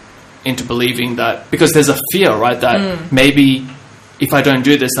into believing that, because there's a fear, right, that maybe if I don't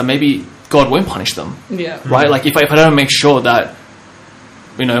do this, then maybe God won't punish them, Yeah. right? Like, if I don't make sure that,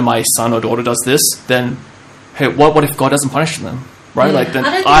 you know, my son or daughter does this, then hey, what if God doesn't punish them, right? Like, then I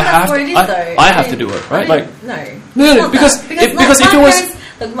don't think I that's have what to, it is, though. I have to do it, right? Like, no, No, It's not because that. if my it was- parents,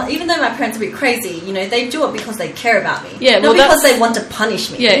 look, even though my parents are a bit crazy, you know, they do it because they care about me. Yeah, not well, because that's- they want to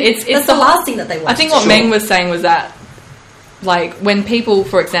punish me. Yeah, it's that's the last thing that they want. I think to what do. Meng was saying was that, like, when people,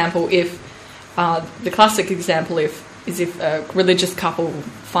 for example, if the classic example if a religious couple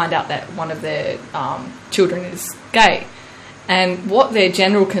find out that one of their children is gay, and what their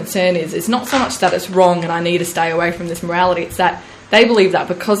general concern is not so much that it's wrong and I need to stay away from this morality, it's that they believe that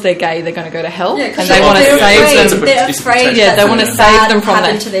because they're gay they're going to go to hell, Yeah, and 'cause they want to they're save afraid. them. They're afraid. Yeah, that they want to something save bad them from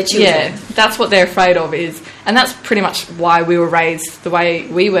happen that. to their children. Yeah, that's what they're afraid of and that's pretty much why we were raised the way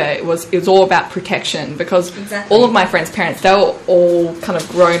we were. It was all about protection, because Exactly. all of my friends' parents, they were all kind of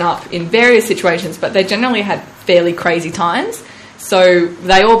grown up in various situations, but they generally had fairly crazy times. So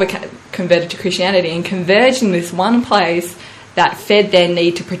they all converted to Christianity and converged in this one place that fed their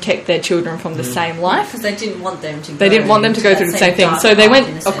need to protect their children from the same life. Because they didn't want them to. They didn't want them to go that through the same thing. dark So they path, in a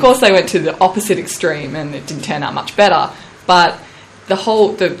went, of sense. course, they went to the opposite extreme, and it didn't turn out much better. But the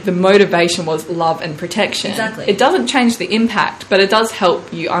whole, the motivation was love and protection. Exactly. It doesn't change the impact, but it does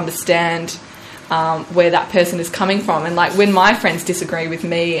help you understand where that person is coming from. And like, when my friends disagree with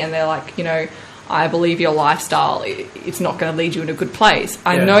me and they're like, you know, I believe your lifestyle, it's not going to lead you in a good place.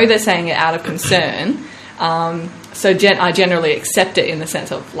 I Yeah. know they're saying it out of concern. So I generally accept it in the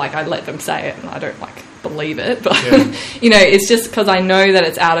sense of, like, I let them say it and I don't, like, believe it. But, you know, it's just because I know that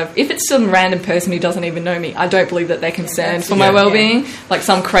it's out of... If it's some random person who doesn't even know me, I don't believe that they're concerned for my Yeah. well-being. Like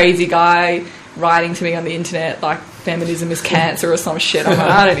some crazy guy writing to me on the internet, like, feminism is cancer or some shit. I'm like,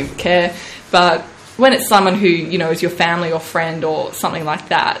 I don't even care. But when it's someone who, you know, is your family or friend or something like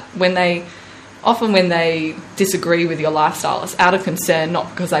that, when they disagree with your lifestyle, it's out of concern, not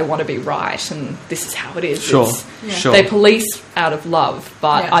because they want to be right and this is how it is. Sure, It's- sure. They police out of love,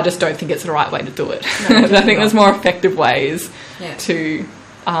 but Yeah. I just don't think it's the right way to do it. No, I think definitely there's not. more effective ways Yeah. to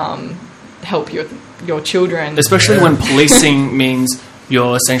help your children. Especially when policing means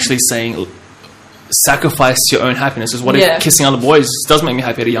you're essentially saying sacrifice your own happiness. Is what Yeah. if kissing other boys does make me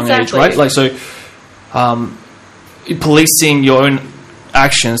happy at a young age, Exactly. right? Like, so policing your own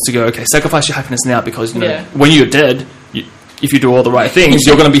actions to go, okay, sacrifice your happiness now, because, you know, Yeah. when you're dead, if you do all the right things,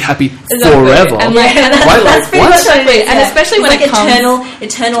 you're going to be happy Exactly. forever. And Yeah, that's, Right, that's like, pretty what? much what it is. And yeah. especially it's when like it comes-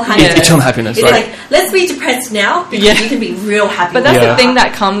 eternal happiness. Eternal happiness, It's right? like, let's be depressed now because Yeah. you can be real happy. But that's Yeah. the thing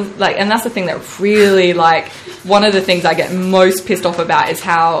that comes, like, and that's the thing that really, like, one of the things I get most pissed off about is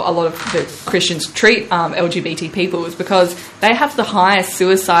how a lot of the Christians treat LGBT people, is because they have the highest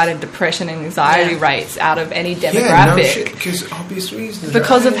suicide and depression and anxiety Yeah. rates out of any Yeah, no demographic. shit, because obvious reasons.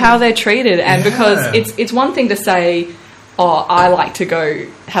 Because of right? how they're treated, and Yeah. because it's one thing to say, oh, I like to go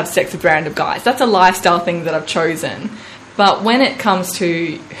have sex with random guys. That's a lifestyle thing that I've chosen. But when it comes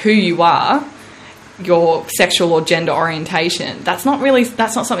to who you are, your sexual or gender orientation, that's not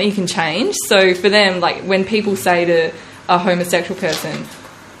something you can change. So for them, like, when people say to a homosexual person,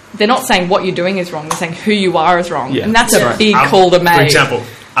 they're not saying what you're doing is wrong, they're saying who you are is wrong. Yeah. And that's That's a right. big call to make. For example,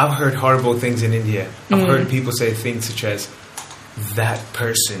 I've heard horrible things in India. I've Mm. heard people say things such as, that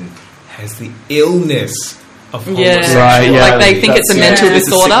person has the illness of Yeah. homosexuality. Right, yeah. Like, they think it's a mental It's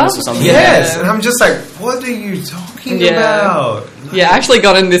a disorder. sickness or something. Yes, Yeah. and I'm just like, what are you talking Yeah. about? Yeah, I actually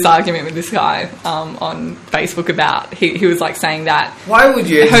got in this argument with this guy on Facebook about, he was like saying that, Why would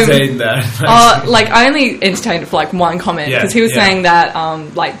you entertain that? like, I only entertained it for like one comment, Yeah, because he was yeah. saying that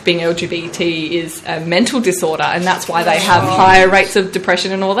like being LGBT is a mental disorder, and that's why they have higher rates of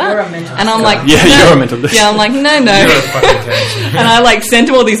depression and all that. You're a mental And I'm like, Yeah, no. you're a mental disorder. Yeah, I'm like, no. You're a fucking tension. And I like sent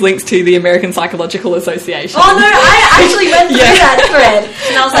him all these links to the American Psychological Association. Oh no, I actually went through Yeah. that thread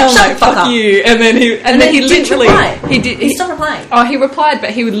and I was like, I'm shut like, the fuck fuck up. you. And then he And then he he didn't literally reply. he did He stopped replying. Oh, he replied,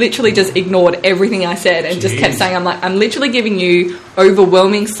 but he would literally just ignored everything I said and just kept Jeez. saying, I'm literally giving you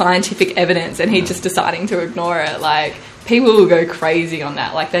overwhelming scientific evidence, and he just deciding to ignore it. Like, people will go crazy on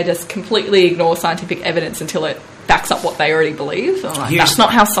that. Like, they just completely ignore scientific evidence until it backs up what they already believe. I'm like, Here's- that's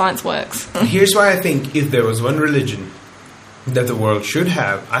not how science works. Here's why I think if there was one religion that the world should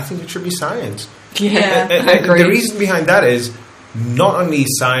have, I think it should be science. Yeah, And I agree. the reason behind that is not only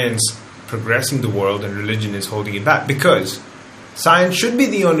science progressing the world and religion is holding it back, because science should be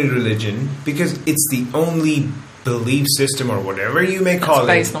the only religion, because it's the only belief system or whatever you may call It's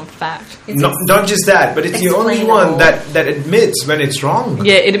based it. on fact. It's Not just that, but it's the only explainable. one that admits when it's wrong.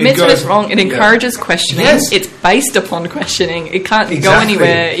 Yeah, it admits when goes- it's wrong. It encourages questioning. Yes. It's based upon questioning. It can't go Exactly.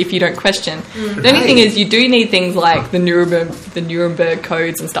 anywhere if you don't question. The only Right. thing is, you do need things like the Nuremberg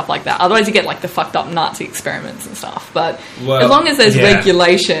codes and stuff like that. Otherwise, you get like the fucked up Nazi experiments and stuff. But Well, as long as there's yeah.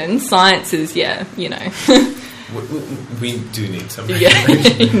 regulation, science is, We do need some. yeah.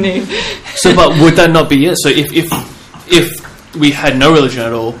 you need- So, but would that not be it? So, if we had no religion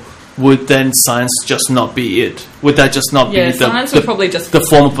at all, would then science just not be it? Would that just not Yeah, be science would probably just- the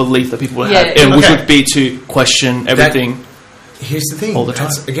form of belief that people would Yeah, have, and which okay. would be to question everything? Here's the thing. All the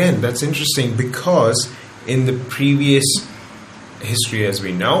time. That's interesting, because in the previous history as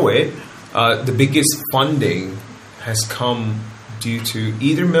we know it, the biggest funding has come due to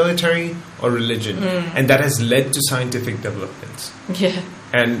either military or religion, and that has led to scientific developments. yeah.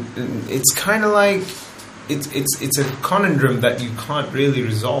 And it's kind of like it's a conundrum that you can't really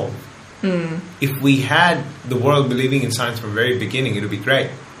resolve. If we had the world believing in science from the very beginning, it would be great.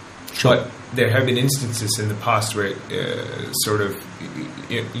 Sure. But there have been instances in the past where sort of,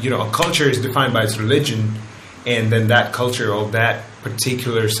 a culture is defined by its religion, and then that culture or that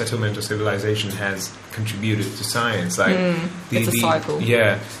particular settlement or civilization has contributed to science. Like it's a cycle.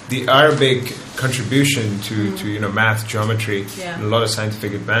 Yeah, the Arabic contribution to math, geometry, Yeah. and a lot of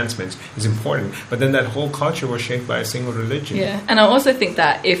scientific advancements is important. But then that whole culture was shaped by a single religion. Yeah, and I also think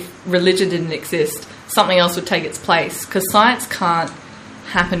that if religion didn't exist, something else would take its place, because science can't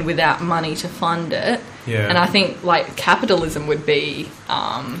happen without money to fund it. Yeah. And I think like capitalism would be,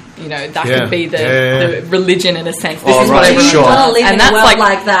 that Yeah. could be the, Yeah. the religion in a sense. This Oh, is right, what everyone sure. I want wants. to live And in that's a world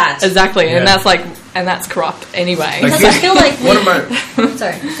like that. exactly, Yeah. and that's corrupt anyway. Like, Because I feel like what about?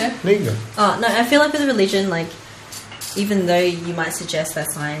 sorry. Okay. There you go. Oh no, I feel like with religion, like even though you might suggest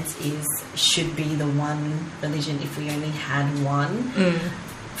that science should be the one religion if we only had one,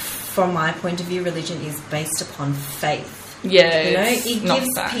 from my point of view, religion is based upon faith. Yeah, You know, it's it not gives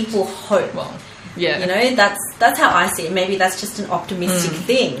fact. people hope. Well, yeah. You know, that's how I see it. Maybe that's just an optimistic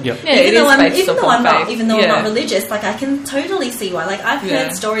thing. Yep. Yeah, it is based even though upon I'm not, faith. even though I'm Yeah. not religious, like I can totally see why. Like I've Yeah.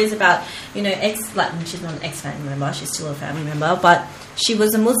 heard stories about, she's not an ex-family member, she's still a family member, but she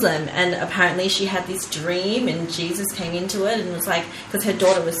was a Muslim, and apparently she had this dream, and Jesus came into it, and was like, because her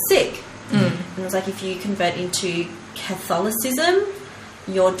daughter was sick, and it was like, if you convert into Catholicism,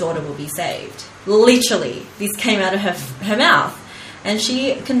 your daughter will be saved. Literally, this came out of her mouth. and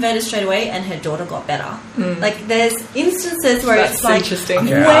she converted straight away, and her daughter got better. Like, there's instances where That's it's like, interesting.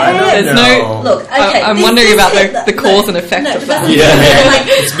 Okay, where? I don't There's know. Look, okay. I'm this wondering is about it. the cause and effect of that.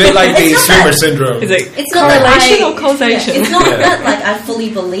 It's a bit like the It's not swimmer that- syndrome. Is it It's not correlation that or causation? it's not that like I fully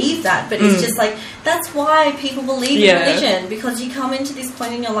believe that, but it's just like that's why people believe in Yeah. religion, because you come into this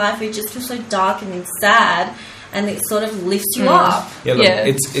point in your life where you just feel so dark and sad, and it sort of lifts you up. Yeah, look, Yeah.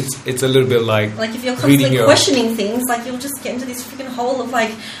 it's a little bit like Like if you're reading constantly your questioning things, like you'll just get into this freaking hole of like,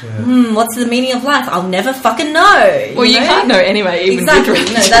 what's the meaning of life? I'll never fucking know. Well, you can't know anyway, even Exactly. with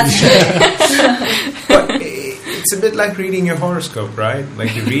No, religion. that's true. But it's a bit like reading your horoscope, right?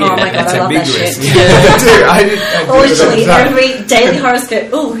 Like you read Oh it, my and God, it's I love that ambiguous. shit. Yeah, dude, I do it all Literally the time. every daily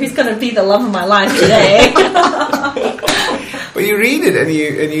horoscope. Ooh, who's gonna be the love of my life today? But you read it and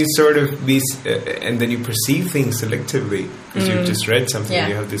you sort of and then you perceive things selectively because you've just read something and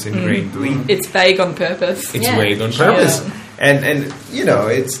Yeah. you have this ingrained belief. It's vague on purpose. It's Yeah. vague on purpose, Yeah. and you know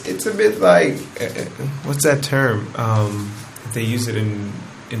it's a bit like what's that term? They use it in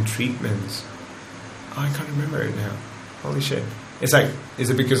treatments. Oh, I can't remember it now. Holy shit! It's like, is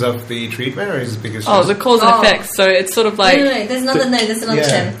it because of the treatment or is it because? Oh, the cause and Oh. effect. So it's sort of like no, there's another there's another yeah,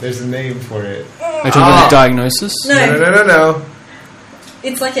 term. there's a name for it. Are you talking about the diagnosis? No.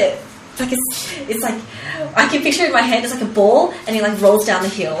 It's like it's like I can picture it in my head. It's like a ball, and he like rolls down the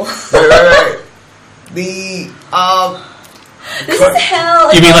hill. Right. The This is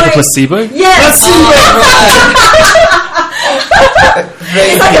hell. You mean like a annoying. placebo? Yes.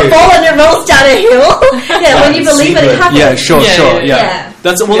 It's like a ball and it rolls down a hill. Yeah, when you believe it, it happens. Yeah, sure, Yeah, sure, yeah, yeah. yeah.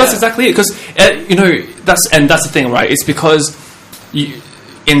 That's Yeah. exactly it. Because you know that's the thing, right? It's because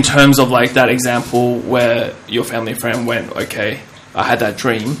in terms of like that example where your family friend went, okay, I had that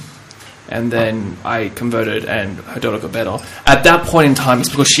dream, and then I converted, and her daughter got better. At that point in time, it's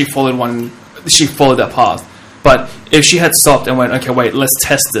because she followed that path. But if she had stopped and went, okay, wait, let's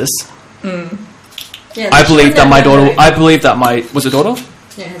test this. Yeah, I believe that my daughter. No. I believe that my was it daughter.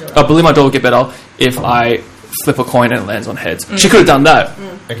 Yeah, her daughter. I believe my daughter will get better if I flip a coin and it lands on heads. She could have done that.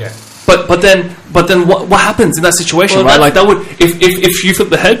 okay. But then what happens in that situation, Well, right? that's- Like that would if you flip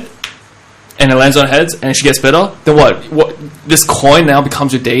the head and it lands on heads and she gets better, then what? This coin now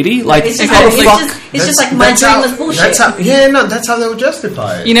becomes your deity? Like It's just, how the it's fuck? just, it's just like my dream was bullshit. That's how they'll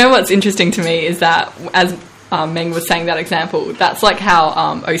justify it. You know what's interesting to me is that, as Meng was saying that example, that's like how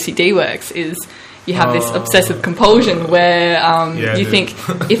OCD works, is you have this obsessive compulsion where Yeah, you dude.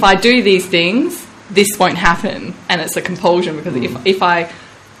 think, if I do these things, this won't happen. And it's a compulsion because if I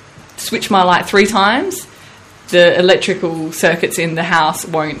switch my light 3 times, the electrical circuits in the house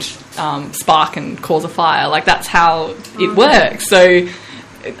won't spark and cause a fire. Like, that's how it works. So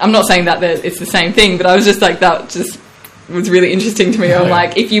I'm not saying that it's the same thing, but I was just like, that just was really interesting to me. I'm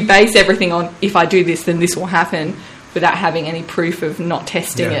like, if you base everything on, if I do this, then this will happen, without having any proof of not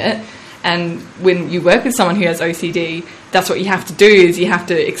testing Yeah. it. And when you work with someone who has OCD, that's what you have to do, is you have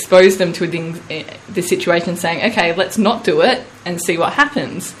to expose them to the situation, saying, okay, let's not do it and see what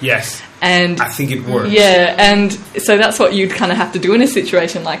happens. Yes, And I think it works. yeah, and so that's what you'd kind of have to do in a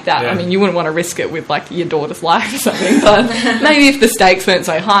situation like that. Yeah. I mean, you wouldn't want to risk it with like your daughter's life or something, but maybe if the stakes weren't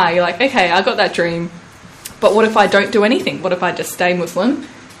so high, you're like, okay, I got that dream, but what if I don't do anything? What if I just stay Muslim?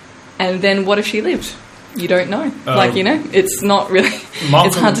 And then what if she lived? You don't know. It's not really,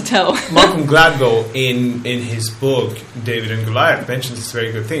 it's hard to tell. Malcolm Gladwell, in his book David and Goliath, mentions this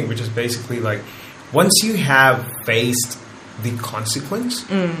very good thing, which is basically like, once you have faced the consequence,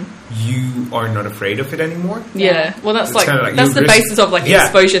 you are not afraid of it anymore. Yeah, well, that's It's like, kinda like that's you the risk- basis of like Yeah.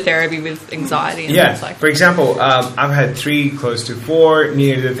 exposure therapy with anxiety and Yeah. things like For example, I've had 3, close to 4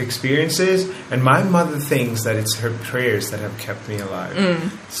 near-death experiences, and my mother thinks that it's her prayers that have kept me alive.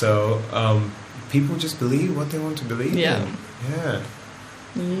 So people just believe what they want to believe Yeah. in. Yeah.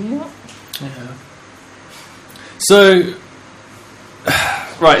 So,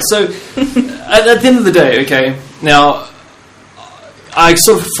 right. So, at the end of the day, okay. Now, I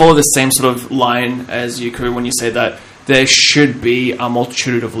sort of follow the same sort of line as you, Kuru, when you say that there should be a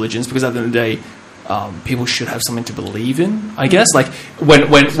multitude of religions, because at the end of the day, people should have something to believe in. I guess, like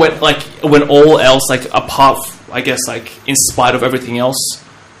when all else, like apart, I guess, like in spite of everything else,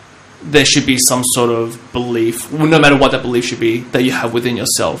 there should be some sort of belief, no matter what that belief should be, that you have within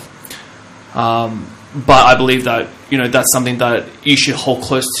yourself. But I believe that, that's something that you should hold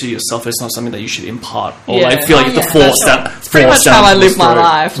close to yourself. It's not something that you should impart or Yeah. like feel like you have to Yeah, force that's that. It's pretty much how I live my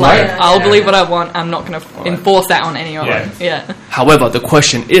life. Like, Right. I'll believe what I want. I'm not going to enforce that on anyone. Yeah. Yeah. However, the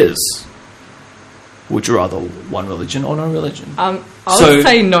question is, would you rather one religion or no religion? I So- would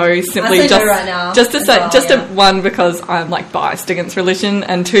say no, simply I'd say just no right now just to as say, well, just yeah. one, because I'm like biased against religion,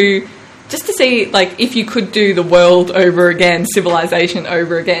 and 2, just to see, like, if you could do the world over again, civilization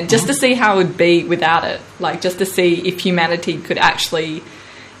over again, just to see how it would be without it. Like, just to see if humanity could actually,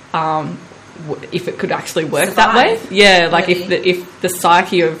 if it could actually work that way. Yeah, like if the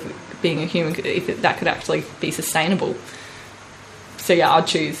psyche of being a human, that could actually be sustainable. So yeah, I'd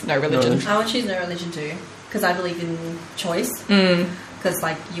choose no religion. I would choose no religion too, because I believe in choice. Because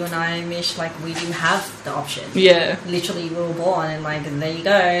like you and I, Mish, like we didn't have the option. Yeah. Literally, we were born, and like there you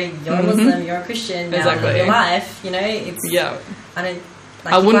go. You're a Muslim. You're a Christian. Now Exactly. your life. You know, it's Yeah. I don't.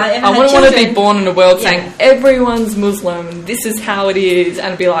 Like, I wouldn't want to be born in a world saying everyone's Muslim and this is how it is,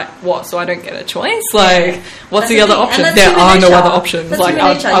 and be like, what? So I don't get a choice? Like, what's the other option? There are no other options. That's like,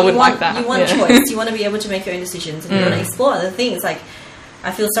 I wouldn't like that. You want choice. You want to be able to make your own decisions, and you want to explore other things. Like,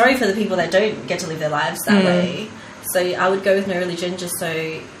 I feel sorry for the people that don't get to live their lives that way. So I would go with no religion, just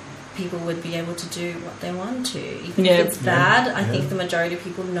so people would be able to do what they want to. Even if it's bad, I think the majority of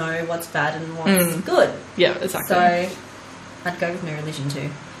people know what's bad and what's good. Yeah, exactly. So I'd go with no religion too.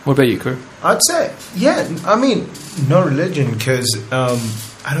 What about you, Kuru? I'd say, yeah, I mean, no religion, because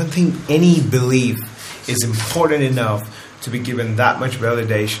I don't think any belief is important enough to be given that much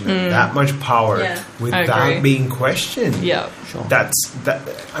validation and that much power without being questioned. Yeah, sure.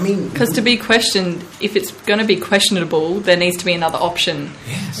 I mean, because to be questioned, if it's going to be questionable, there needs to be another option.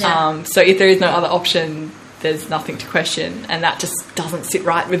 Yes. Yeah. So if there is no other option, there's nothing to question, and that just doesn't sit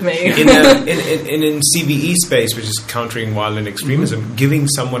right with me. in CVE space, which is countering violent extremism, giving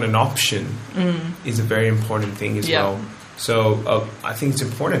someone an option is a very important thing as well. So I think it's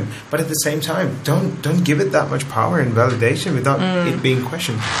important, but at the same time, don't give it that much power and validation without it being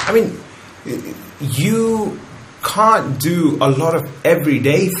questioned. I mean, you can't do a lot of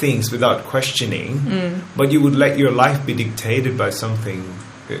everyday things without questioning, but you would let your life be dictated by something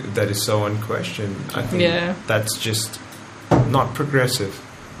that is so unquestioned. I think that's just not progressive.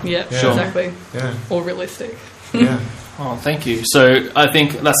 Yeah, Sure. exactly. Yeah. Or realistic. Yeah. Oh, thank you. So I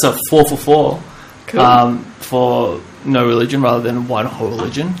think that's a 4 for 4 for no religion rather than one whole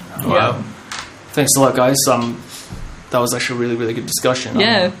religion. Wow. Thanks a lot, guys. That was actually a really, really good discussion.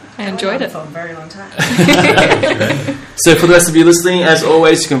 Yeah, I enjoyed it. For a very long time. So for the rest of you listening, as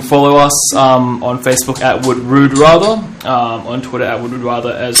always, you can follow us on Facebook at WoodRudeRather, on Twitter at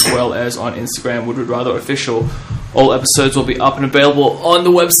WoodRudeRather, as well as on Instagram, WoodRudeRather Official. All episodes will be up and available on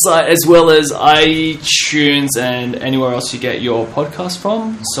the website, as well as iTunes and anywhere else you get your podcast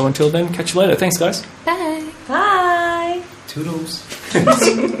from. So until then, catch you later. Thanks, guys. Bye. Bye. Toodles.